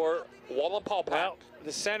for Wallenpaupack. Well,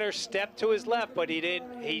 the center stepped to his left, but he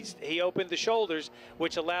didn't. He opened the shoulders,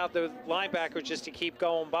 which allowed the linebacker just to keep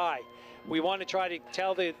going by. We want to try to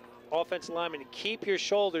tell the offensive lineman to keep your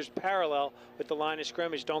shoulders parallel with the line of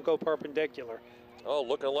scrimmage. Don't go perpendicular. Oh,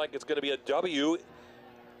 looking like it's going to be a W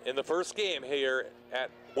in the first game here at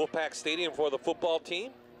Wolfpack Stadium for the football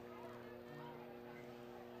team.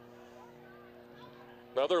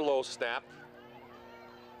 Another low snap.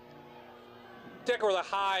 Decker with a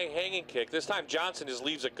high hanging kick. This time Johnson just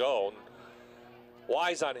leaves it go.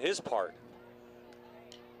 Wise on his part.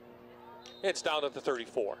 It's down at the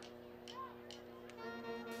 34.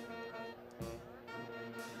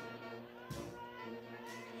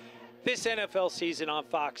 This NFL season on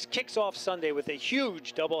Fox kicks off Sunday with a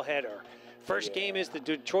huge doubleheader. First game is the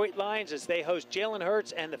Detroit Lions as they host Jalen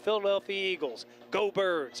Hurts and the Philadelphia Eagles. Go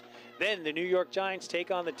Birds. Then the New York Giants take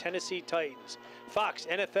on the Tennessee Titans. Fox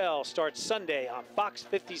NFL starts Sunday on Fox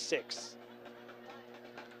 56.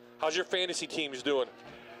 How's your fantasy teams doing?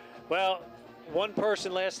 Well, one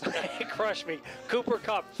person last night crushed me. Cooper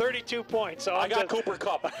Kupp, 32 points. So I got Cooper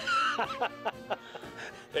Kupp.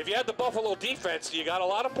 If you had the Buffalo defense, you got a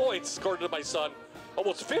lot of points, according to my son.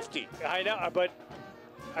 Almost 50. I know, but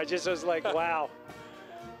I just was like, wow.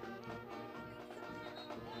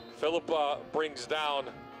 Phillip brings down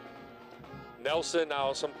Nelson.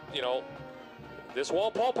 Now this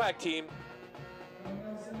Wallenpaupack team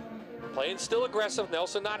playing still aggressive.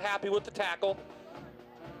 Nelson not happy with the tackle.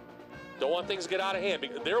 Don't want things to get out of hand.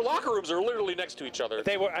 Their locker rooms are literally next to each other.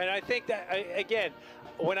 They were, and I think that, again,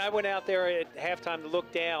 when I went out there at halftime to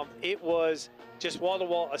look down, it was just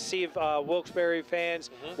wall-to-wall, a sea of Wilkes-Barre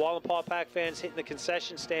fans, Wallenpaupack fans hitting the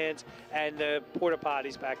concession stands, and the porta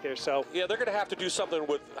potties back there. So yeah, they're going to have to do something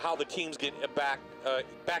with how the teams get back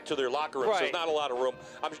to their locker rooms. Right. There's not a lot of room.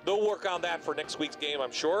 They'll work on that for next week's game,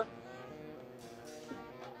 I'm sure.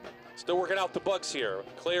 Still working out the bugs here.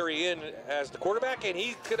 Clary in as the quarterback, and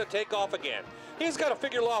he's going to take off again. He's got a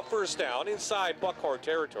figure law first down inside Buckhorn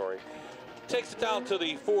territory. Takes it down to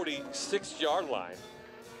the 46-yard line.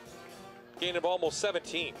 Gain of almost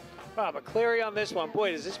 17. Wow, but Clary on this one,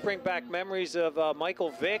 boy, does this bring back memories of Michael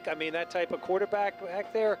Vick? I mean, that type of quarterback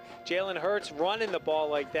back there. Jalen Hurts running the ball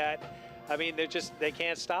like that. I mean, they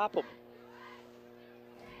can't stop him.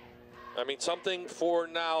 I mean, something for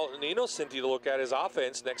now Nino Cinti to look at his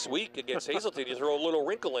offense next week against Hazleton. You throw a little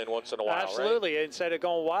wrinkle in once in a while, Absolutely. Right? Instead of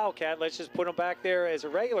going Wildcat, let's just put him back there as a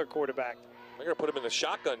regular quarterback. They're going to put him in the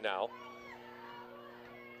shotgun now.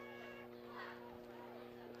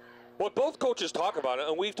 What both coaches talk about,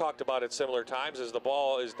 and we've talked about it similar times, is the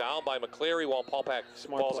ball is down by McClary while Paupack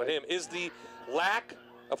falls on him, is the lack,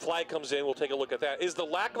 a flag comes in, we'll take a look at that, is the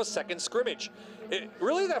lack of a second scrimmage.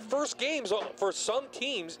 Really, that first game, for some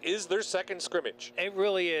teams, is their second scrimmage. It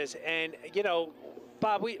really is. And, you know,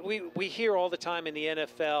 Bob, we hear all the time in the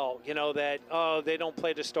NFL, you know, that, oh, they don't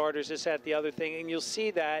play the starters, this, that, the other thing. And you'll see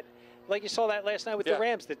that, like you saw that last night with the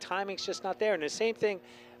Rams, the timing's just not there. And the same thing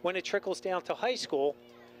when it trickles down to high school.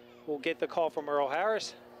 We'll get the call from Earl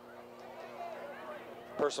Harris.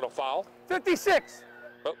 Personal foul. 56.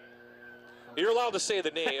 Oh. You're allowed to say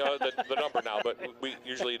the name, the number now, but we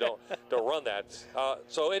usually don't run that.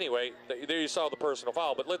 So anyway, there you saw the personal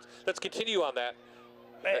foul. But let's continue on that.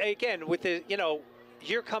 Again, with the, you know,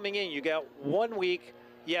 you're coming in. You got 1 week.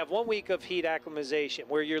 You have 1 week of heat acclimatization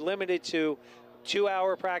where you're limited to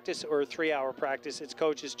 2-hour practice or 3-hour practice. It's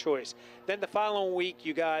coach's choice. Then the following week,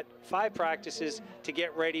 you got 5 practices to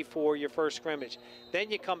get ready for your first scrimmage. Then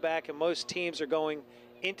you come back, and most teams are going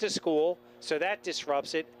into school, so that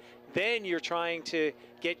disrupts it. Then you're trying to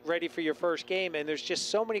get ready for your first game, and there's just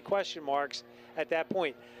so many question marks at that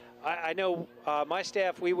point. I know my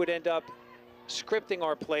staff, we would end up scripting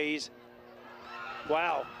our plays.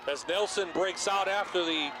 Wow. As Nelson breaks out after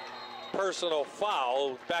the personal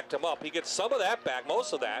foul, backed him up. He gets some of that back,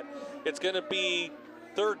 most of that. It's going to be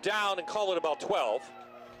 3rd down and call it about 12.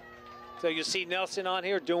 So you see Nelson on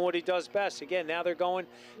here doing what he does best. Again, now they're going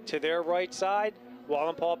to their right side.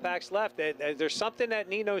 Wallenpaupack's left. There's something that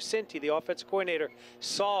Nino Cinti, the offensive coordinator,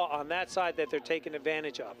 saw on that side that they're taking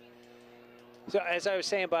advantage of. So as I was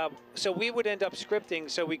saying, Bob, so we would end up scripting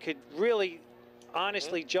so we could really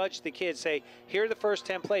honestly judge the kids, say, here are the first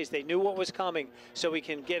 10 plays. They knew what was coming, so we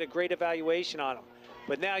can get a great evaluation on them.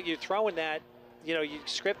 But now you're throwing that, you know, you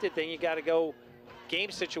scripted thing, you got to go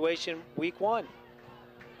game situation week 1.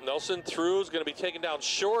 Nelson through is going to be taken down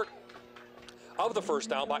short of the first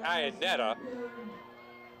down by Iannetta.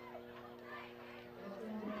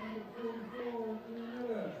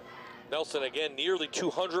 Nelson again nearly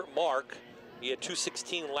 200 mark. He had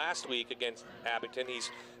 216 last week against Abington.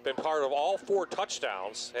 He's been part of all 4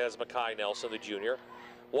 touchdowns as Makai Nelson, the junior.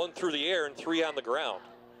 1 through the air and 3 on the ground.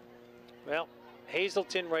 Well,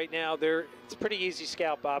 Hazleton right now, it's a pretty easy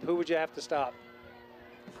scout, Bob. Who would you have to stop?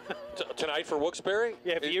 Tonight for Wilkes-Barre?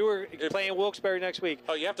 Yeah, if you were playing Wilkes-Barre next week.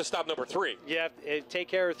 Oh, you have to stop number 3. You have to take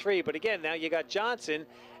care of 3. But again, now you got Johnson.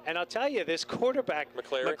 And I'll tell you, this quarterback,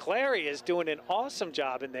 McClary, is doing an awesome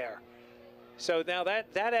job in there. So now that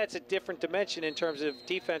adds a different dimension in terms of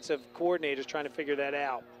defensive coordinators trying to figure that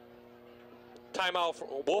out. Timeout for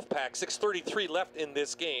Wolfpack, 6:33 left in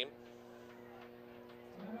this game.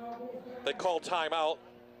 They call timeout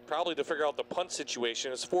probably to figure out the punt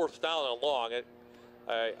situation. It's 4th down and long.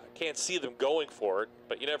 I can't see them going for it,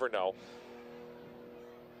 but you never know.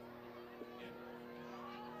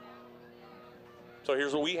 So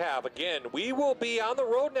here's what we have. Again, we will be on the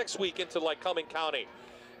road next week into Lycoming County.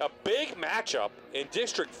 A big matchup in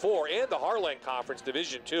District 4 and the Heartland Conference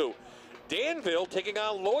Division 2. Danville taking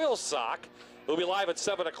on Loyal Sock. We'll be live at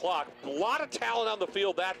 7 o'clock. A lot of talent on the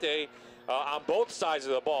field that day. on both sides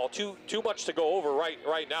of the ball. Too much to go over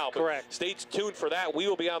right now. But correct. Stay tuned for that. We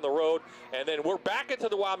will be on the road, and then we're back into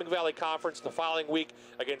the Wyoming Valley Conference the following week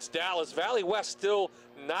against Dallas. Valley West still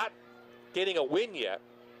not getting a win yet.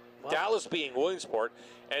 Wow. Dallas being Williamsport,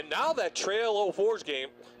 and now that Trail 04's game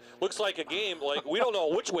looks like a game like we don't know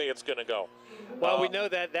which way it's going to go. Well, we know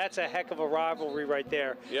that that's a heck of a rivalry right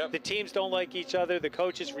there. Yep. The teams don't like each other. The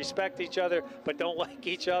coaches respect each other, but don't like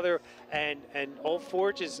each other. And Old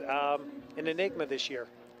Forge is an enigma this year.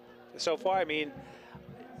 So far, I mean,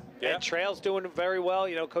 yeah. And Trail's doing very well.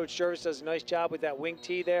 You know, Coach Jervis does a nice job with that wing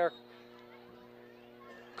tee there.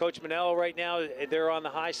 Coach Manello right now, they're on the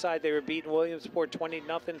high side. They were beating Williamsport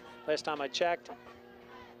 20-0 last time I checked.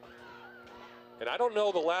 And I don't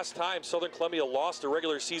know the last time Southern Columbia lost a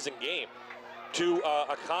regular season game to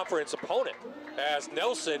a conference opponent, as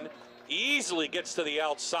Nelson easily gets to the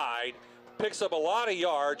outside, picks up a lot of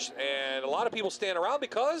yards, and a lot of people stand around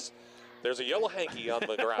because there's a yellow hanky on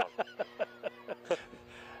the ground.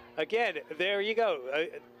 Again, there you go.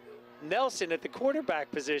 Nelson at the quarterback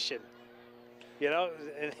position. You know,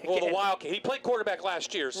 well, the Wildcat. He played quarterback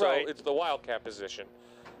last year, so right. It's the Wildcat position.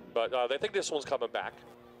 But they think this one's coming back.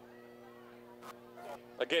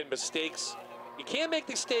 Again, mistakes. You can't make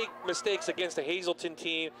these mistakes against the Hazelton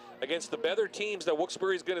team, against the better teams that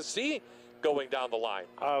Wilkes-Barre is going to see going down the line.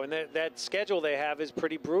 Oh, and that schedule they have is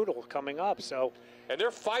pretty brutal coming up. So, and they're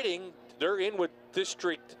fighting. They're in with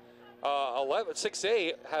District 11.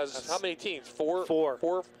 6A has how many teams? Four.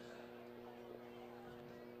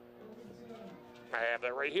 I have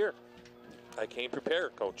that right here. I came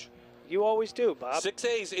prepared, Coach. You always do, Bob.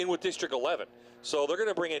 6A's in with District 11, so they're going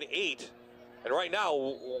to bring in 8. And right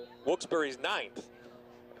now, Wilkes-Barre's 9th.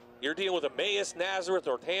 You're dealing with Emmaus, Nazareth,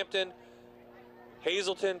 Northampton,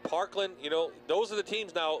 Hazelton, Parkland. You know, those are the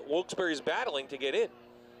teams now Wilkes-Barre's battling to get in.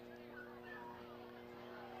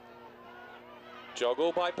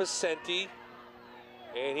 Juggle by Pacenti,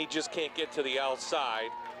 and he just can't get to the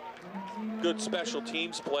outside. Good special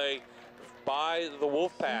teams play by the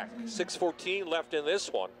Wolfpack. 6:14 left in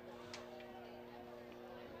this one.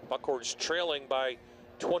 Buckhorns trailing by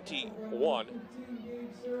 21. And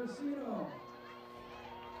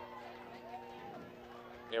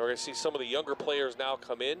we're going to see some of the younger players now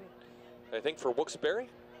come in, I think, for Wilkes-Barre.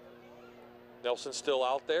 Nelson's still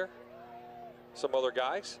out there. Some other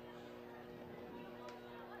guys.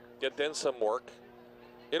 Get then some work.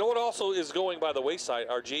 You know what also is going by the wayside?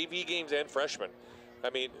 Our JV games and freshmen.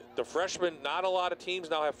 I mean, the freshmen, not a lot of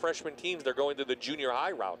teams now have freshman teams. They're going to the junior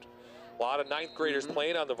high route. A lot of 9th graders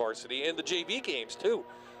playing on the varsity, and the JV games too.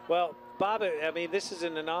 Well, Bob, I mean, this is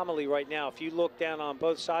an anomaly right now. If you look down on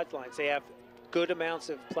both sidelines, they have good amounts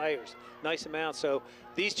of players, nice amounts. So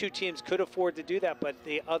these two teams could afford to do that, but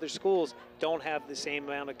the other schools don't have the same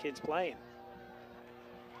amount of kids playing.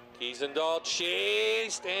 Kiesendahl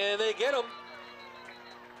chased, and they get him.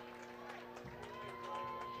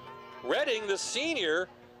 Redding, the senior,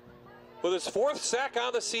 with his 4th sack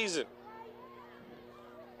on the season.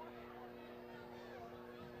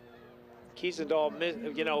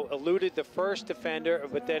 Kiesendahl, you know, eluded the first defender,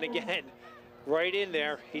 but then again, right in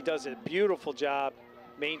there, he does a beautiful job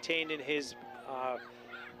maintaining his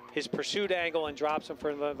pursuit angle and drops him for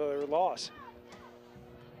another loss.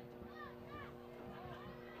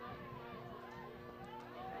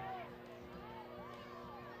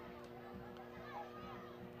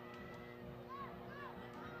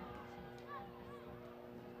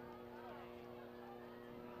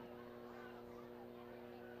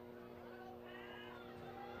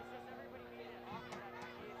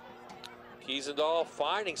 Kiesendahl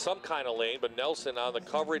finding some kind of lane, but Nelson on the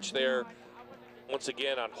coverage there once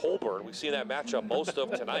again on Holborn. We've seen that matchup most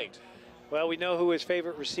of tonight. Well, we know who his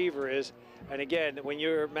favorite receiver is. And again, when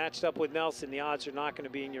you're matched up with Nelson, the odds are not going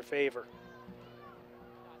to be in your favor.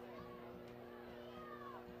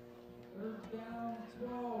 Third down,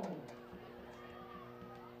 12.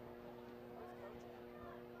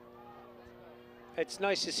 It's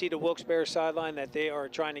nice to see the Wilkes-Barre sideline that they are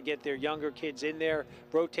trying to get their younger kids in there,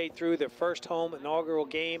 rotate through their first home inaugural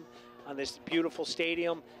game on this beautiful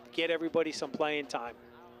stadium, get everybody some playing time.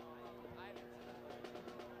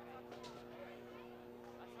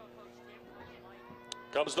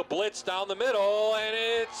 Comes the blitz down the middle, and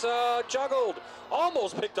it's juggled.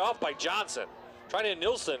 Almost picked off by Johnson. Trying to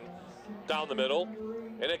Nilsson down the middle,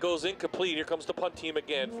 and it goes incomplete. Here comes the punt team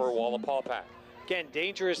again for Wallenpaupack. Again,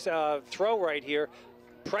 dangerous throw right here.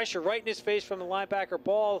 Pressure right in his face from the linebacker.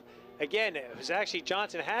 Ball, again, it was actually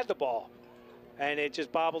Johnson had the ball, and it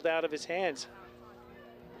just bobbled out of his hands.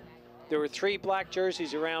 There were 3 black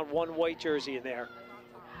jerseys around 1 white jersey in there.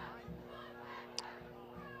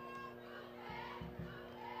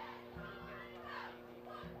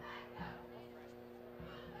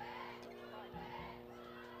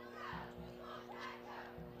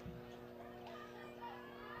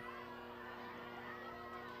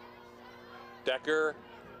 Decker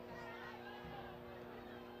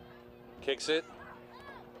kicks it.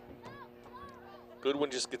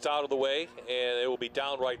 Goodwin just gets out of the way, and it will be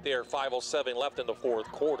down right there. 5:07 left in the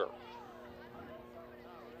fourth quarter.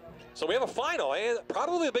 So we have a final, and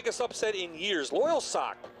probably the biggest upset in years. Loyal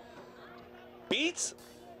Sock beats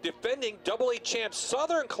defending AA champ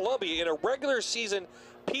Southern Columbia in a regular season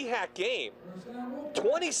PHAC game,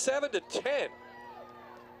 27-10.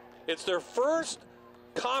 It's their first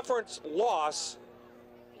conference loss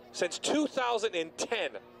since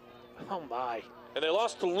 2010. Oh my. And they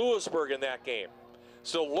lost to Lewisburg in that game.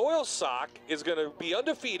 So Loyal Sock is going to be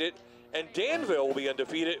undefeated, and Danville will be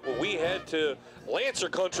undefeated when we head to Lancer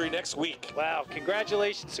country next week. Wow,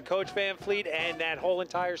 congratulations to Coach Van Fleet and that whole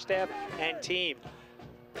entire staff and team.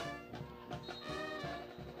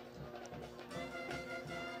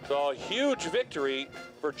 So a huge victory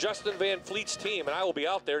for Justin Van Fleet's team, and I will be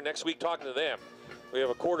out there next week talking to them. We have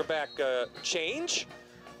a quarterback change.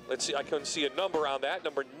 Let's see, I couldn't see a number on that,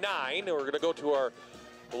 number 9. And we're going to go to our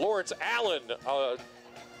Lawrence Allen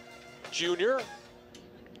Jr.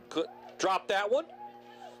 Drop that one.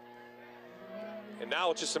 And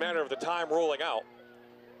now it's just a matter of the time rolling out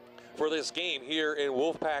for this game here in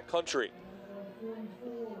Wolfpack country.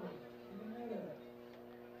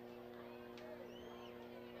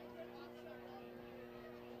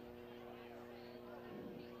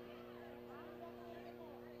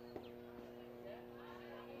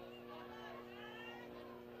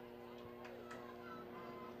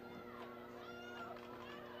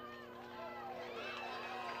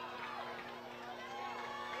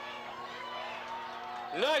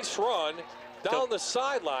 Nice run down the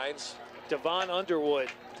sidelines. Devon Underwood.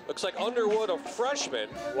 Looks like Underwood, a freshman.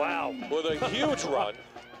 Wow. With a huge run.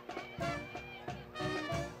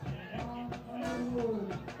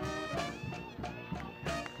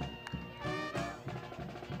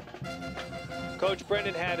 Coach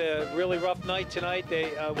Brennan had a really rough night tonight.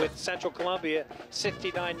 They with Central Columbia,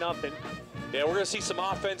 69-0. Yeah, we're going to see some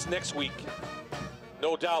offense next week.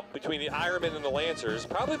 No doubt, between the Ironmen and the Lancers.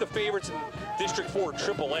 Probably the favorites in District 4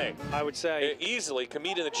 AAA. I would say. Easily can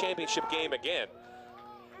meet in the championship game again.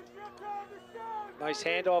 Nice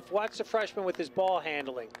handoff. Watch the freshman with his ball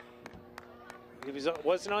handling. He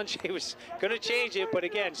wasn't on. He was going to change it, but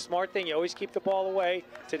again, smart thing. You always keep the ball away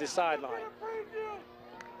to the sideline.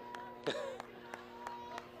 I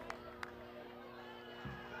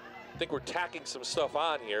think we're tacking some stuff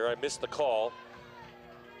on here. I missed the call.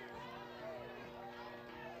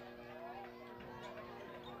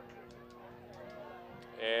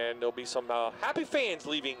 And there'll be some happy fans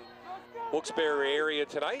leaving Wilkes-Barre area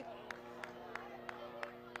tonight.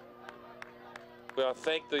 We want to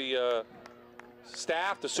thank the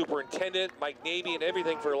staff, the superintendent, Mike Navy, and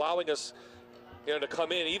everything for allowing us, to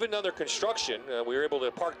come in. Even under construction, we were able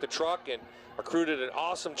to park the truck, and our crew did an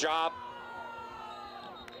awesome job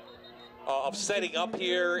of setting up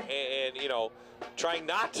here and trying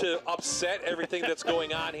not to upset everything that's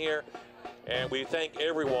going on here. And we thank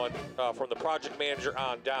everyone from the project manager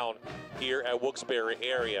on down here at Wilkes-Barre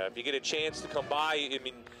area. If you get a chance to come by,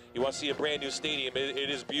 you want to see a brand new stadium, it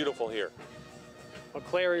is beautiful here.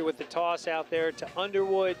 McClary with the toss out there to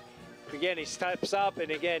Underwood. Again, he steps up, and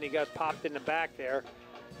again, he got popped in the back there.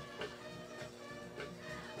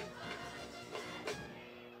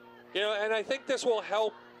 And I think this will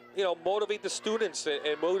help, motivate the students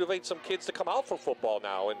and motivate some kids to come out for football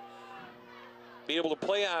now and be able to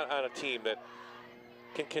play on a team that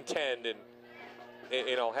can contend and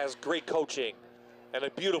has great coaching and a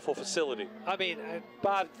beautiful facility. I mean,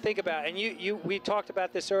 Bob, think about it. And we talked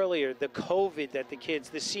about this earlier, the COVID that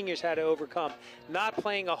the seniors had to overcome. Not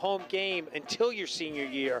playing a home game until your senior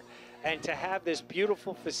year, and to have this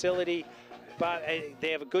beautiful facility. But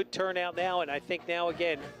they have a good turnout now, and I think now,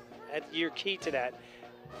 again, you're key to that.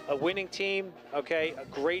 A winning team, okay, a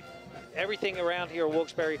great, everything around here at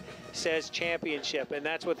Wilkes-Barre says championship, and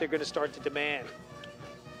that's what they're going to start to demand.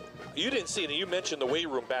 You didn't see it, and you mentioned the weight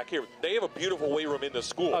room back here. They have a beautiful weight room in the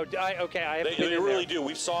school. Oh, okay, I haven't been in They really there. do.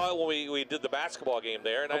 We saw it when we did the basketball game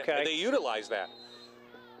there, and, and they utilize that.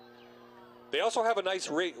 They also have a nice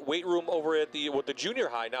weight room over at the junior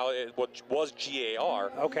high now, what was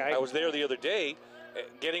GAR. Okay. I was there the other day,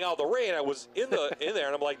 getting out of the rain. I was in there,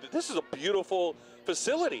 and I'm like, this is a beautiful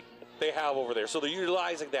facility they have over there. So they're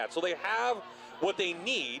utilizing that. So they have what they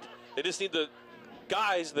need. They just need the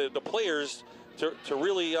guys, the players, to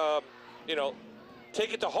really,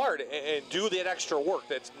 take it to heart and do that extra work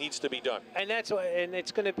that needs to be done. And and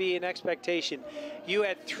it's going to be an expectation. You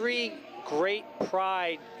had 3 great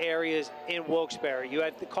pride areas in Wilkes-Barre. You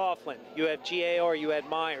had the Coughlin, you had GAR, you had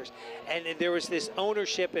Myers, and there was this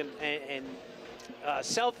ownership and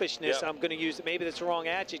selfishness, I'm going to use, maybe that's the wrong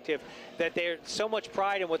adjective, that they're so much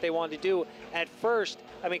pride in what they wanted to do. At first,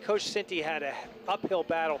 I mean, Coach Cinti had an uphill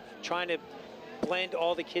battle trying to blend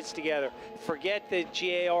all the kids together. Forget the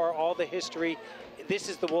GAR, all the history. This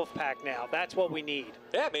is the Wolfpack now. That's what we need.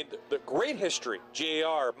 Yeah, I mean, the great history.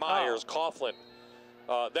 GAR, Myers, Coughlin.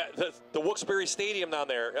 The Wilkes-Barre Stadium down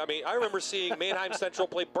there. I mean, I remember seeing Mannheim Central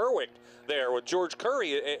play Berwick there with George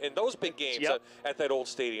Curry in those big games at that old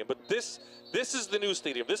stadium. But this is the new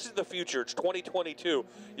stadium. This is the future. It's 2022.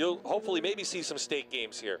 You'll hopefully maybe see some state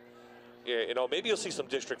games here. Yeah, you know, maybe you'll see some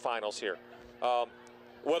district finals here.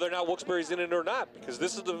 Whether or not Wilkes-Barre's in it or not, because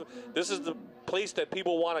this is the place that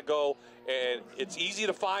people want to go, and it's easy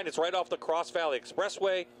to find. It's right off the Cross Valley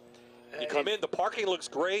Expressway. You come in, the parking looks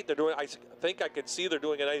great. They're doing, I think I can see they're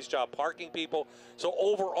doing a nice job parking people. So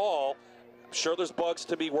overall, I'm sure there's bugs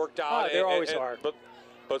to be worked out. There always are.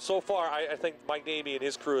 But so far, I think Mike Namey and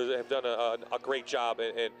his crew have done a great job,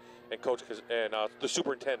 and Coach and the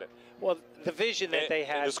superintendent. Well, the vision that they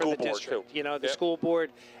had for the district, you know, the school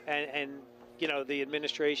board and you know, the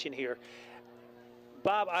administration here.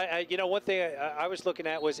 Bob, you know, one thing I was looking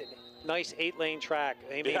at was nice 8-lane track.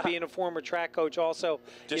 I mean, being a former track coach also.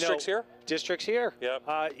 Districts here? Districts here.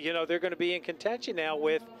 Yep. You know, they're going to be in contention now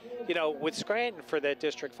with, you know, with Scranton for that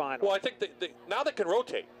district final. Well, I think now they can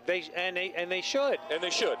rotate. They should. And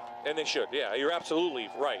they should. Yeah, you're absolutely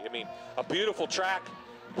right. I mean, a beautiful track,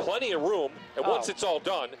 plenty of room, and once it's all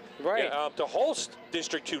done, to host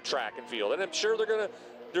District 2 track and field. And I'm sure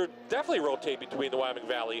they're definitely rotate between the Wyoming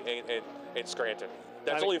Valley and Scranton.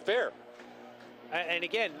 That's only fair. And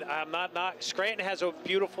again, I'm not Scranton has a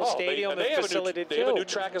beautiful stadium and facility they have a new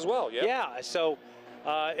track as well. Yeah, so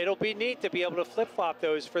it'll be neat to be able to flip-flop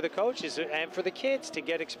those for the coaches and for the kids to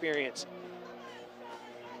get experience.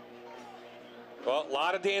 Well, a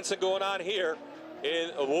lot of dancing going on here in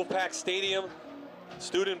Wolfpack Stadium.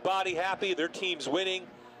 Student body happy, their team's winning.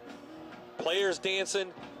 Players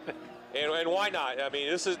dancing. And why not? I mean,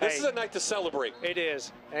 this is a night to celebrate. It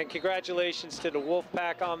is. And congratulations to the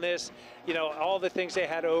Wolfpack on this. You know, all the things they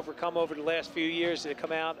had to overcome over the last few years to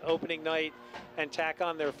come out opening night and tack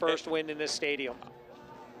on their first win in this stadium.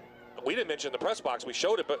 We didn't mention the press box. We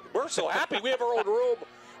showed it, but we're so happy. We have our own room.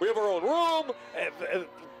 We have our own room.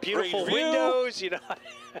 Beautiful windows, you know.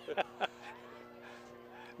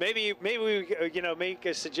 maybe we, you know, make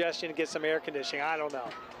a suggestion to get some air conditioning. I don't know.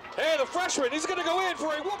 Hey, the freshman, he's going to go in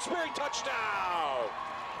for a Wilkes-Barre touchdown.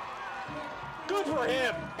 Good for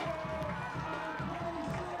him.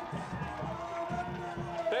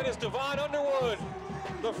 That is Devon Underwood.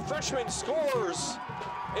 The freshman scores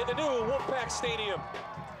in the new Wolfpack Stadium.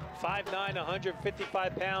 5'9",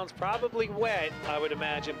 155 pounds, probably wet, I would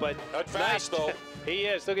imagine, but that's fast, though. He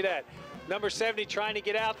is, look at that. Number 70 trying to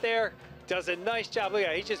get out there, does a nice job. Look at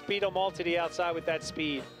that, he just beat them all to the outside with that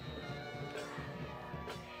speed.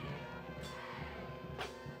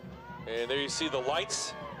 And there you see the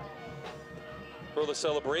lights for the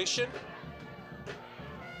celebration.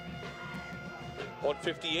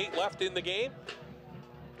 1:58 left in the game.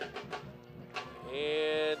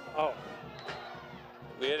 And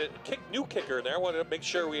we had a new kicker in there. I wanted to make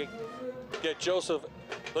sure we get Joseph.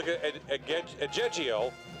 Look at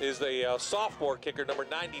Egedio is the sophomore kicker, number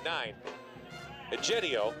 99.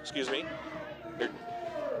 Egedio, excuse me,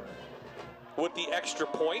 with the extra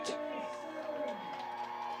point.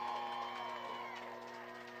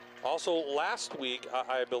 Also, last week,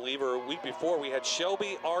 I believe, or a week before, we had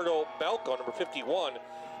Shelby Ardo Belko, number 51,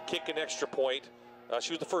 kick an extra point.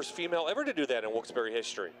 She was the first female ever to do that in Wilkes-Barre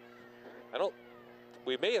history.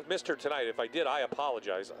 We may have missed her tonight. If I did, I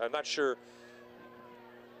apologize. I'm not sure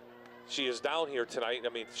she is down here tonight. I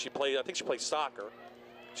mean, I think she plays soccer.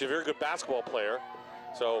 She's a very good basketball player.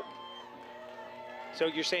 So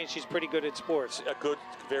you're saying she's pretty good at sports?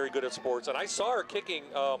 Very good at sports. And I saw her kicking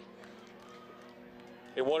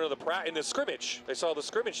in one of the scrimmage. I saw the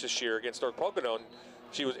scrimmage this year against North Pocono, and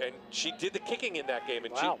she did the kicking in that game,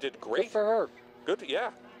 and she did great. Good for her. Good, yeah.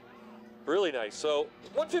 Really nice. So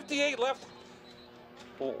 1:58 left.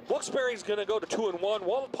 Wilkes-Barre's going to go to 2-1.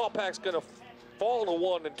 Wallenpaupack's going to fall to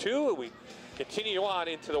 1-2. We continue on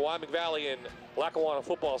into the Wyoming Valley and Lackawanna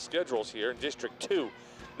football schedules here in District 2.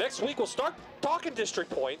 Next week we'll start talking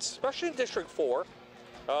district points, especially in District 4.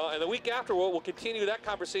 And the week after we'll continue that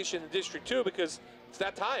conversation in District 2 because it's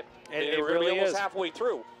that time. And we're really going to be almost is. halfway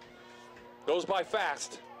through. Goes by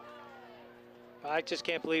fast. I just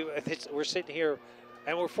can't believe we're sitting here,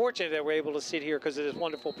 and we're fortunate that we're able to sit here because of this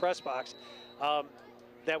wonderful press box,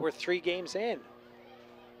 that we're 3 games in.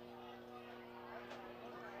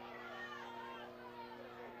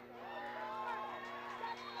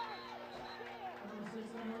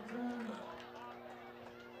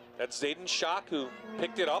 That's Zayden Schock who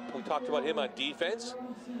picked it up. We talked about him on defense.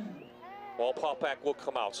 Wallenpaupack will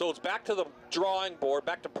come out. So it's back to the drawing board,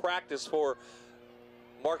 back to practice for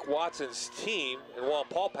Mark Watson's team and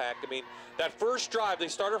Wallenpaupack. I mean, that first drive, they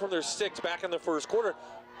started from their 6 back in the first quarter.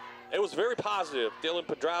 It was very positive. Dylan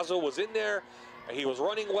Pedraza was in there. He was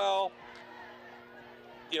running well.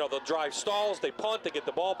 You know, the drive stalls, they punt, they get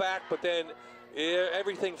the ball back, but then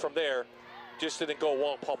everything from there just didn't go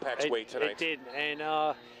Wallenpaupack's way tonight. It didn't,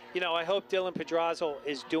 and you know, I hope Dylan Pedraza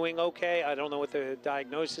is doing okay. I don't know what the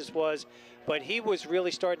diagnosis was, but he was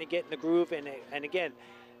really starting to get in the groove, and again,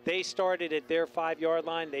 they started at their 5-yard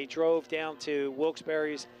line. They drove down to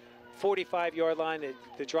Wilkes-Barre's 45-yard line.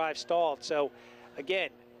 The drive stalled, so again,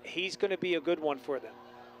 he's going to be a good one for them.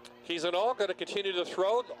 He's going to continue to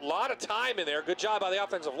throw. A lot of time in there. Good job by the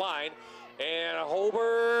offensive line. And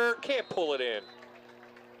Holbert can't pull it in.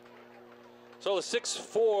 So the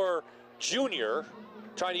 6'4" junior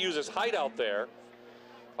trying to use his height out there.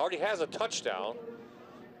 Already has a touchdown.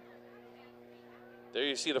 There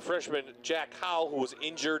you see the freshman Jack Howe, who was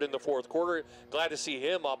injured in the fourth quarter. Glad to see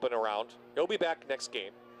him up and around. He'll be back next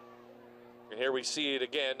game. And here we see it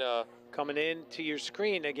again. Coming in to your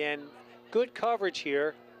screen again. Good coverage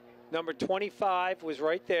here. Number 25 was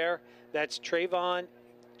right there. That's Trayvon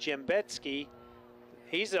Jembetsky.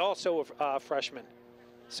 He's also a freshman.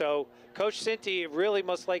 So Coach Cinti really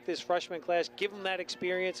must like this freshman class. Give them that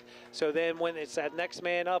experience. So then when it's that next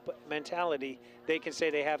man up mentality, they can say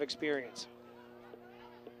they have experience.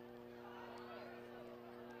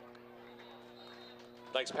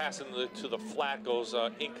 Nice pass to the flat, goes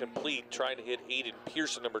incomplete, trying to hit Aiden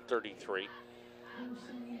Pearson, number 33.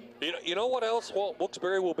 You know what else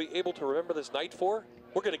Wilkes-Barre will be able to remember this night for?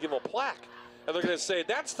 We're going to give them a plaque. And they're going to say,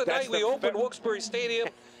 that's the night we opened Wilkes-Barre Stadium.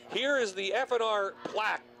 Here is the FNR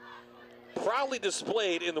plaque, proudly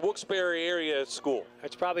displayed in the Wilkes-Barre area school.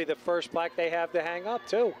 That's probably the first plaque they have to hang up,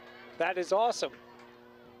 too. That is awesome.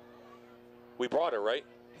 We brought it, right?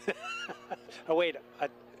 Oh, wait.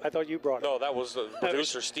 I thought you brought it. No, that was the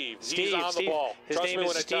producer, Steve. He's on the ball. His Trust name me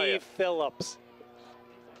is when I tell you. Steve Phillips.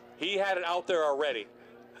 He had it out there already.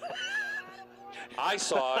 I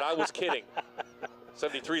saw it. I was kidding.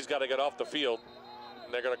 73's got to get off the field,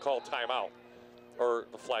 and they're going to call timeout or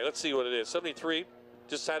the flag. Let's see what it is. 73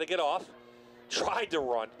 just had to get off. Tried to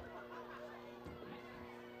run.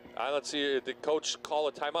 Let's see. Did the coach call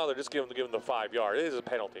a timeout? They're just giving them the 5-yard. It is a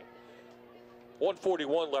penalty.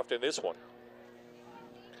 1:41 left in this one.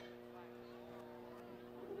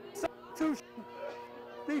 Substitution.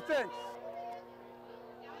 Defense.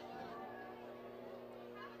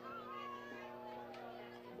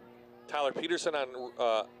 Tyler Peterson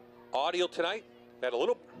on audio tonight. Had a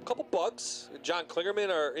couple bugs. John Klingerman,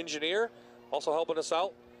 our engineer, also helping us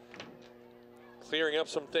out, clearing up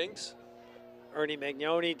some things. Ernie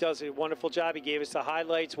Magnoni does a wonderful job. He gave us the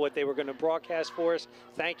highlights, what they were going to broadcast for us.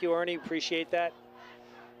 Thank you, Ernie. Appreciate that.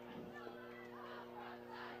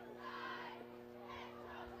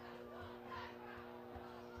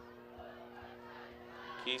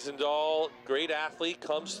 Kiesendahl, great athlete,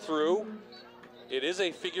 comes through. It is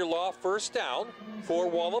a figure law first down for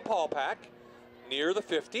Wallenpaupack near the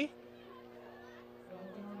 50.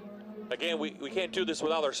 Again, we can't do this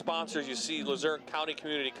without our sponsors. You see Luzerne County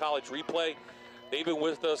Community College Replay. They've been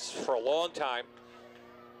with us for a long time.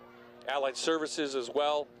 Allied Services as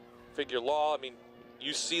well, figure law. I mean,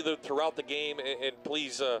 you see them throughout the game, and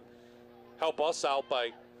please help us out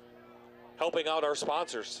by helping out our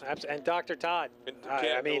sponsors. And Dr. Todd.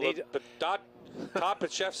 Todd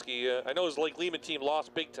Pachevsky, I know his Lake Lehman team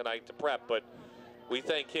lost big tonight to Prep, but we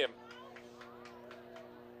thank him.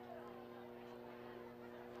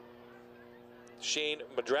 Shane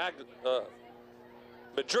Madrigal,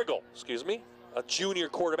 excuse me, a junior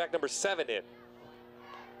quarterback, number 7 in.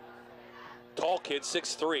 Tall kid,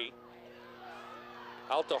 6'3".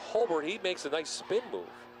 Out to Holbert, he makes a nice spin move.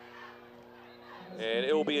 And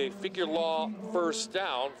it will be a figure law first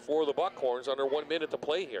down for the Buckhorns under 1 minute to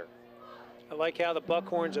play here. I like how the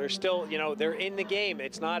Buckhorns are still, you know, they're in the game.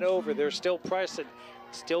 It's not over. They're still pressing,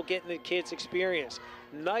 still getting the kids experience.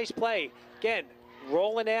 Nice play. Again,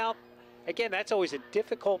 rolling out. Again, that's always a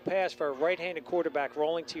difficult pass for a right-handed quarterback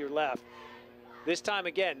rolling to your left. This time,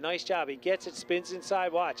 again, nice job. He gets it, spins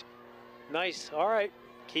inside. Watch. Nice. All right.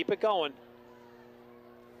 Keep it going.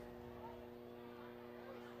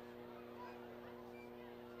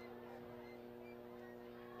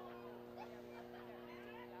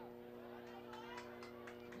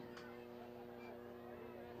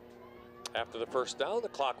 After the first down, the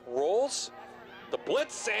clock rolls. The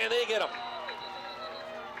blitz, and they get him.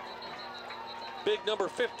 Big number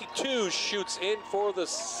 52 shoots in for the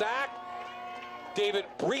sack. David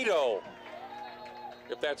Brito,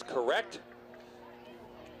 if that's correct.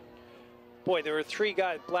 Boy, there were 3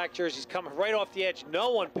 guys, black jerseys coming right off the edge.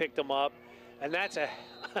 No one picked them up, and that's a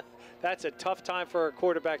that's a tough time for a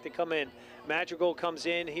quarterback to come in. Madrigal comes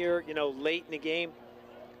in here, you know, late in the game.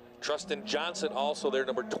 Trustin Johnson also there,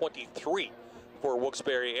 number 23 for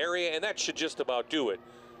Wilkes-Barre area, and that should just about do it.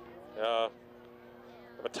 A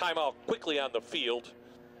timeout quickly on the field.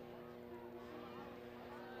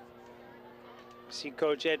 See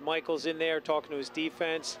Coach Ed Michaels in there talking to his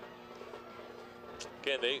defense.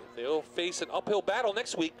 Again, they'll face an uphill battle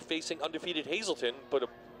next week, facing undefeated Hazleton, but a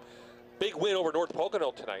big win over North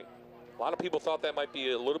Pocono tonight. A lot of people thought that might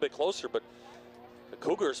be a little bit closer, but the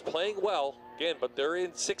Cougars playing well, again, but they're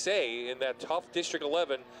in 6A in that tough District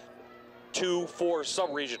 11 2-4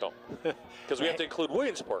 sub-regional, because we have to include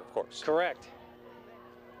Williamsport, of course. Correct.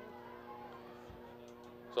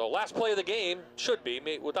 So last play of the game should be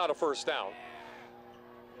without a first down.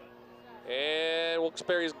 And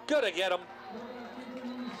Wilkes-Barre is going to get him.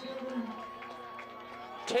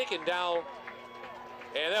 Taken down,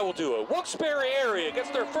 and that will do it. Wilkes-Barre area gets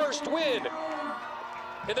their first win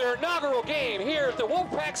in their inaugural game here at the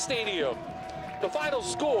Wallenpaupack Stadium. The final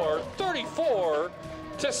score,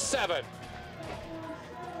 34-7.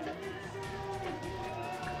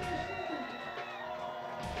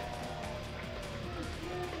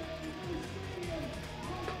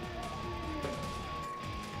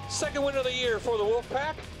 Second win of the year for the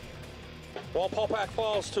Wolfpack. Wallenpaupack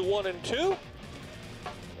falls to 1-2.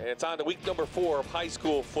 And it's on to week number 4 of high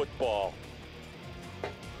school football.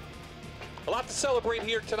 A lot to celebrate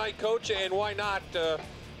here tonight, Coach, and why not?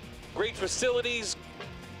 Great facilities.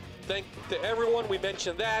 Thank to everyone. We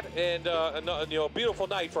mentioned that, and a beautiful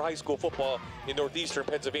night for high school football in northeastern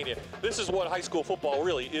Pennsylvania. This is what high school football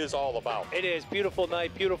really is all about. It is beautiful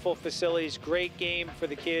night, beautiful facilities, great game for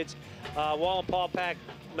the kids. Wallenpaupack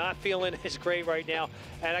not feeling as great right now,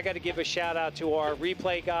 and I got to give a shout out to our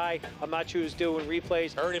replay guy. I'm not sure who's doing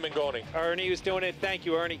replays. Ernie Mangoni. Ernie was doing it. Thank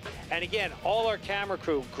you, Ernie. And again, all our camera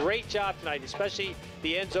crew, great job tonight, especially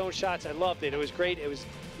the end zone shots. I loved it. It was great. It was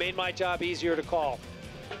made my job easier to call.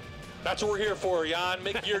 That's what we're here for, Jan.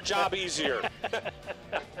 Make your job easier.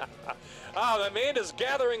 Amanda's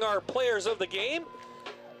gathering our players of the game,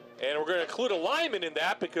 and we're going to include a lineman in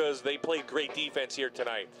that because they played great defense here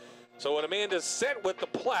tonight. So when Amanda's set with the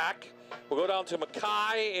plaque, we'll go down to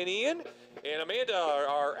Mackay and Ian. And Amanda,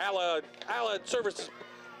 our allied service,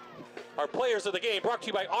 our players of the game, brought to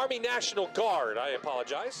you by Army National Guard. I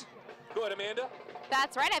apologize. Go ahead, Amanda.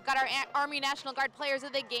 That's right. I've got our Army National Guard players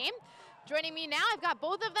of the game. Joining me now, I've got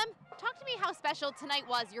both of them. Talk to me how special tonight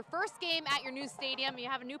was. Your first game at your new stadium. You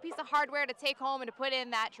have a new piece of hardware to take home and to put in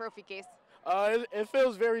that trophy case. It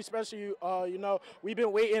feels very special. You know, we've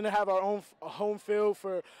been waiting to have our own home field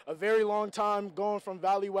for a very long time, going from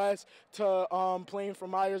Valley West to playing for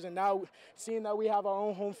Myers, and now seeing that we have our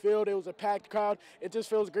own home field, it was a packed crowd. It just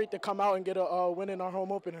feels great to come out and get a win in our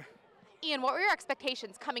home opener. Ian, what were your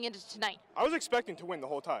expectations coming into tonight? I was expecting to win the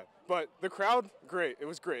whole time, but the crowd, great. It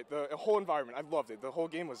was great. The whole environment, I loved it. The whole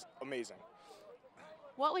game was amazing.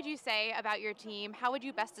 What would you say about your team? How would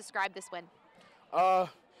you best describe this win?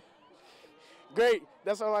 Great.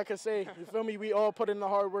 That's all I can say. You feel me? We all put in the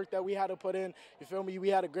hard work that we had to put in. You feel me? We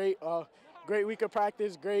had a great week of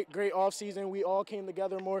practice, great off season. We all came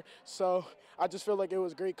together more. So I just feel like it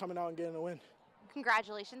was great coming out and getting a win.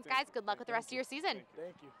 Congratulations, guys. Good luck with the rest of your season.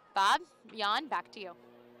 Thank you. Bob, Jan, back to you.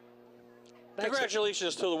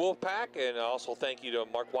 Congratulations to the Wolfpack, and also thank you to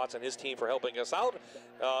Mark Watts and his team for helping us out.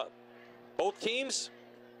 Both teams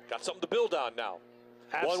got something to build on now.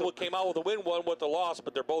 Absolutely. One came out with a win, one with a loss,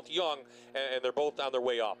 but they're both young, and they're both on their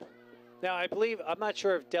way up. Now, I'm not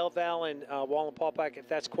sure if Del Val and Wallenpaupack, if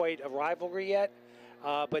that's quite a rivalry yet,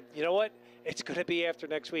 but you know what? It's going to be after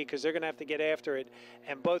next week because they're going to have to get after it,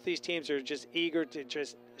 and both these teams are just eager to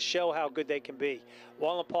just show how good they can be.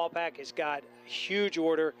 Wallenpaupack has got huge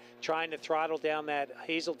order trying to throttle down that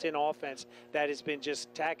Hazleton offense that has been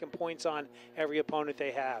just tacking points on every opponent they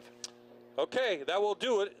have. Okay, that will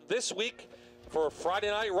do it this week for Friday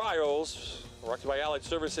Night Rivals, brought to you by Allied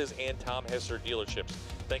Services and Tom Hesser Dealerships.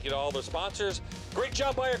 Thank you to all the sponsors. Great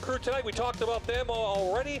job by our crew tonight. We talked about them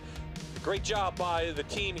already. Great job by the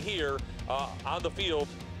team here on the field,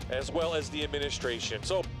 as well as the administration.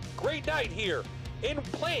 So great night here in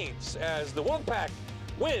Plains as the Wolfpack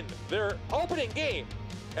win their opening game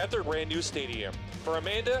at their brand new stadium. For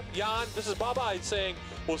Amanda, Jan, this is Bob Hyde saying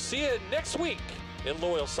we'll see you next week in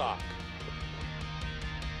Loyalsock.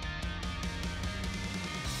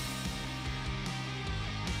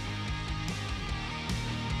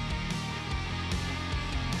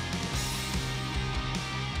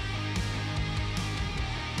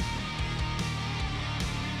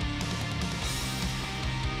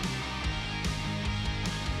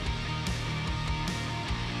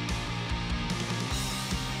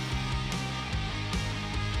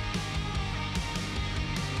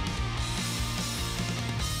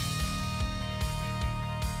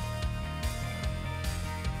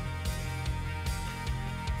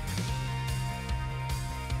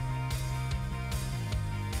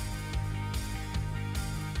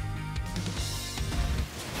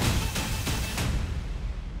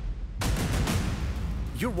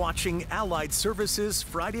 You're watching Allied Services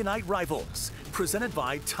Friday Night Rivals, presented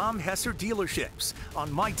by Tom Hesser Dealerships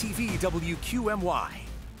on MyTV WQMY.